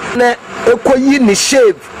so na ekoyi ni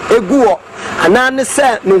shave eguo anane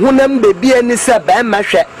se ne hunam bebi ani se ba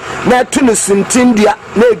mahwe na tu no suntindua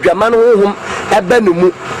na adwama no honhom ebe no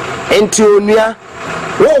mu enti onua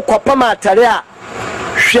wo kopama atare a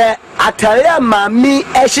hwe atare a mami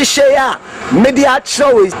ehihye ya media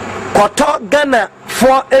achrewe koto Ghana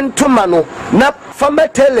for entuma no na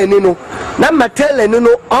fametele ni no na matele ni no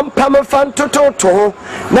ompam fantoto ho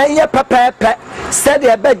na ye pepepe said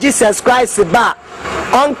ebe Jesus Christ ba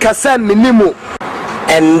onkasa minimu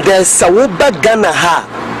and there's a Ghana ha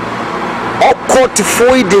court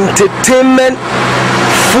for entertainment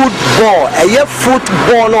football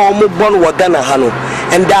football no omo bon wa Ghana ha no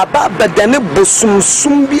and aba dane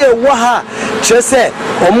bosumsum bi e wa ha chese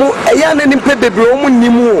omo eya na nimpe bebre omo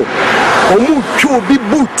nimu omo twu bi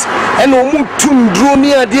boot and omo tundro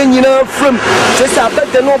ni ade nyina from chese aba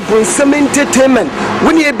dane obonsam entertainment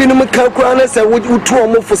woni e binum kakura na se wutu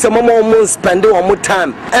omo fo se mama omo spend omo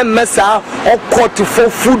time emesa court for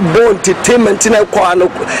football entertainment na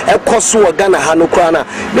ekoso wa Ghana ha no kura na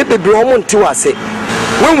be bebre omo ntiwase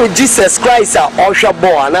when we Jesus Christ are Osha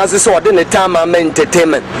Bo and as so the time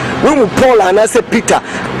entertainment. When we Paul and as Peter,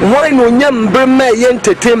 why no yam breme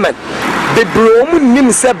entertainment? The brom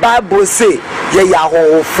nim se Bible say ye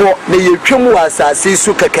yaho for the yetwemu asase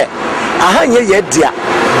su keke. Aha ye dia.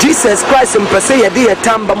 Jesus Christ mpese ye de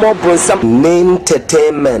tamba mo bronsam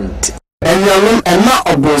entertainment. Enyalum ema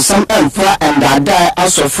obonsam emfa endada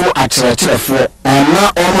asofo akyerɛkyerɛfo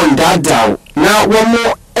ema omo ndada na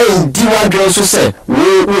womo diwa drenso se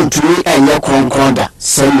we untumi enye konkronda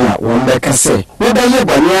semua wombeka se we baye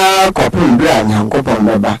bania kopun bra nyankopon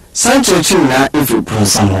beba sanchechi na ifi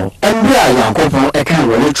pronsamo embra yankopon eka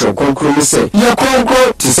woni tro konkron se ye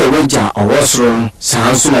konkro ti se weja owosro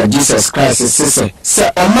sanso na Jesus Christ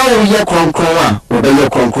se oma wo ye konkron a wo baye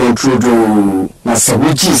konkron trudo na se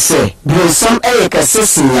wuji se bronsam eka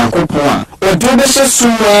se yankopon a odo be hye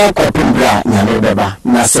sumwa kopun bra nyambeba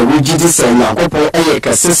na se wuji di se yankopon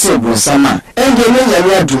eka se bronsama enge ne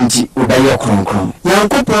nyame adunti obaye konkron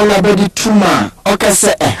yankopon na bedi tuma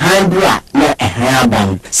okase ehanbra na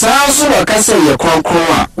ehaban sanso na okase ye konkron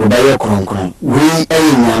a obaye konkron we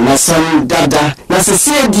enya sam dada na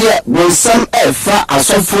sese die bronsam efa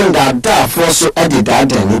asofo dada foso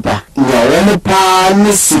edidada nipa nya won pa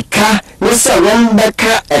ni sika ni se won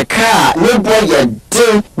beka eka ne boye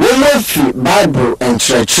afei wɔn afi Bible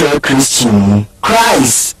nkyerɛkyerɛ Christian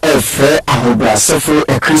Christ efe ahobrasefo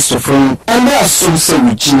Christopher ende asom se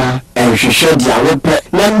wugina ehwehwe dia wopɛ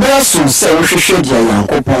na ende asom se wohwehwe dia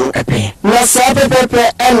Yankopɔn epe na saa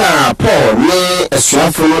pepepe na Paul ne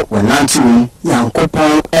asuafo wonantum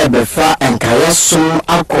Yankopɔn ebefa enkaya som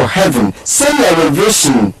akɔ heaven send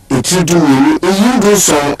revelation etudu ni eyudu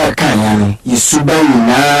som ekanya no Yesuba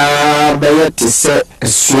nyina bɛyɛ te sɛ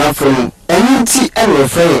asuafo Eniti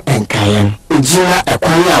enrefe enkaya ejina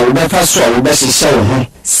ekwan a wobefa so a wobɛhyehyɛ wo ho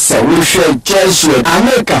sɛ wohwɛ Jesuit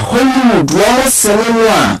America Hollywood wo sene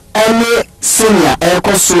a ene senia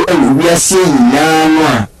ekoso ewiase nyinaa no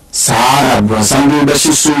a Sara bronsam be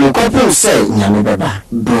bɛhyehyɛ mu kɔpem sɛ nyame bɛba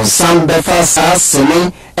bronsam bɛfa saa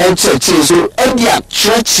sene encheche so edia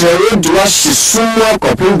kyerɛkyerɛ do ahyehyɛ mu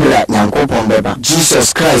kɔpem bra Nyankopɔn bɛba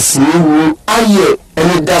Jesus Christ ni wu aye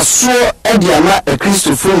ene da so ediana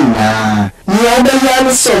Christopher na ni obɛya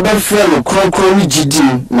ne sɛ obɛfrɛ no kronkron ni gidi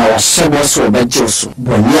na wahyɛbɔ so obɛgye so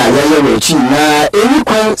bɔne a yɛyɛ wɔ akyi na eni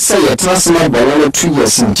kwan sɛ yɛtrasema bɔne no 2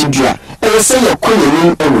 years ntidua ɛyɛ sɛ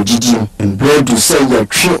yɛkɔyɛnim ɛwɔ gidi mbredu sɛ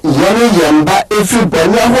yɛtwe yɛne yɛmba ɛfiri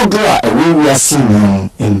bɔne ahodo a ɛwɔ wiase mu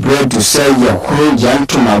mbredu sɛ yɛhoro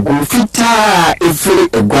yɛntomago fitaa ɛfiri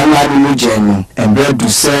eguanade no gya mu mbredu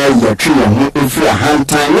sɛ yɛtwe yɛn ho ɛfiri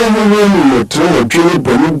ahantan ne hoho mu yɛtoro wɔdwe ne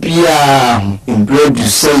bɔne biaa mbredu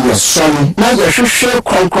sɛ yɛsɔne na yɛhwehwɛ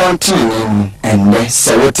kronkron tene mu ɛnnɛ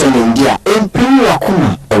sɛ wotene ndi a ɛmpem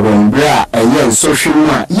wakoma ɛwɔ mbrɛ a ɛyɛ nsɔhwɛ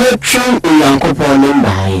mu a yɛtwɛn Onyankopɔn ne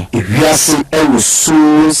mbaeɛ ewiase ɛwɔ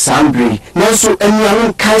suu sambre nanso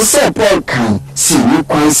anuanom kan sɛ Paul kan si ni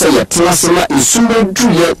kwan sɛ yɛtena se na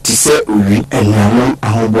nsumbeduye te sɛ owi anuanom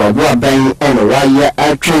ahoboaboa bɛn ɛna wayɛ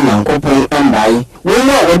atwɛn Nyankopɔn mbaeɛ wɔn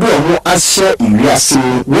a wɔde wɔn ahyɛ ewiase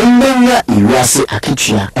mu wɔn bɛnya ewiase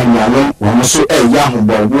akitua anuanom wɔn so ɛyɛ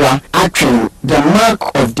ahoboaboa atwɛn the mark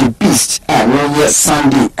of the beast a wɔyɛ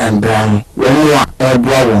Sunday and Brown wɔn a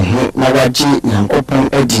ɛboa wɔn ho na wagye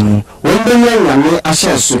Nyankopɔn adi no wɔn bɛnya nyame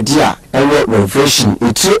ahyɛ sodi a ɛwɔ revelation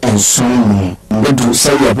etire enson mu mbedu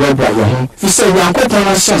sɛ yɛbrɛbrɛ yɛ ho fi sɛ Nyankopɔn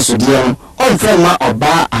ahyɛ sodi no ɔmfɛ ma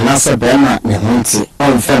ɔbaa anasɛ bɛrima ne ho nte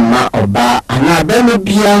ɔmfɛ ma ɔbaa anaa bɛrima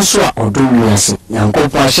biara nso a ɔdɔ wiase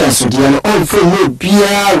Nyankopɔn ahyɛ sodi no ɔmfɛ mu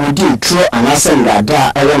biara wodi nturo anasɛ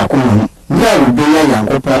ndada a ɛwɔ n'akoma mu na wobɛnya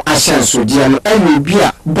Nyankopɔn ahyɛ sodi no ɛwɔ bi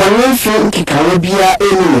a bɔne mfe nkekawa biara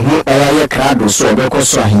ɛni ne ho ɛyɛ krado so ɔbɛkɔ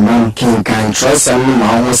so ahemman kenkan kyerɛsɛm no ma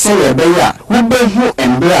ho sɛ yɛbɛyɛ a wobɛhu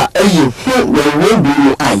mbrɛ a ɛyɛ hu wɔwɔ bi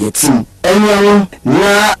mu a yɛtim ɛnyɛwo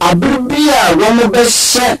na abere a wɔn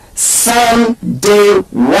bɛhyɛ Sunday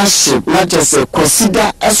worship na kyerɛ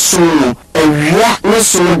kɔsida ɛsom no awia ne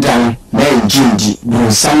som dan na njindi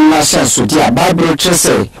bronsam na hyɛ sodi a Bible kyerɛ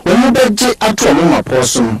sɛ wɔn bɛgye ato wɔn mapɔ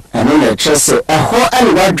so ɛno na kyerɛ sɛ ɛhɔ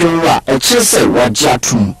ɛne wadwen a ɛkyerɛ sɛ wagye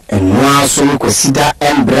atom ɛnoa so no kɔsida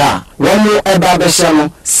ɛmbrɛ a wɔn ɛba bɛhyɛ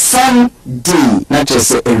no Sunday na kyerɛ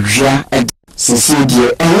sɛ awia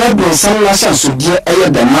Sisidiye ɛyɛ bronsam na hyɛ sodi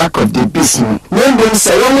ɛyɛ the mark of the beast no mbom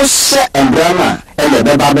sɛ wɔn hyɛ ɛmbrama ɛyɛ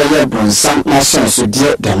bɛba bɛyɛ bronsam na hyɛ sodi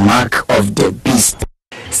the mark of the beast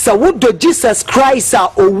sɛ wodo Jesus Christ a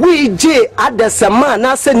owije adesema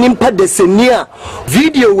na sɛ nimpa desenia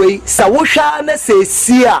video wei sɛ wohwa na sɛ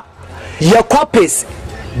si a ye copies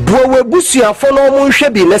do webusuafo no mo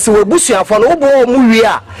nhwɛ bi na sɛ webusuafo no wo bo mo wi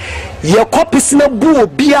a ye copies na bu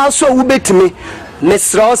obi aso wo betimi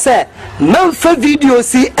Mesra se memfa video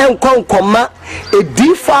si enkonkoma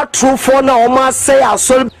edifa trufo na o ma say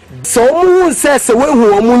asol so mu se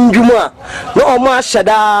wehu o mu ndwumu a na o ma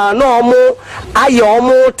hyeda na o mu aye o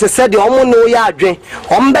mu te se de o mu no ya adwen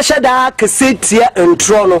o mbe hyeda kesetie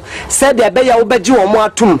ntro no se de be ya wo beji o mu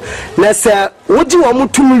atum na se woji o mu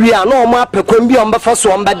tum wi a na o ma pekon bi o mbe fa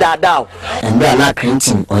so o mbe dada o embe na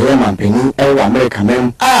Clinton oye mampeni e wo America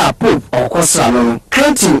mem Pope okosra no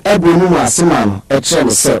Clinton ebonu mu asema no e kire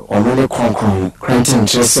ne se ono ne kronkron Clinton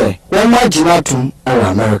kire se wo ma gina tum e wo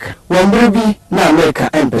America wo mbribi na America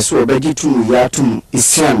empese obedi tum ya tum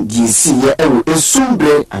Islam DC ye e wo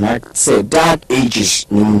esumbre ana se dark ages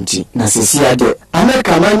nimunti na sesia de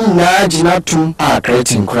America mani na gina tum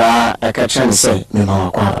Clinton kra e ka kire ne se me ma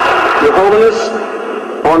wakwa Your Holiness,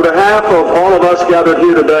 on behalf of all of us gathered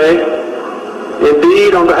here today,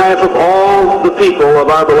 indeed on behalf of all the people of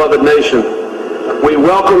our beloved nation, we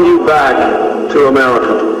welcome you back to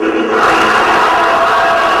America.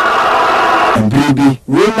 Baby,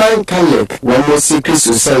 Roman Catholic, one more secret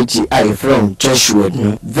society I from Joshua,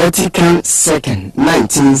 Vatican II,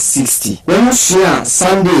 1960. When you see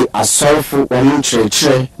Sunday a sorrowful one church,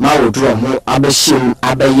 Maudro, Abeshim,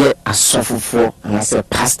 Abaye, a sorrowful, and I say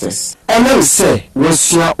pastors. And then say, we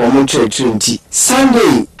see a woman church,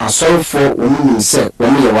 Sunday asorofo womu se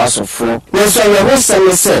womu ye wasofo nenso ye ho se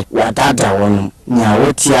ne se wadada wonu nya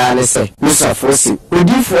wotia ne se musafo si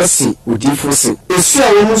odifo si esu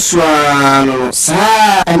a womu sua no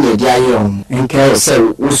saa ene dia yom enke se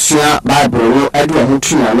usua bible no adu ho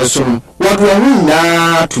tuna ne so wadu ho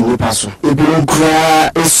na tuni paso ebiru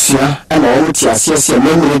kura esua ena womu ti asiase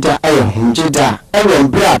memre da aye hunjeda ewe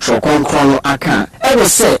mbra trokonkron no aka ewe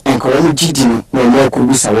se enko womu gidi no mo ko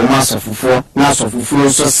bisa womu asofofo na asofofo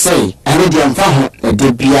so say ene dia mfa ho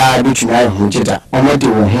de bia do tuna hunjeda omode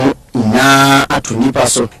wo ho na atuni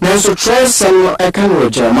paso nanso tresen no eka no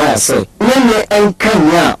Jeremiah say nene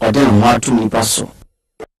enkanya ode no atuni paso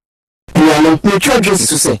Yano ni church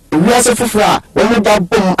so say we are fufura womu da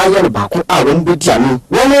bom aye baako a womu bedi anu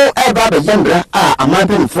womu eba be yambra a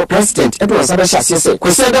amaben for president edo sabe hyase say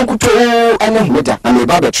kwese dan kuto ene humeda na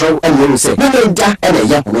ba be trow ene say nene da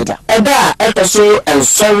ene ya humeda eda etoso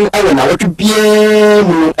enson ewe na wotu bie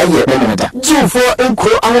mu eye beneda jifo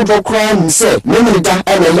enkro ahodo kra ni say nene da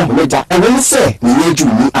ene ya humeda ene say ni yeju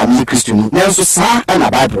ni ami Kristo ni nanso sa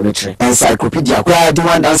na Bible retre encyclopedia kwa di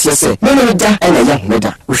wan dance say nene da ene ya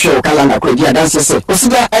humeda uhwe kala na kwa dia dance say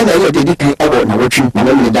osida ene ye dedi kan ewo na wotwi na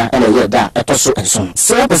nene da ene ye da etoso enson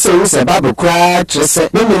say person say Bible kwa trese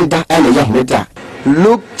nene da ene ya humeda.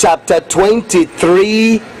 Luke chapter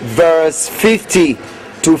 23 verse 50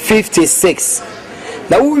 to 56.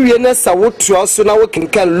 Now we na sa wotro so na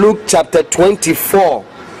wokenkan Luke chapter 24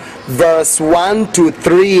 verse 1 to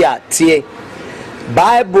 3 atie.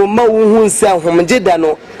 Bible ma wo hu se homjeda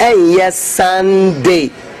no enye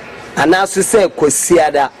Sunday anaso se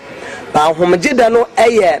kwasiada. Ba homjeda no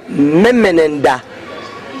eye memenenda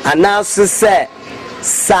anaso se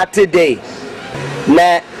Saturday.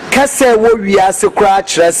 Na kase wo wiase kura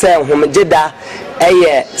kire se homjeda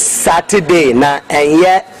eye Saturday na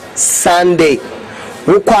enye Sunday.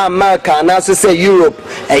 Wukwa America na so say Europe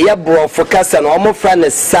eye brofo kase no omo fra ne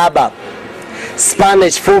Sabbath.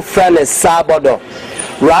 Spanish for friend is Sabado.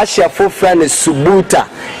 Russia for friend is Subuta.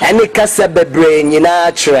 Any kase bebre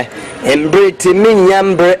nyina kire. Embre timi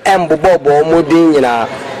nyambre embobobo omudin nyina.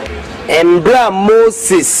 Embra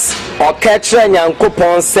Moses okekire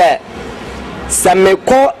Nyankopon se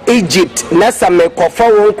Sameko Egypt na sameko fa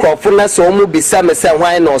won krofo na so mu bisa me se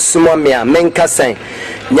hwan na osomo me a menkasan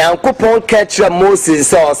Nyankopon kekire Moses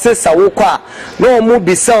se osesa wo kwa na omu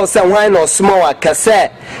bisa se hwan na osomo wa kase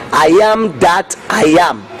I am that I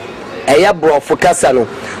am eya brofo kasa no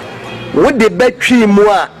wo de betwi mu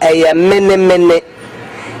a eya mene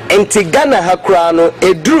enti Ghana hakura no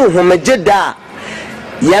eduru homegeda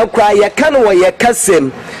yakwa yakano wa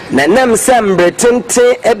yakasem na nam sambre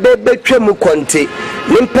tente ebebetwam konte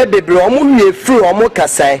nimpa bebre omo wie firi omo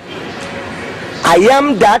kasai I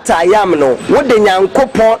am that I am no wo de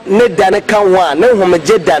Nyankopon ne dane kan ho a ne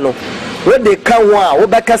homegeda no wo de kan ho a wo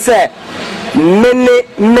bekase mene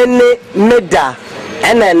meda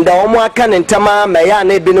ena nda omo aka ne ntama ma ya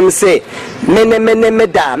na ebinum se mene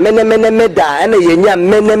meda ena yenya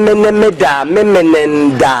mene meda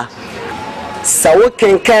memenenda Sawo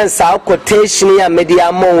kenkan sa quotation ya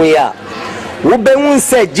media mon ya wo be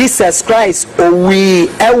say Jesus Christ owi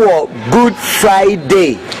ewo Good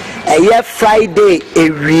Friday eye Friday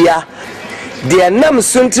ewia de nam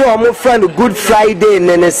sunti o mo friend Good Friday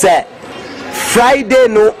ne say Friday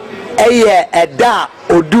no eye eda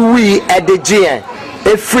oduwi edegien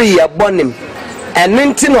efri ya bonim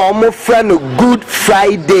enenti na o mo friend Good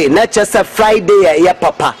Friday na chese Friday eye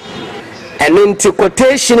papa and into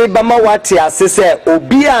quotation bama wati asese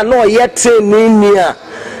obi a no yete ni a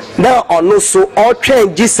na ono so o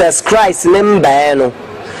twen Jesus Christ ne mbae no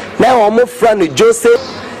na o mo fra no Joseph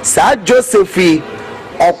sa Josephi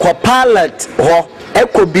okopilot ho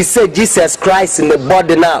ekobi se Jesus Christ ne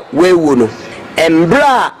body na wewu no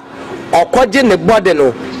embra okoje ne body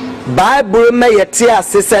no Bible me yete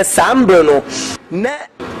asese sambre no na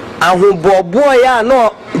ahobobo ya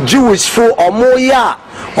no Jewish fu omo ya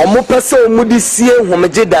omo pese omudisie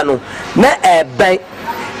homegeda no na eben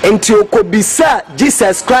enti okobisa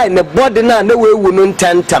Jesus Christ ne body na wewu no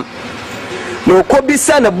ntantam na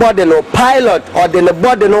okobisa ne body no pilot or the ne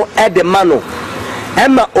body no edemano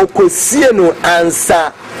ema okosie no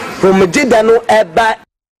ansa homegeda no eba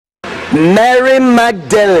Mary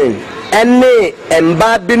Magdalene ene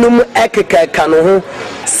emba binum ekeka no ho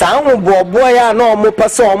sanwo bobo ya na omo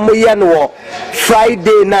pese omo ye no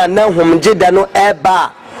Friday na homegeda no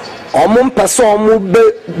eba omo mpese omo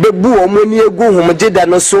bebu omo ni egu homegeda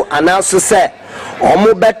no so anaso se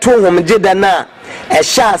omo beto homegeda na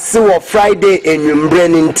ehya ase wo Friday enwumbre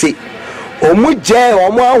nti omo je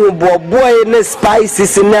omo ahobobo ne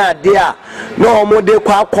spices na ade a na omo de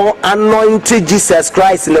kwa anoint Jesus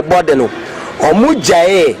Christ ne body no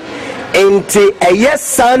Omujae enti eye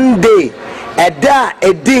Sunday eda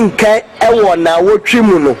edinka ewo na wotwi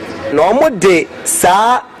mu no na omude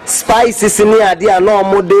saa spices ni ade a na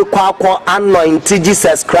omude kwakọ anoint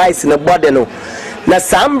Jesus Christ ne body no na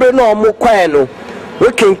sambre na omukwan no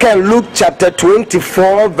we can Luke chapter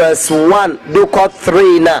 24 verse 1 do call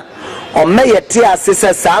 3 na omeyete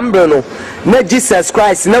asese sambre no na Jesus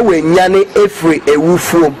Christ na wenyane efri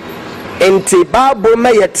ewufuo enti Bible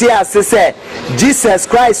meyete asese Jesus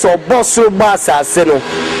Christ oboso ba asase no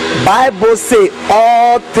Bible say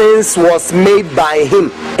all things was made by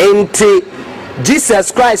him enti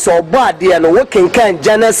Jesus Christ obo ade no we can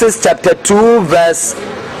Genesis chapter 2 verse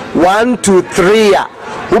 1 to 3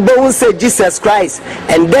 Ubo say Jesus Christ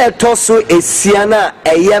and there toso esiana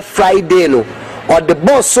eye Friday no or the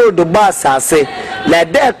boss so the boss say na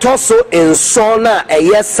there toso in sona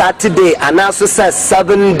eye Saturday and also says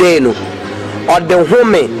 7 day no or the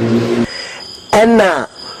home and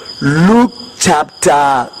Luke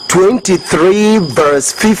chapter 23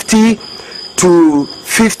 verse 50 to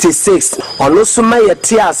 56 ono so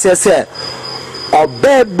mayeti asese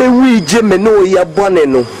obebe wi jeme no ye bone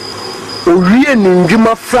no owie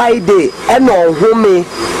ninjuma Friday ena ohome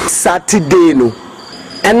Saturday no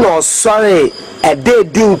ena sorry ede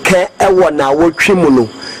dinka ewo na wotwe mu no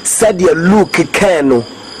said ye Luke kan no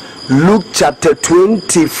Luke chapter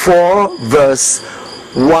 24 verse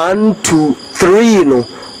 1 to 3 no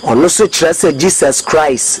ono so kire say Jesus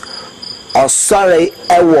Christ sorry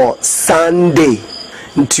ewo Sunday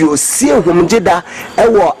nti osie homjeda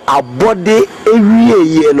ewo abode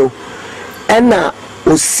ewieye no ena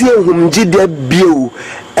osie homjeda bio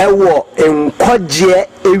ewo enkoje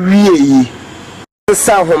ewieye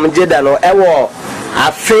sa homjeda no ewo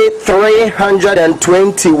afe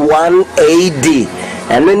 321 AD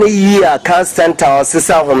eno ne year Constantine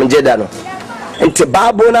sisa homjeda no nti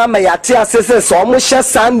Bible na mayate asese so mo hye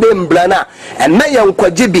Sunday mblana ena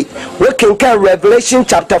yankwaje bi we can Revelation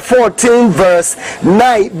chapter 14 verse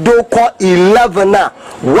 9 do ko 11 na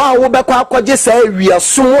wa wo be kwa akwaje sa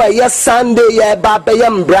wiasom a ye Sunday ye ba be ye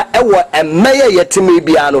mbra ewo emeye yetime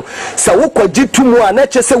bia no sa wo kwaje tumu a na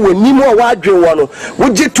chese wonim a wadwe wo no wo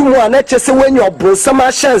gitumu a na chese wenyo bronsam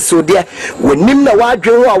a chance de wonim na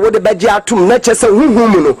wadwe wo a wo de beje atum na chese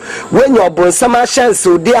huhum no wenyo bronsam a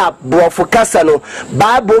chance de a brofo kasa no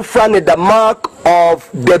Bible friend the mark of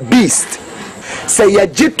the beast say ya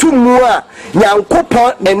gitumu a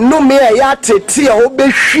nyankopon enome a ya tete a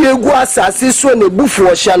obehwie gu asase so na ebufu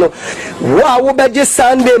ohia no wo beje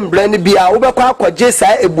Sunday mbran bia wo bekwa akwaje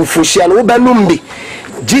sa ebufu ohia no wo benumbi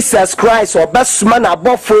Jesus Christ obesuma na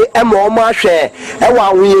abofo ema omo ahwe ewa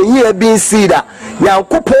awuyenyi bi nsida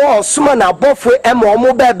nyankopon osuma na abofo ema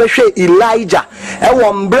omo be behwe Elijah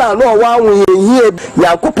ewa mbra no wa awuyenyi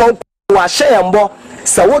nyankopon wa sheyembo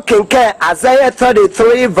so we can Isaiah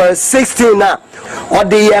 33 verse 16 na or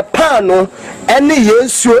the pano any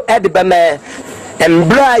yesu edibeme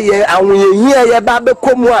embra ye awuyenyi ye ba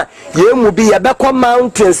bekomu a ye mu bi ye beko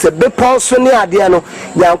mountains bepo so ne ade no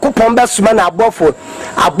yankopon besuma na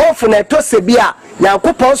abofo na to se bi a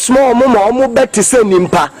yankopon suma omo ma omo betise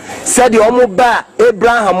nimpa said omo ba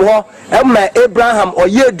Abraham ho ema Abraham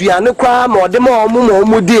oye aduane kwa ma ode ma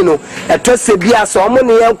omo di no eto se bi a so omo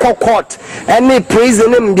ne yen court any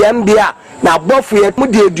prison mbia na abofo ye mu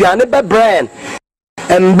di aduane be brain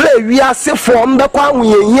embra wi asefo mbekwa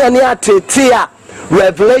awuyenyi ne atete a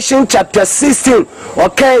Revelation chapter 16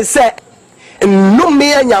 okay say no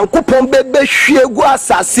me nyankopon bebe hwiegu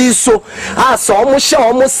asase so asa omo hye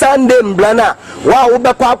omo Sunday mblana wa wo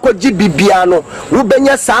bekwa akwaji bibia no wo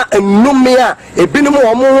benya sa nnome a ebinum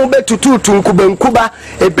omo ho betututu nkubankuba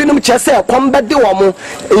ebinum chese ekombede omo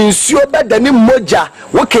nsuo bedani moja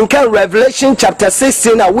wo kenkan Revelation chapter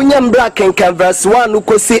 16 a wunya mbra kenkan verse 1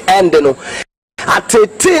 ukosi end no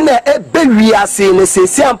atete na ebewiase ne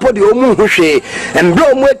sesi ampo de omu hwehwe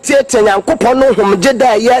embra omu etiete nyankopon no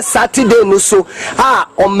homjeda ye Saturday no so a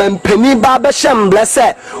omampani ba be hyemble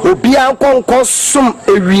se obi ankonkon sum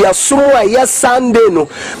ewiasom a ye Sunday no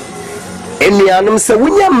enianum se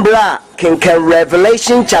wunyambra kenkan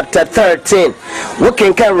Revelation chapter 13 we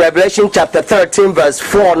kenkan Revelation chapter 13 verse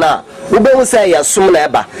 4 na we be say yasum na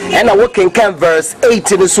eba and we kenkan verse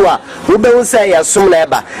 8 no so a we be say yasum na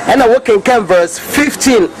eba and we kenkan verse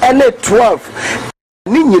 15 and 12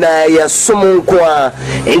 ni nyina yasum nko a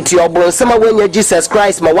enti obronsama wanya Jesus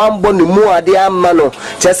Christ ma wambo ne mu ade amma no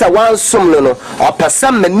chesa wansum no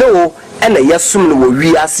opasam me no ɛna yɛsom no wɔ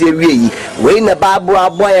wiase awie yi wei na Bible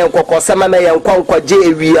abɔ yɛn kɔkɔsɛma ma yɛn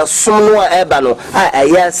nkwankɔgye awie som no a ɛba no a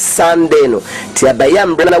ɛyɛ Sunday no te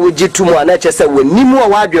ɛbɛyɛ mbrɛ na wogye to mu a na kyerɛ sɛ w'anim a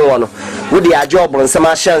wɔadwen wɔ no wode agye ɔbɔnsɛm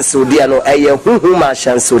ahyɛnsewodeɛ no ɛyɛ huhum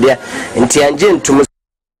ahyɛnsewodeɛ nti ɛngye ntom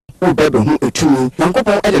Bebe hu etumi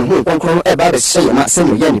yankopon ede hu konkron e ba be hye ma se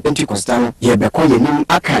no ye ni Pentecost no ye be ko ye nim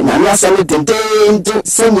aka nyame asem denden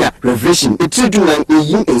senya revelation etudu na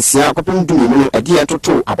eyin ensia kopem du mu ade ye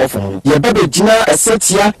toto abofo ye be be gina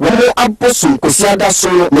esetia wo abosom kosiada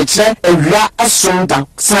so no ne kire awia asom da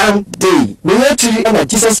Sunday we yetiri na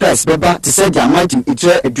Jesus Christ beba te se dia manti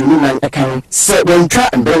ikire adunu nan ekan se wentwa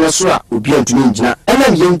mbrɛ so a obi antuni ngina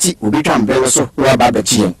ɛnam yenti obi twa mbrɛ so wa ba ba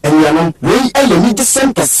chie enyanom we aye ni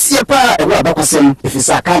December Yepa ewa abakwasem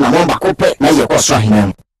efisaka na momba kope na ye kwosra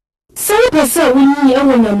hinam Sɛ pese wunyi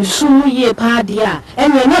ewo nyamsumu ye pa de a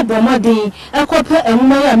enye na bomaden ekope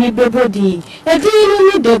enwuma ya mi bebodi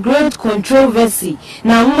edin ni the great controversy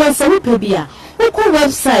na nwuma sɛ wupe bia woko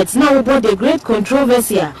website na wo the great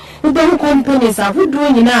controversy a wo companies ahodo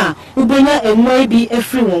nyina ubenya enwuma bi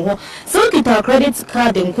efri wo ho so kita credit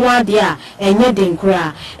card nko ade a enye de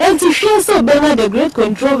nkura enti hwe so ubenya the great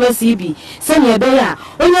controversy bi sɛ ne be ya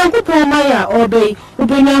onyankopɔn ma ya obey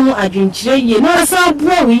ubenya ho adwenkyire ye na sa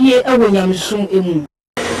bo wiye ewo nyamsum emu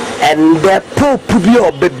and the pope bi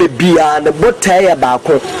obebebia ne botae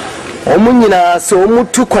baako omu nyina so omu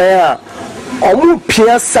tu kwan a omu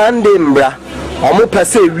pia Sunday mbra omu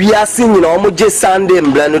pese wiase nyina omu je Sunday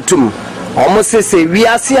mbra no tum omu sese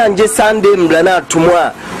wiase anje Sunday mbra na atumu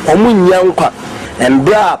a omu nyankwa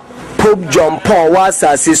mbra Pope John Paul was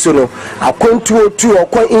asisi no akwantu otu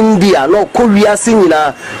okọ India no okọ wiase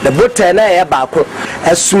nyina the botai na ye baako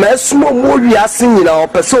esuma mo wiase nyina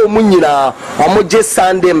opese omu nyina omu je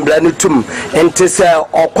Sunday mbra no tum ente se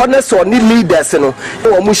okọ ne so ni leaders no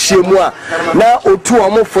omu hyiemu a na otu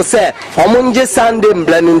omu fo se omu nje Sunday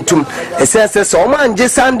mbra no tum esese se omu anje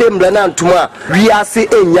Sunday mbra no tum a wiase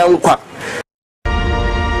enyankwa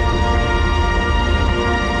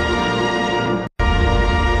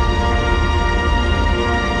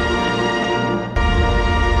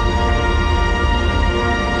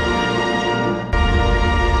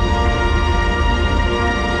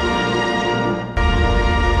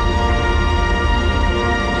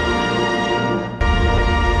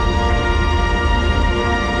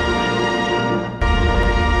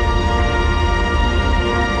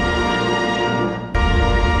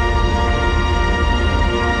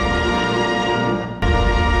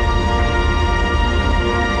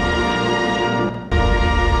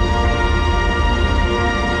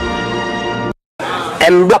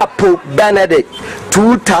Pope Benedict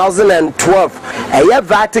 2012 a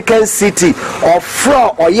Vatican City of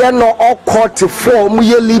fraud or ye no all court for mu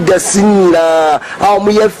ye leaders na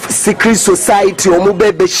mu ye secret society o mu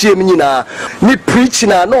bebe hiem nyina ni preach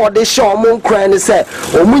na no de show mu nkran ni se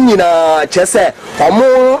o mu nyina che se o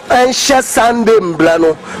mu enhye Sunday mbla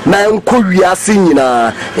no na nko wiase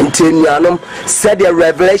nyina ntenuanom said the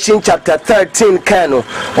Revelation chapter 13 kano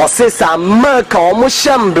o se sa America o mu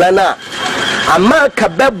hyembla na America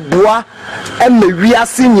beboa emme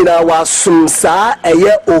wiase nyina wasum saa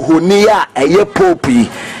eye ohoni a eye popi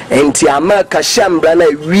enti America hyembra na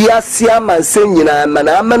wiase amanse nyina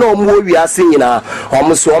mana amana omo wiase nyina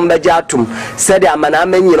omo so ombeja atum said amana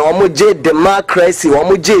nyina omo je democracy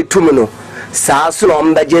omo je tum no saa so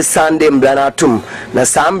ombeje Sunday mbra atum na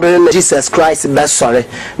sambre na Jesus Christ be sorry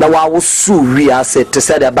na wawosu wiase to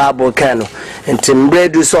said the Bible can enti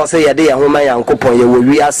mbredu so say ye de ye homa yankopon ye wo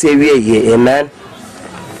wiase wie amen.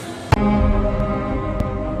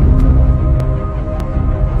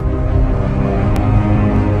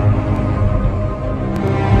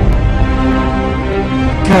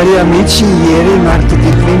 Cari amici, ieri martedì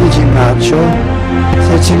 15 maggio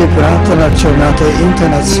si è celebrata la giornata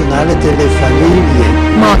internazionale delle famiglie.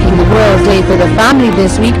 Marking the World Day for the Family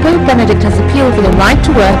this week, Pope Benedict has appealed for the right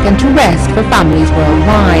to work and to rest for families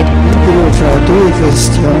worldwide. Tra due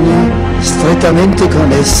questioni strettamente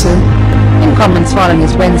connesse. In comments following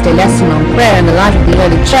his Wednesday lesson on prayer in the life of the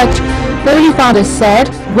early church, the Holy Father said,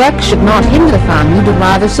 work should not hinder the family but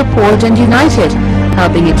rather support and unite it,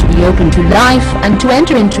 helping it to be open to life and to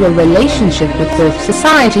enter into a relationship with both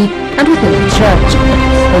society and within the church.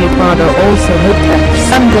 Holy Father also hoped that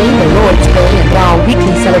someday the Lord's Day and our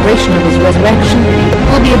weekly celebration of his resurrection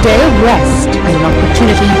will be a day of rest and an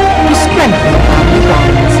opportunity to strengthen family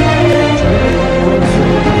bonds.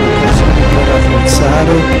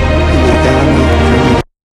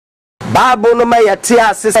 Bible no mayati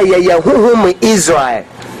asese ye huhum Israel.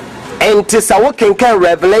 Enti sa wokenkan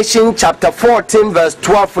Revelation chapter 14 verse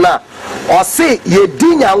 12 na o se ye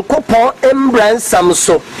di Nyankopon embransam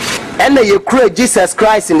so ɛna yɛkura Jesus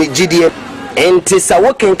Christ ne gyidie. Enti sɛ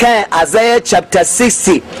wokenkan Isaiah chapter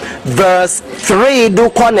 60 verse 3 do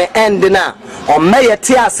kɔ ne end na ɔma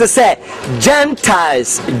yɛte ase sɛ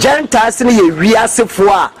Gentiles ne yɛ wiasefoɔ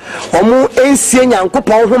a ɔmo nsie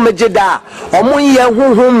Nyankopɔn homegye da a ɔmo yɛ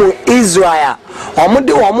honhom mu Israel ɔmo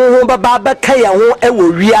de ɔmo ho baba bɛka yɛn ho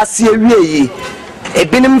ɛwɔ wiase awie.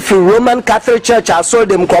 Ebinim fi Roman Catholic Church asol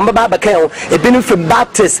dem komba baba kan ebinim fi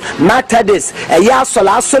Baptist Methodist eya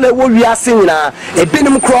asol wo wiase nyina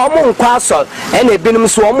ebinim kro mo nkwa asol ene ebinim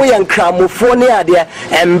so mo ye nkramofo ne ade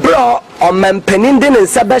embro omampanin de ne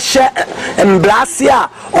nsa behye emblase a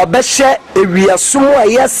obehye ewiasum a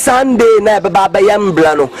ye Sunday na baba ya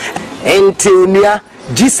mbla no enti onua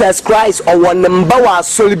Jesus Christ or number was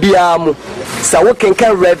Solbiamu. So we can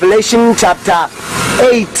get Revelation chapter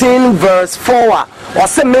 18 verse 4. Or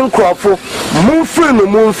some men crofo, moon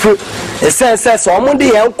free. It says,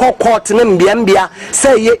 Omundi Elko court in Biambia,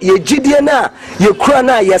 say ye Gideona, ye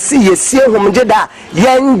crana, ye see whom jeda,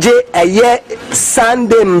 yanje a ye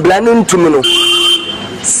Sunday blanun to mino.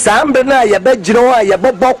 Sambena ya bejinoa ya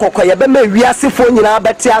boboko ya beme wiasefo nyina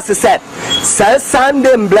beti asese sa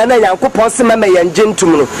Sunday mblana Yankopon se mama yanje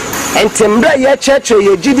ntumuno entembra ye church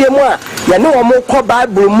ye gidie mu a ye ne omo kɔ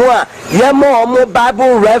Bible mu a ye mo omo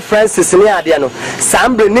Bible references ne ade no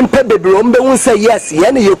sambre nimpe bebre ombe hu se yes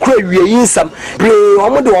ye ne ye kura wie yinsam bre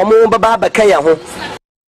omo de omo baba baka ya ho.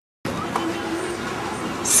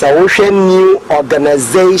 So new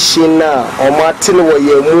organization na omatin wo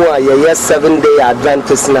yemu a ye 7-day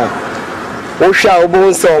Adventist na wo hwa obo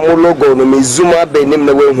nse omo logo no mezuma benim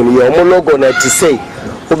na wehunu ye omo logo na ti sei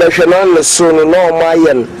wo behwe na no so no omo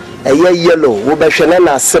ayen eye yellow wo behwe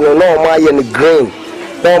na ase no omo ayen green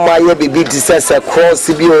na omo aye bibi ti se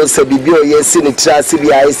cross bi o se bibi o ye si ni trase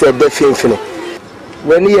bi aye se defenfine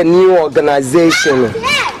when ye new organization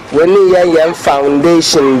when you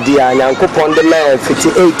foundation dia Nyankopon de man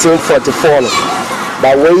 1844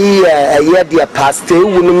 but we a year dia pastor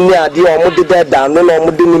wunum ni ade o mo de da no no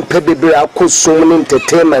mo de nimpa bebre akosum ni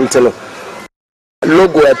entertainment no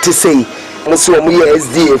logo ati sei mo so mo ye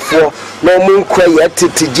SDA fo no mo nkwa ye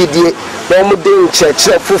titigidie no mo de church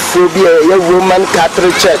foforo bi ye Roman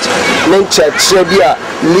Catholic Church ne church bi a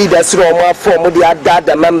leaders no mo afọ mo de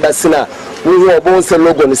adada members na wo obo se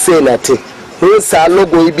logo ni sei na te sa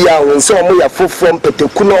logo ibi a won se omo ya foforo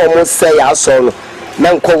mpeteku na omo se ya so no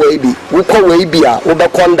na nko we ibi wo ko we ibi a wo be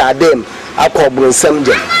konda dem akobro nsam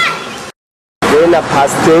je we na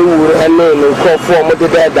pastor wu ene no kofo omo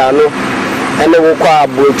de da no ene wo ko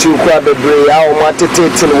abochi ko abebre ya omo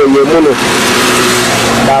atetete no we yemu no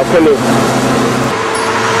ba ko ne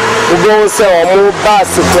wo se omo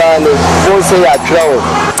bas kwa ne wo se ya trawo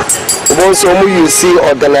wo se omo you see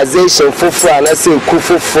organization foforo na se ku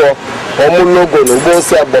foforo omo logo no bo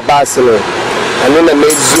se bobas no anu na me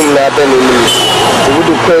zoom na ba ni wo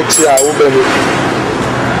du kwachi a wo behu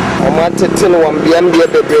omo atete no wambiambia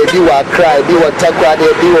bebre bi wa cry bi wa takwa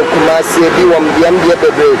de bi wa kumase bi wambiambia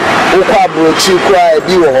bebre wo kwa brochi kwa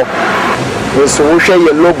bi wo ho wo so wo hwe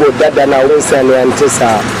ye logo dada na wo se ne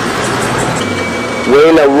antisa we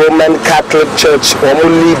in a Roman Catholic Church omo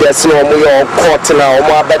leaders no omo yo court na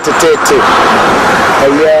omo abetetete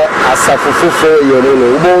eye asafufufo yo no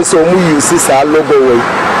wo so omo use sa logo we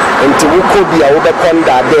enti wo ko bia wo be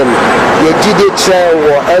konda dem ye gide train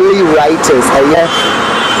wo early writers eye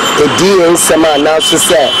edi ensema na so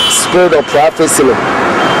say spirit of prophecy no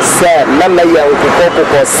say na me yan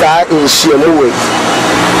kokoko sa nhyiamu we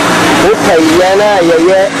wo payana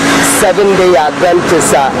ye 7-day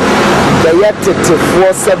Adventist the yet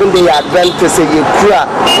 7-day Adventist ye kura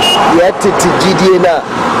yet gidie na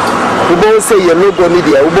ubo say ye logo ni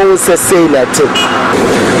dia ubo say na te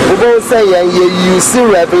ubo say ye use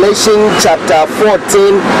Revelation chapter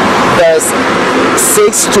 14 verse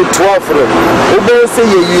 6 to 12 ubo say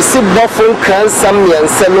ye use bofun kransam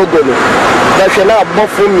miensa logo no da na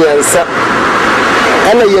bofun miensa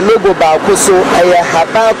ana ye logo ba ko so aya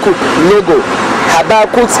Habakkuk logo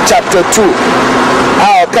Habakkuk chapter 2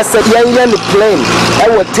 ah kasa yan plain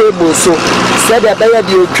our table so said abaya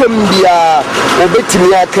de otwam bia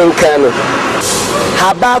obetimi akankan no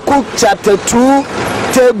Habakkuk chapter 2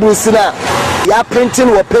 tables na ya printing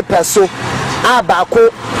wo paper so abako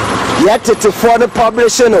ya 34 the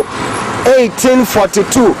publishing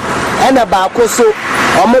 1842 and abako so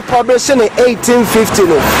omo publishing 1850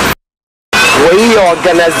 no we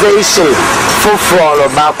organization for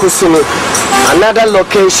abako so another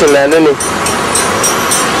location and any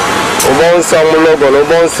obon so logo no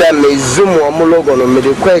obon say me zoom o logo no me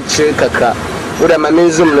de kwa chiri kakra wo da me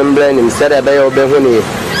zoom no mbra nim say da be yo be hu ni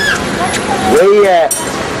we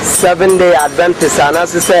 7-day Adventist and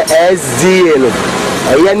as say SDA no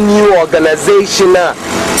a new organization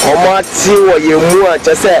omati wo yemu a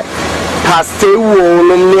chese pastor wo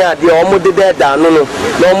no ne ade omude de da no no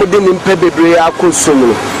na omude nimpe bebre akosum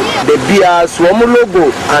no the bia so omu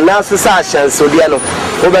logo anaso sa ahyansode no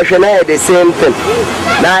obehwe na the same thing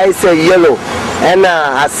na I say yellow and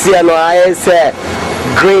asia no I say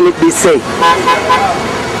green be say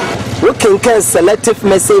we can selective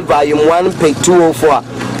message volume 1 page 204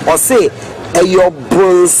 or say your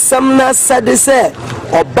bronsam na sade say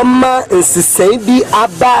Obama insisei bi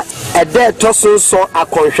aba ede toso so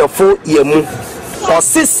akonhwefo yemu o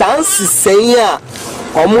se sansisei a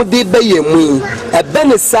omude be yemu ebe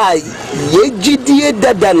ne sai yegidie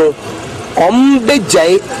dada no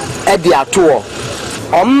ombejai ede ato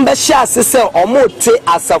ombe sha se omote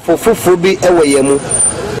asafofofo bi ewe yemu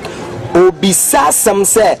obisa sam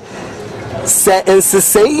se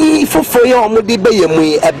insisei fofo ye omude be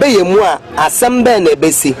yemu ebe yemu a asam be na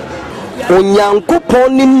ebesi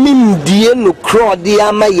Onyankopon ni nimdie no krode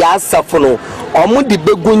ama ya asafo no omudi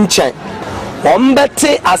begu nchen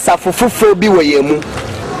ombete asafo fofo bi weyemu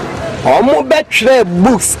omu betwe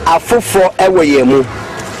books afofo eweyemu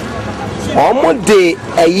omude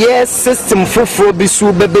eye system fofo bi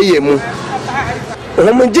su bebeyemu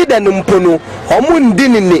homjida no mpono omu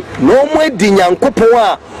ndinini no omu edi Nyankopon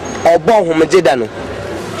a obo homjida no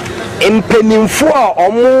impenimfo a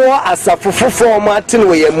omo asafo fofo omo atin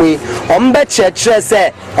weyemu ombe chechre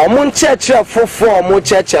se omo nchechre fofo omo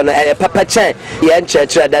chechre no papa chen ye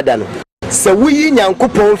nchechre dada no se wuyi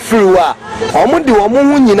Nyankopon firi wa omo de omo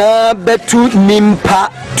hu nyina betu nimpa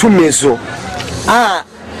tumezo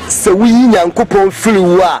se wuyi Nyankopon firi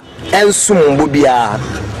wa ensum mbo bia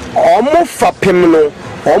omo fapem no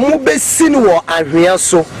omo besi no wo ahwea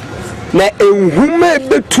so na enhuma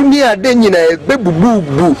betumi ade nyina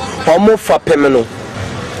ebebububu omo fapem no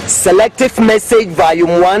selective message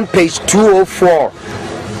volume 1 page 204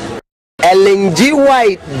 Ellen G.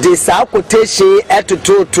 White this quotation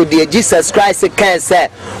etoto to the Jesus Christ can say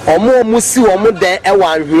omo musi omo den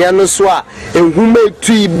ewa ahwea no so a enhuma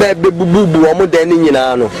etu ibebububu omo den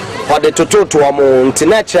nyina no ode toto to omo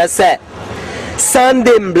ntina kire say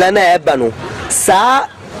Sunday mblana eba no sa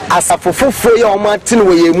asafofofo ye omatin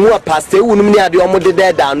we yemu a pastor ewunum ni ade omode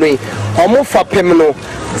de da no omo fapem no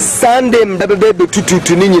Sunday mbebe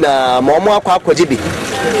tututu ni nyina ma omo akwaje bi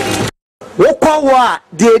wokwo a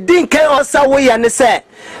de din kan osa wo ya ne se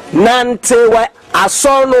nante we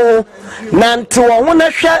asono nante wo ho na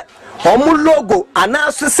hwe omo logo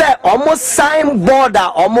anaso se omo sign board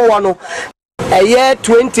a omo wo no eye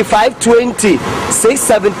 2520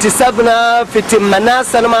 677 50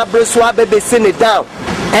 manasa na mabreso abebe sini down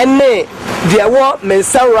ene dia wo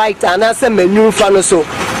mensa right anase menu fa no so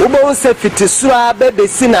wo bo se fitisura abebe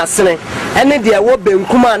sina sene ene dia wo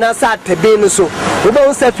benkum anase atebe no so wo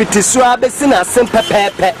bo se fitisura abebe sina sen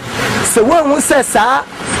pepepe se wo hu se sa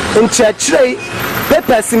nchechire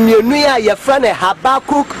papers mienu ya yefra ne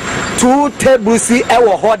Habakuk 2 tables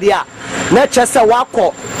ewo hodia na chese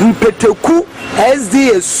wako mpeteku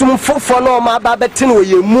SD sumfofo no ma ba betin wo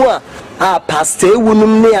yemu a pastor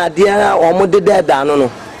ewunum ne ade a omode da no no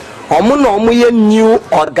omo no omo ye new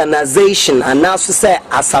organization anaso say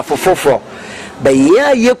asafofofo be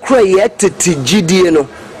ya ye kura ye titijidie no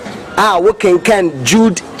wo can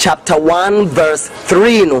Jude chapter 1 verse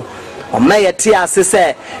 3 no oma ye ti ase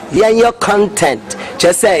say your content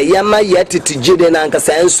che say ye ma ye titijide na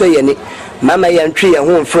nkasa enso ye ni mama ye ntwe ye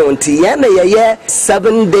ho mfronti ye na ye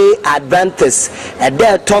 7-day Adventist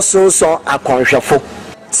ede toso so akonhwefo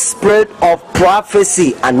spirit of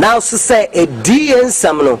prophecy announce say a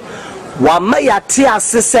ensam no wa ma yate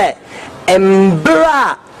ase say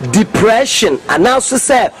embra depression announce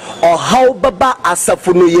say or how baba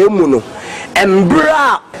asafo no yemu no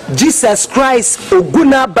embra Jesus Christ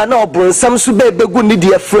oguna bana obronsam so bebegu ni de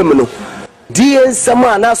afrem no ensam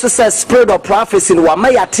announce say spirit of prophecy wa ma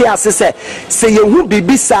yate ase say yehu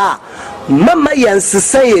bibisa mama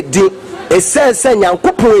yansesa yedi esense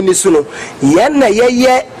Nyankopon ni so no ye na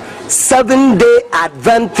ye 7-day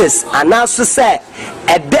Adventist anaso say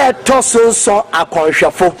ede toso so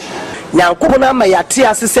akonhwefo Nyankopon ama yate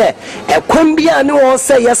ase say ekon bia ne won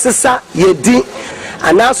say yesesa yedi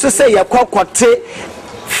anaso say yekokote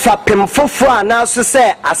fapem fofo anaso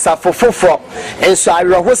say asafofofo enso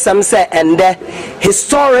awerehosam say ende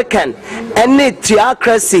historican ene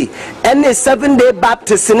theocracy ene 7-day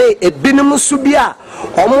Baptist ne ebinum so bia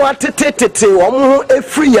omo atetete omo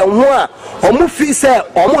efri ye ho a omo fi say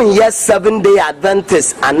omo yes 7-day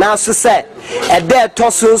Adventist anaso say ede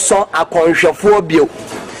toso so akonhwefo bio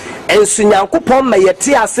enso nyankopɔn ma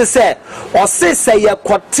yɛte ase sɛ ɔse sɛ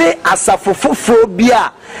yɛkɔte asafofoforo bi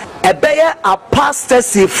a ɛbɛyɛ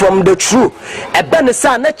apostasy from the true ɛbɛ ne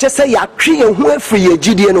sɛ na kyɛ sɛ yɛatwe yɛn ho afiri yɛ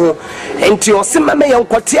gyidie no ho enti ɔse mɛmɛ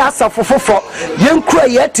yɛnkɔte asafofofo yɛnkura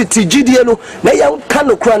yɛ tete gyidie no na yɛnka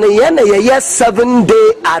no kora no yɛn na yɛyɛ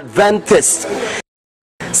 7-day Adventist.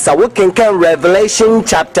 So we can Revelation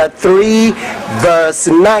chapter 3 verse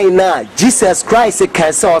 9 Jesus Christ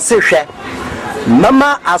can say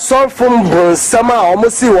Mama asorfum bronsama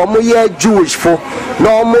omusi womu ye Jewish fo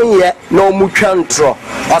no mu ye no mu twantro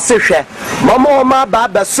osehwe mama oma ba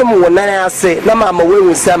besum wonan ase na mama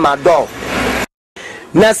wehu se mado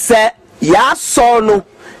na se ya so no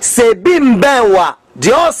se bimben wa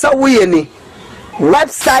de osa wuye ni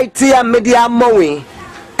website ya media mawi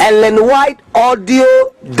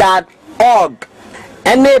ellenwhiteaudio.org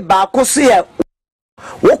ene ba ko so ye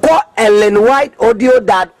woko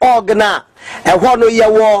ellenwhiteaudio.org na ehwo no ye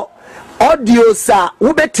wo audio sa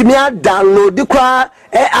wobetimi download kwa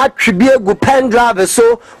atwebi egu pen drive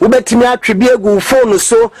so wobetimi atwebi egu phone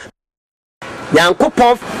so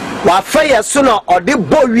yankopon wa fa ye so no ode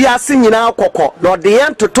bo wiase nyina akokọ na ode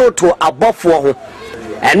yen tototo abofo ho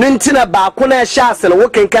enu ntina ba ko na ehya ase no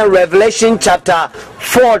wokenkan Revelation chapter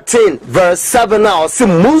 14 verse 7 na o se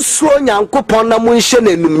munsuo yankopon na munhye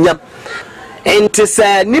na enumnyam enti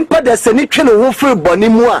se nimpa de se ni twene ho firi boni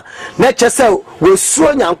mu a na kyese we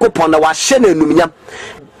suo nyankopon na wa hye na enumnyam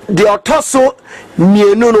de otoso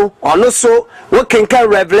mienu no ono so we kenka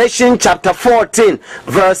Revelation chapter 14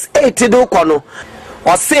 verse 8 do kono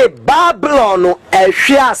o se Babylon no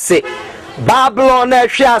ehwe ase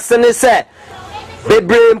ne se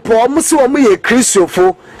bebre mpo omusi omu ye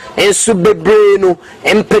kristofo ensu bebre no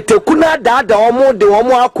empetekuna dada omu de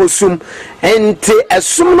omu akosum ente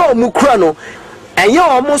esum na omu kura no enye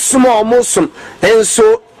omu sum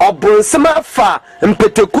enso obronsema fa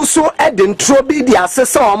empetekuso ede ntro bi di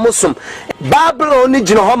asesa omu sum Babylon ni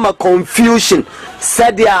gina homa confusion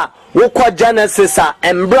sadia wokọ Genesis a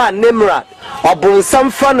embra Nimrod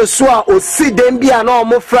obronsam fa no so a osi dem bia na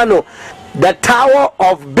omu fra no the Tower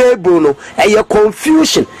of Babel no eye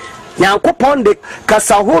confusion nyankopon de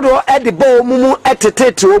kasahoro e de ba omumu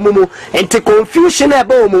etetete omumu enti confusion e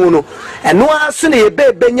ba omumu no eno aso na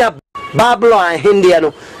yebenya Babylon ahinde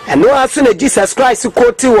no eno aso na Jesus Christ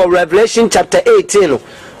quote wo Revelation chapter 18 no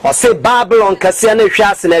o say Babylon kase na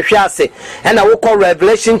hwase na wo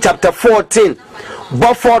Revelation chapter 14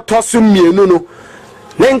 before tosu mienu no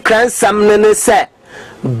ne nkransam ne se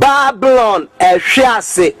Babylon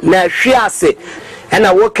ehwiase na ehwiase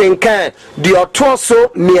ena wokenkan di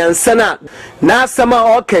otoso miansana na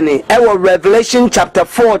asama okene ewo Revelation chapter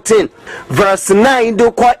 14 verse 9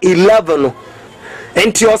 do kwa 11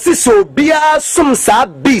 enti osiso bia sum sa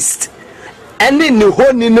beast ene ni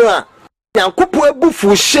honi no a yankopo ebufu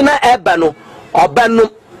hina eba no obanu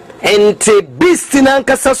enti beast na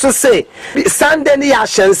nkasa so se Sunday ni ya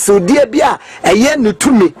hyansudie bia eye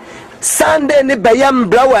nutumi Sunday ni bayam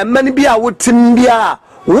brawa mani bia wotim bia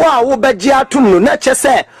wo beji atum no na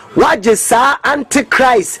kyese waje sa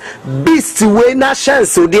antichrist beast we na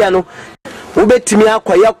chance odi no wobetimi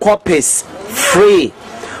akoye copies free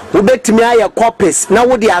wobetimi aye copies na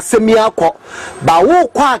wodi asemi akọ ba wo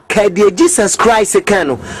kwa akade Jesus Christ kan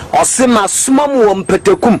no osema somam wo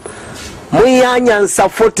mpetekum munya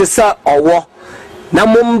nyansafo te se owo na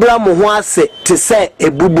mombra mo ho ase te se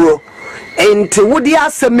ebuburo enti wodi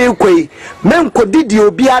asemi kwei menkodi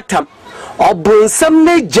obi atam obronsam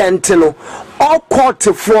ne gente no all court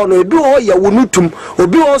for no ebi o ya wonutum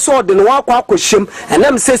obi o so de no akwa akohyem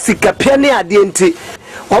enam se sikapia ne ade enti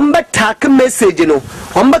ombe tak message no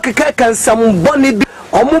ombe keka kansam boni bi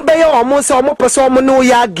omo be ya omo se omo pese omo no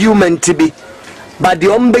ya argument bi but the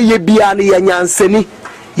ombe ye bia no ya nyansani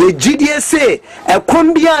ye gidie se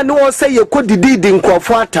ekon bia no o se ye kodididi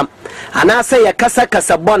nkofo atam anase ye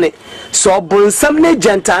kasa bone so bronsam ne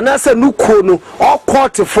gente anase nuko no all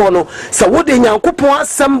court for no se wode nyankopon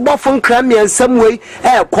asem bofo nkramia nsam wei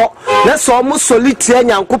ekọ na so omo solitie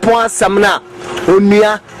nyankopon asem na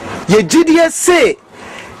onua ye gidie se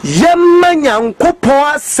yemma nyankopon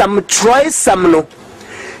asem troy sam no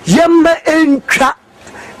yemma entwa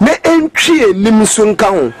na entwie nim so nka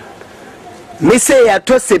ho me say ya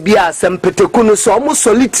to se bia asem petekunu so omo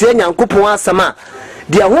solitie nyankopon asem a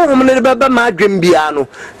dia honhom ne baba ma adwem bia no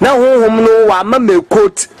na honhom no wa ma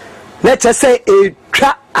mekot na kyese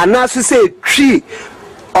etwa anaso se etwi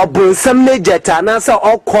obonsam ne jeta anasa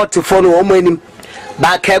all court for no omo anim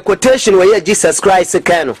ba ka quotation we Jesus Christ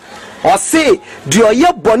kan no o se di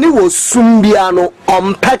oye bone wo sum bia no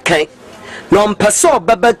ompakan na ompese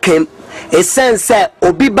obaba kan esense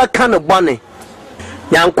obi baka no bone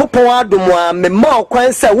nyankopon adomo a mema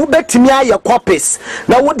okwan se wo betimi aye copies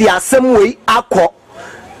na wo de asem wei akọ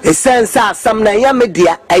essence asam na ya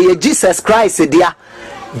media eye Jesus Christ dia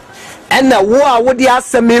ena wo a wo de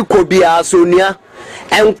asem ekobia so nua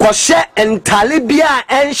enkọhye entale bia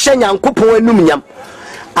enhye nyankopon anum nyam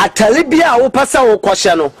atale bia wo pasa wo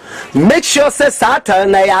kọhye no make sure say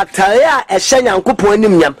satan na ya atale a ehye nyankopon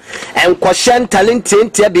anum nyam enkọhye entale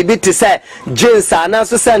ntentia bibi te say jeans ana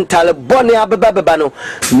so say entale bone abeba no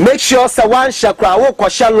make sure say one shakra wo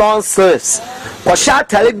kọhye long sleeves kọhye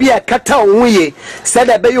atale bia kata onwuye say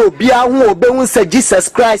da be ye obi ahu obehu say Jesus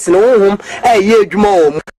Christ no honhom eye adwuma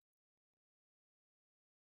wo